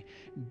community.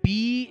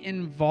 Be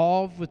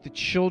involved with the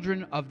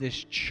children of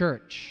this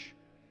church.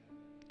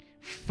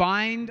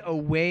 Find a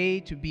way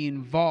to be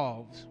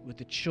involved with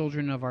the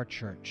children of our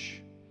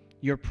church.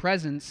 Your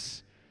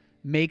presence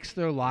makes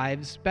their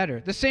lives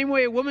better. The same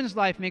way a woman's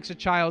life makes a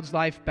child's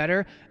life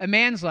better, a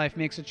man's life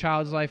makes a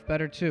child's life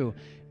better too.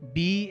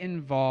 Be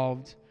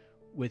involved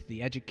with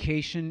the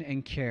education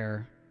and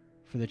care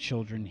for the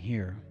children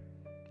here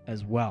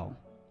as well.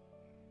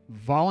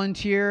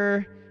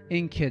 Volunteer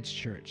in kids'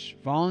 church.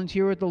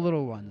 Volunteer with the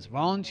little ones.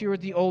 Volunteer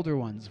with the older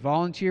ones.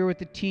 Volunteer with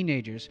the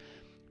teenagers.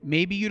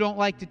 Maybe you don't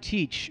like to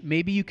teach.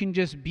 Maybe you can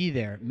just be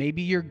there.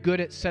 Maybe you're good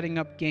at setting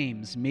up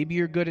games. Maybe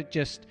you're good at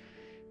just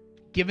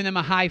giving them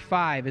a high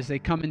five as they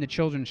come into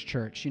children's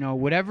church. You know,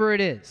 whatever it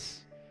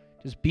is,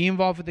 just be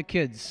involved with the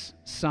kids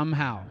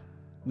somehow.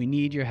 We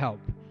need your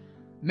help.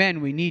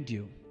 Men, we need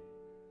you.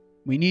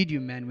 We need you,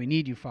 men. We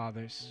need you,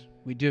 fathers.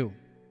 We do.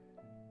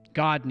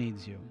 God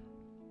needs you.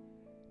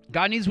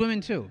 God needs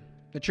women too.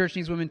 The church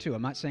needs women too.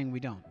 I'm not saying we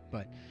don't,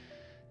 but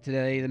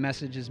today the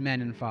message is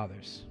men and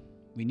fathers.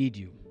 We need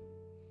you.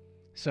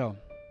 So,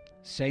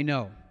 say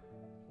no.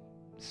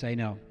 Say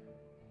no.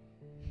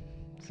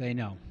 Say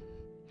no.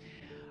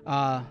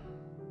 I'm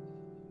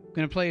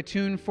going to play a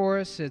tune for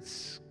us.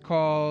 It's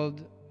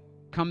called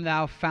Come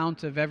Thou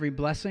Fount of Every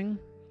Blessing.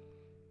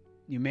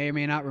 You may or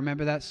may not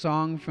remember that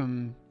song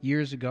from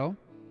years ago.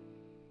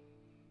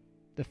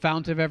 The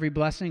fount of every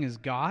blessing is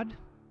God,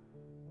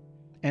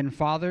 and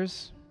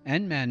fathers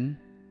and men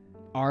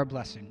are a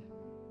blessing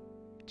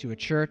to a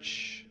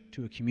church,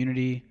 to a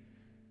community,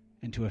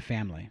 and to a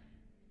family.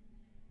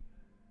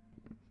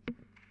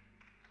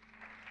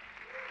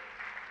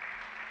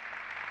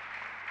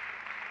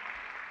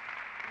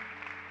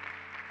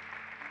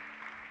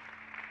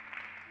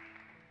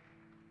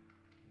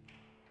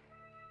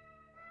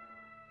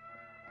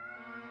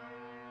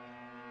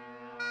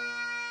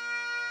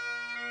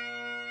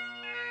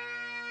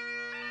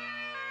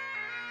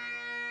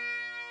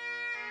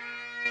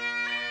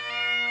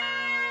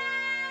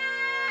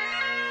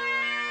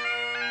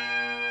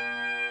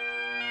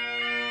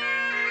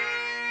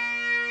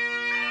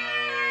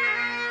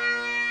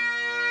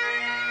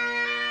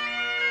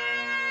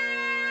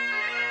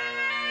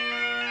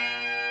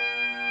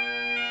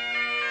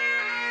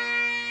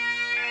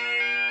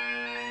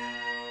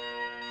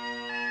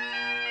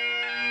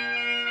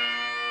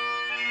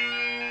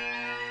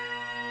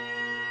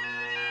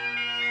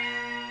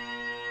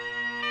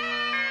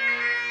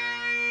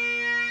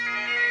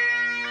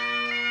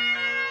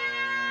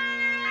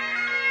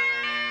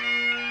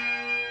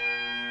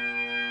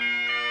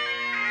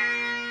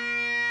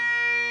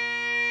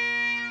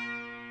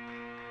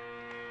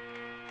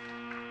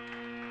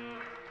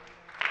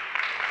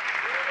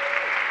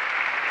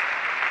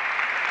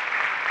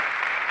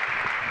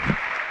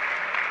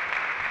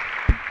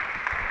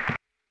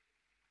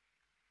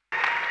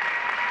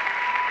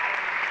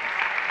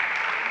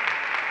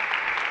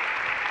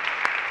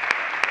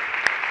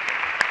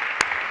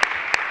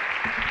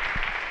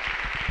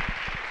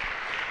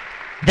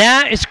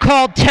 That is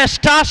called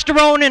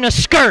testosterone in a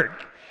skirt.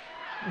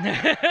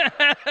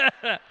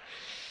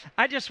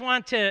 I just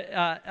want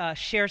to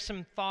share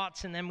some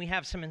thoughts, and then we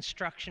have some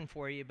instruction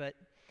for you. But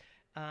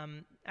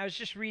I was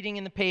just reading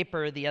in the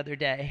paper the other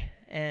day,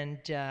 and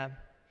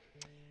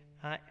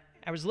I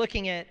was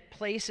looking at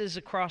places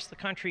across the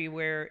country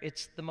where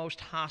it's the most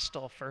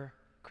hostile for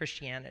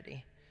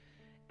Christianity.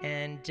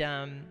 And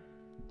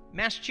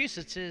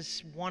Massachusetts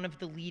is one of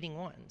the leading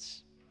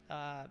ones.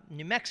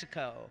 New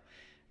Mexico,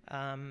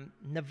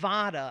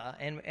 Nevada,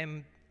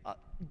 and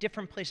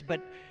different places.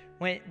 But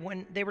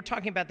when they were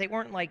talking about, they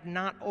weren't like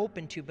not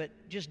open to, but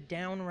just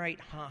downright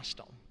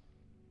hostile.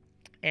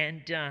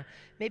 And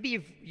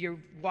maybe you're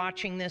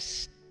watching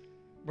this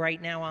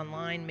right now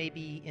online,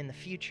 maybe in the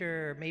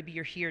future, or maybe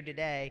you're here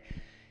today,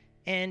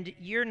 and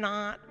you're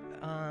not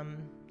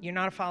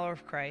a follower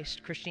of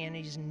Christ.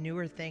 Christianity is a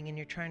newer thing, and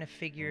you're trying to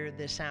figure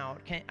this out.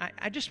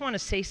 I just want to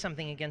say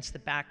something against the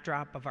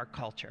backdrop of our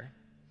culture.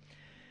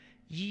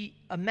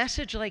 A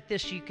message like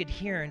this you could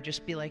hear and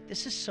just be like,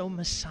 this is so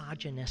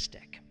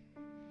misogynistic.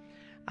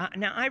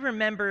 Now, I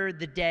remember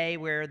the day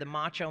where the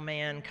macho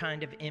man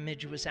kind of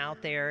image was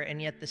out there,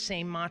 and yet the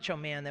same macho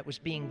man that was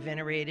being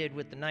venerated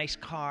with the nice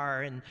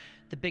car and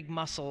the big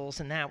muscles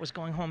and that was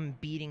going home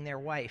and beating their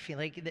wife.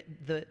 Like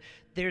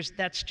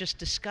that's just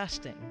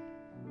disgusting.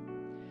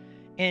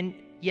 And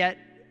yet,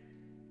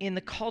 in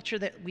the culture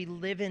that we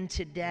live in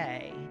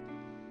today,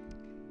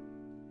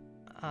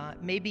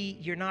 maybe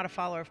you're not a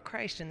follower of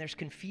Christ and there's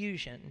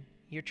confusion.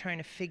 You're trying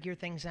to figure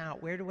things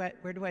out. Where do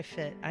I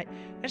fit? I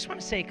just want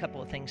to say a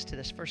couple of things to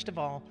this. First of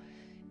all,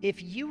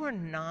 if you are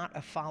not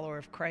a follower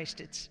of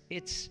Christ,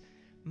 it's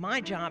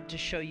my job to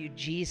show you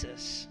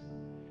Jesus,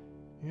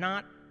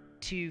 not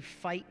to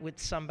fight with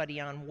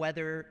somebody on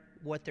whether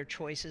what their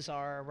choices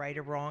are right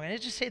or wrong. And I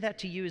just say that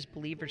to you as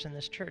believers in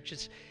this church.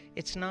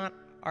 It's not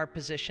our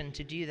position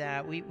to do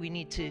that. We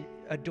need to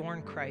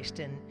adorn Christ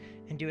and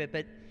do it.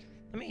 But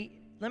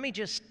let me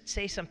just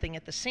say something.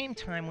 At the same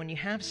time, when you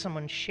have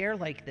someone share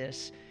like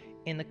this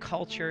in the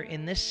culture,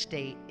 in this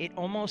state, it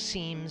almost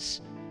seems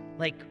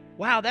like,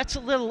 wow, that's a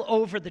little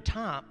over the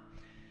top.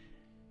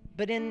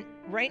 But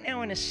right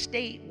now in a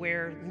state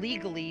where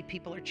legally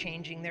people are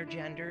changing their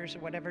genders or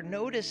whatever,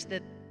 notice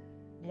that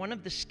one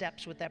of the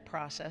steps with that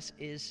process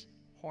is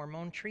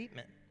hormone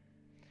treatment.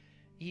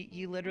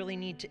 You literally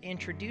need to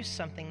introduce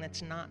something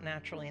that's not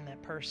naturally in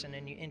that person,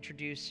 and you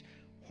introduce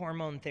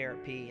hormone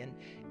therapy.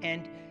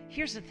 And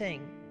here's the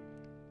thing,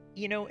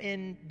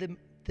 in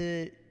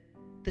the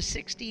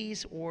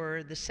 60s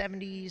or the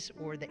 70s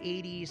or the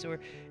 80s, or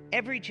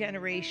every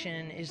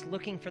generation is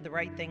looking for the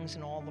right things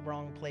in all the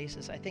wrong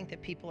places. I think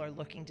that people are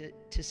looking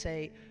to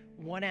say,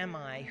 what am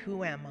I?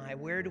 Who am I?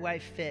 Where do I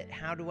fit?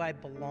 How do I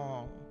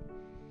belong?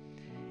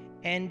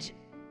 And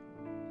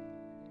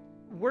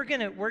we're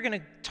gonna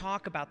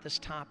talk about this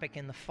topic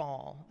in the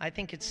fall. I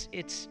think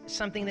it's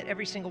something that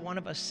every single one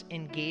of us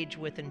engage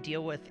with and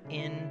deal with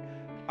in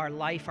our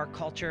life, our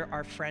culture,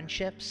 our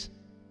friendships.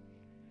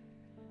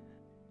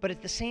 But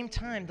at the same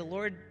time, the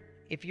Lord,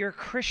 if you're a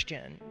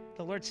Christian,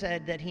 the Lord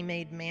said that He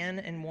made man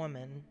and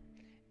woman,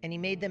 and He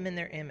made them in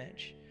their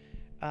image.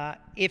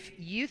 If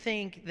you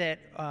think that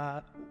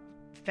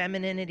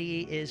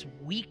femininity is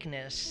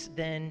weakness,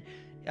 then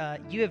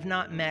you have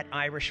not met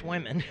Irish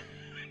women.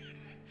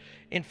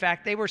 In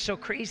fact, they were so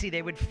crazy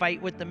they would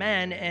fight with the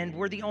men, and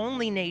we're the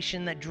only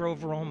nation that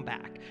drove Rome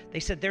back. They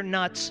said, they're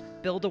nuts,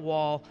 build a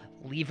wall,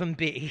 leave them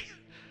be.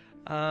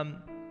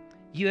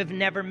 You have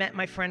never met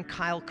my friend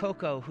Kyle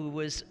Coco, who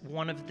was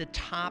one of the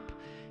top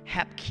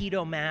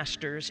Hapkido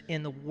masters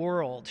in the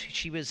world.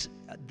 She was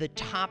the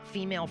top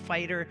female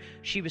fighter.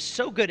 She was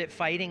so good at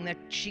fighting that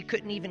she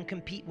couldn't even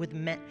compete with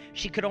men.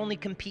 She could only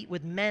compete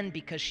with men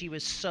because she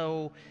was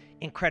so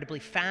incredibly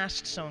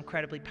fast, so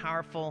incredibly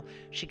powerful.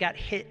 She got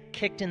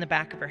kicked in the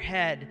back of her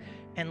head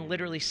and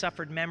literally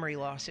suffered memory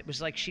loss. It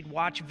was like she'd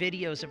watch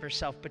videos of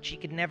herself, but she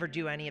could never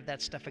do any of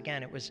that stuff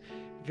again. It was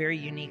a very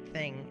unique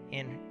thing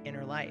in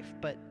her life.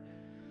 But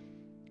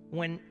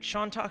when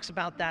Sean talks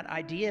about that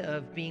idea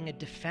of being a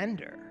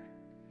defender,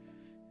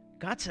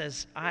 God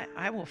says,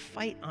 I will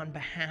fight on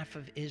behalf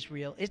of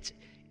Israel.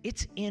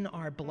 It's in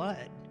our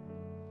blood.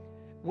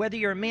 Whether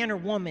you're a man or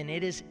woman,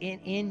 it is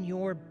in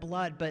your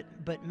blood.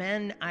 But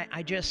men,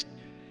 I just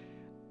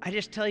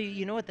tell you,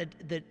 you know what?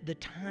 The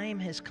time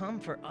has come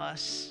for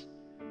us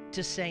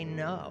to say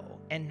no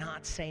and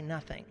not say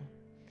nothing.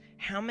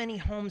 How many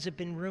homes have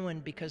been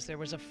ruined because there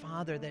was a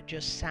father that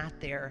just sat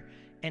there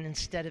and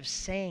instead of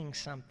saying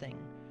something,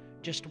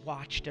 just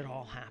watched it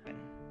all happen?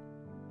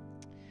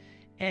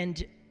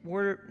 And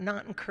we're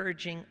not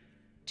encouraging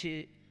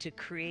to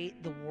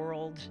create the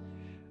world.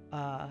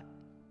 I'm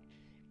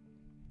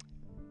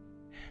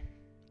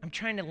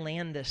trying to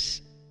land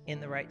this in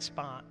the right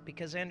spot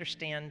because I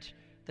understand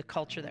the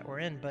culture that we're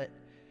in, but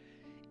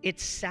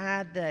it's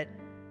sad that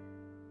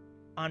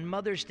on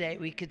Mother's Day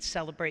we could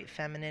celebrate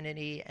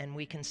femininity and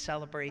we can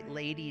celebrate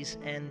ladies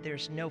and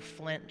there's no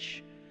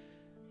flinch.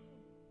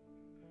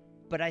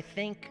 But I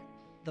think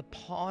the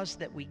pause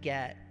that we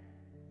get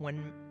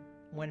when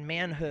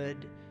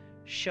manhood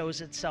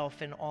shows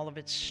itself in all of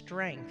its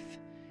strength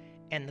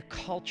and the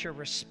culture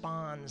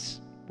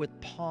responds with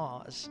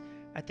pause,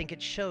 I think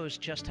it shows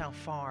just how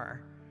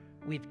far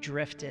we've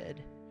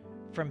drifted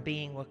from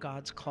being what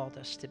God's called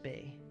us to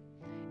be.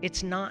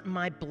 It's not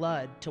my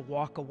blood to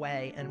walk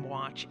away and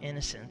watch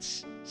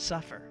innocents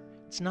suffer.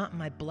 It's not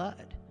my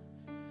blood.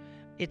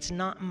 It's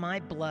not my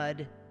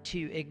blood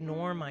to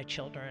ignore my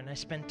children. I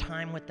spend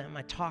time with them.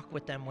 I talk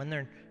with them when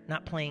they're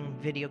not playing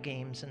video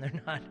games and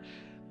they're not.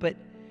 But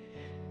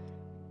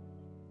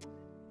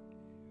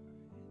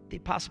the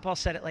Apostle Paul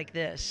said it like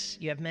this: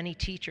 you have many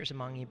teachers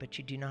among you, but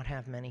you do not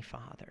have many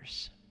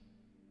fathers.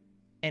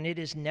 And it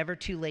is never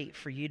too late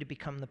for you to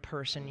become the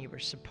person you were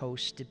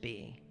supposed to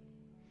be.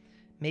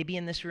 Maybe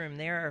in this room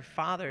there are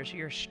fathers,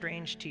 you're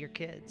estranged to your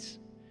kids.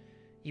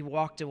 You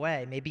walked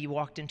away. Maybe you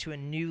walked into a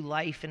new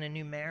life and a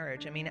new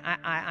marriage. I mean,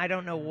 I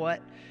don't know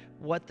what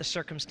the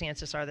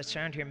circumstances are that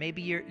surround here.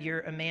 Maybe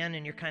you're a man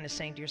and you're kind of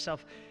saying to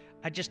yourself,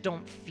 I just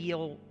don't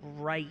feel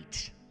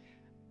right.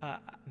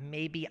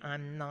 Maybe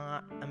I'm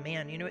not a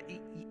man. You know,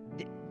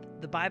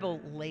 the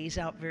Bible lays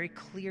out very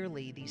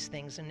clearly these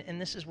things, and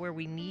this is where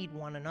we need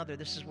one another.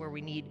 This is where we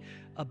need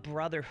a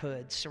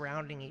brotherhood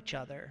surrounding each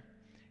other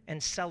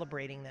and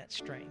celebrating that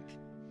strength.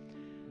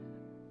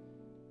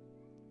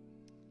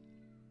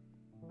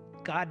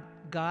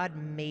 God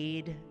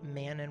made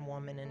man and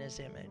woman in his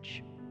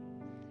image.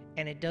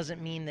 And it doesn't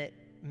mean that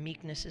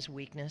meekness is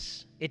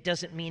weakness. It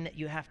doesn't mean that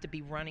you have to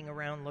be running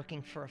around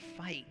looking for a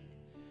fight.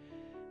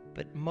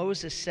 But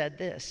Moses said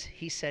this.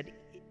 He said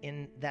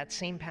in that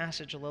same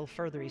passage a little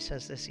further, he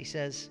says this. He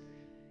says,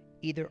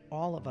 either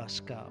all of us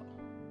go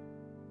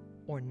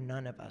or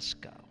none of us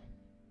go.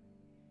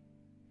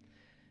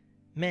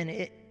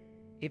 Men,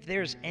 if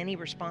there's any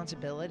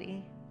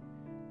responsibility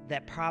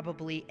that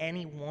probably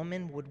any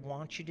woman would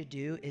want you to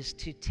do, is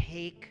to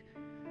take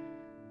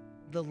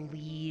the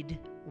lead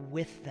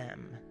with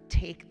them,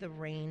 take the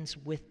reins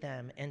with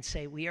them, and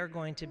say, we are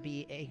going to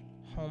be a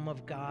home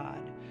of God.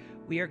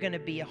 We are going to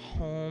be a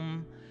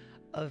home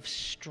of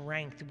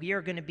strength. We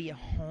are going to be a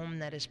home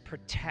that is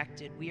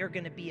protected. We are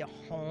going to be a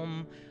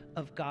home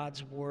of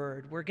God's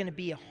word. We're going to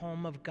be a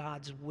home of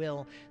God's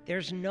will.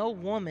 There's no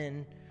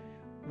woman,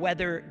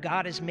 whether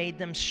God has made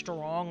them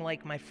strong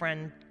like my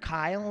friend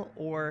Kyle,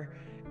 or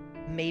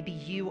maybe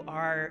you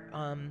are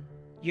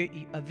you're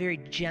a very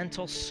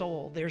gentle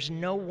soul. There's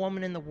no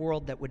woman in the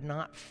world that would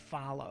not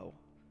follow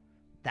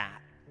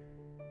that.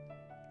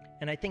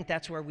 And I think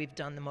that's where we've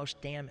done the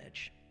most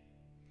damage,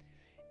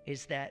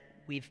 is that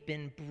we've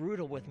been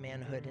brutal with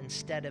manhood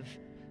instead of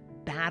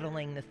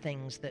battling the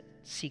things that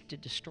seek to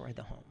destroy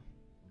the home.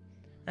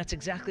 That's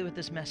exactly what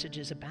this message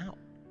is about.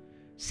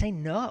 Say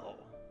no.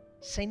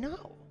 Say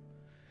no.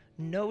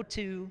 No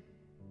to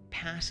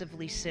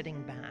passively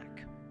sitting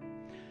back.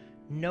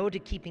 No to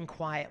keeping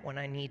quiet when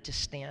I need to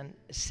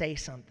say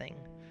something.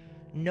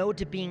 No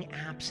to being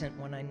absent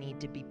when I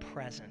need to be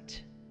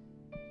present.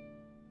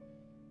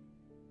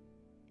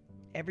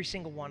 Every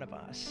single one of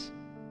us,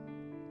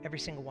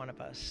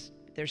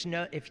 there's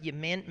no, if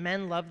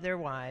men love their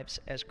wives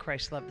as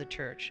Christ loved the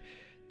church,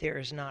 there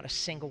is not a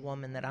single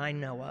woman that I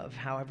know of,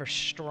 however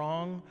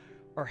strong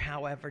or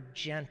however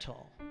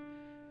gentle,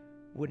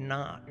 would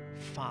not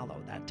follow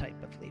that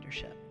type of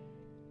leadership.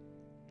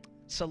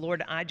 So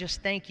Lord, I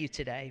just thank you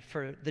today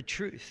for the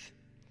truth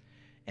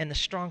and the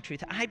strong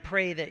truth. I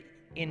pray that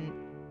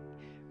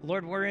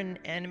Lord, we're in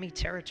enemy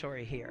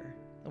territory here.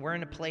 We're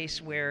in a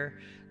place where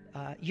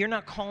you're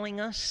not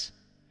calling us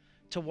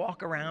to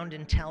walk around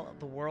and tell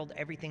the world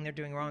everything they're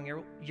doing wrong.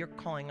 You're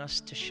calling us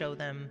to show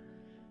them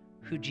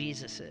who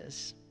Jesus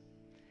is.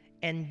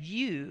 And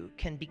you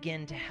can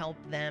begin to help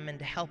them and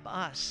to help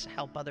us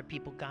help other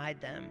people, guide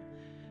them.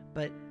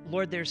 But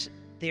Lord,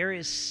 there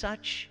is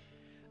such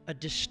a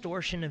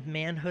distortion of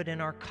manhood in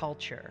our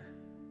culture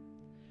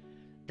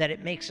that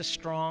it makes a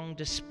strong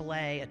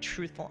display, a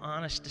truthful,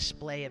 honest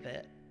display of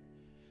it,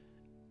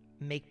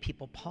 make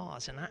people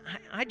pause. And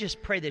I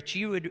just pray that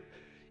you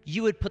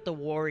would put the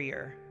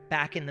warrior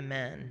back in the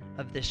men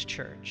of this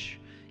church.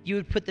 You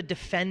would put the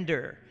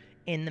defender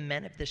in the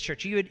men of this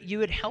church. You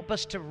would help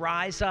us to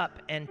rise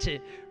up and to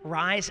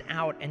rise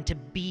out and to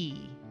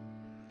be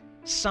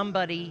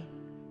somebody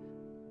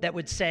that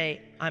would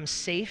say, I'm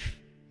safe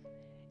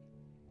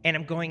and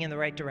I'm going in the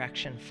right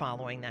direction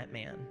following that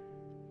man.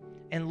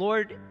 And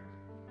Lord,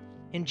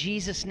 in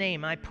Jesus'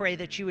 name, I pray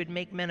that you would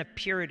make men of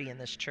purity in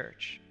this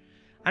church.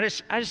 I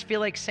just feel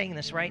like saying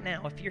this right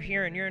now. If you're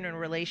here and you're in a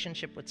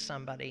relationship with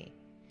somebody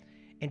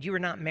and you are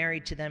not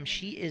married to them,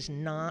 she is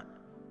not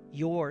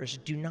yours.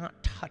 Do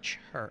not touch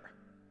her.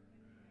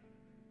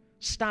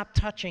 Stop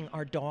touching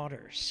our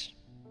daughters.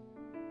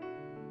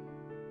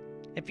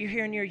 If you're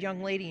here and you're a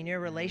young lady in your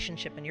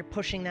relationship and you're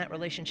pushing that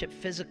relationship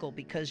physical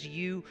because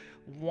you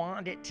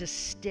want it to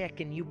stick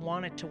and you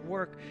want it to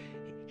work,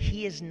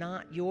 he is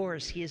not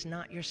yours. He is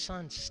not your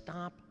son.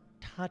 Stop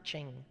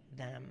touching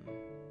them.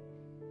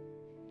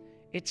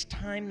 It's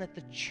time that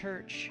the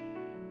church,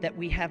 that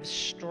we have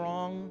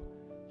strong,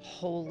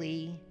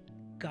 holy,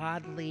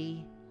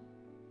 godly,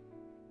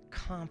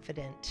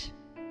 confident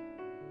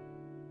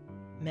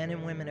men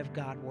and women of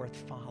God worth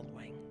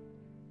following.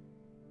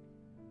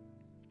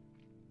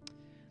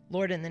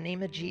 Lord, in the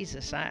name of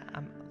Jesus,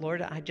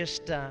 Lord, I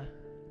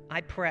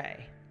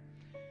pray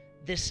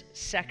this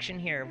section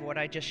here of what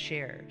I just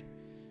shared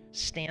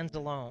stands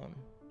alone.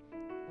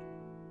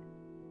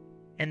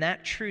 And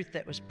that truth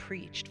that was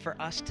preached, for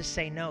us to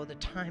say, no, the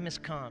time has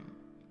come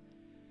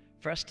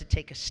for us to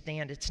take a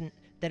stand. It's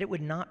that it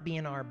would not be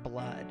in our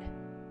blood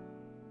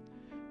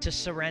to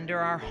surrender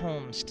our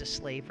homes to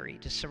slavery,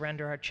 to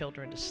surrender our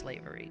children to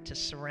slavery, to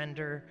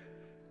surrender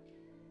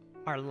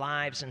our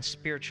lives and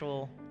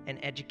spiritual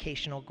and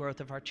educational growth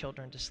of our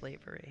children to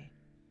slavery.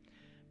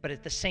 But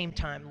at the same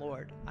time,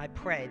 Lord, I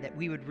pray that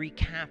we would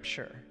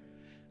recapture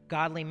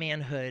godly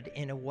manhood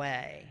in a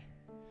way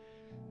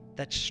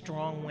that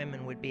strong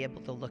women would be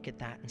able to look at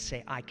that and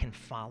say, I can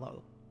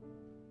follow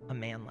a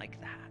man like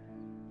that.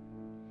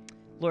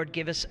 Lord,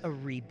 give us a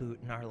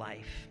reboot in our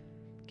life.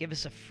 Give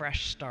us a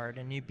fresh start,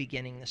 a new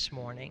beginning this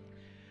morning,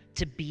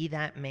 to be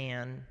that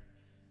man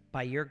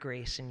by your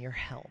grace and your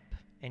help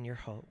and your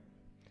hope.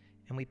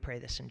 And we pray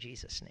this in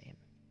Jesus' name.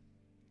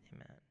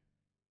 Amen.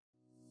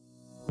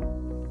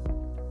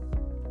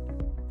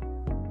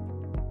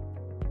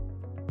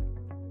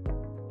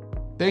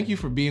 Thank you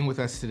for being with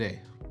us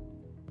today.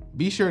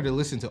 Be sure to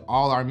listen to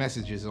all our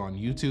messages on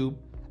YouTube,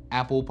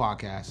 Apple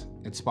Podcasts,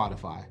 and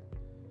Spotify.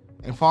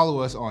 And follow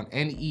us on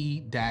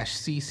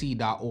ne-cc.org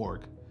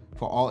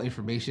for all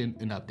information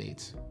and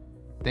updates.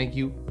 Thank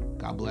you.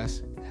 God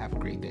bless. Have a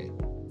great day.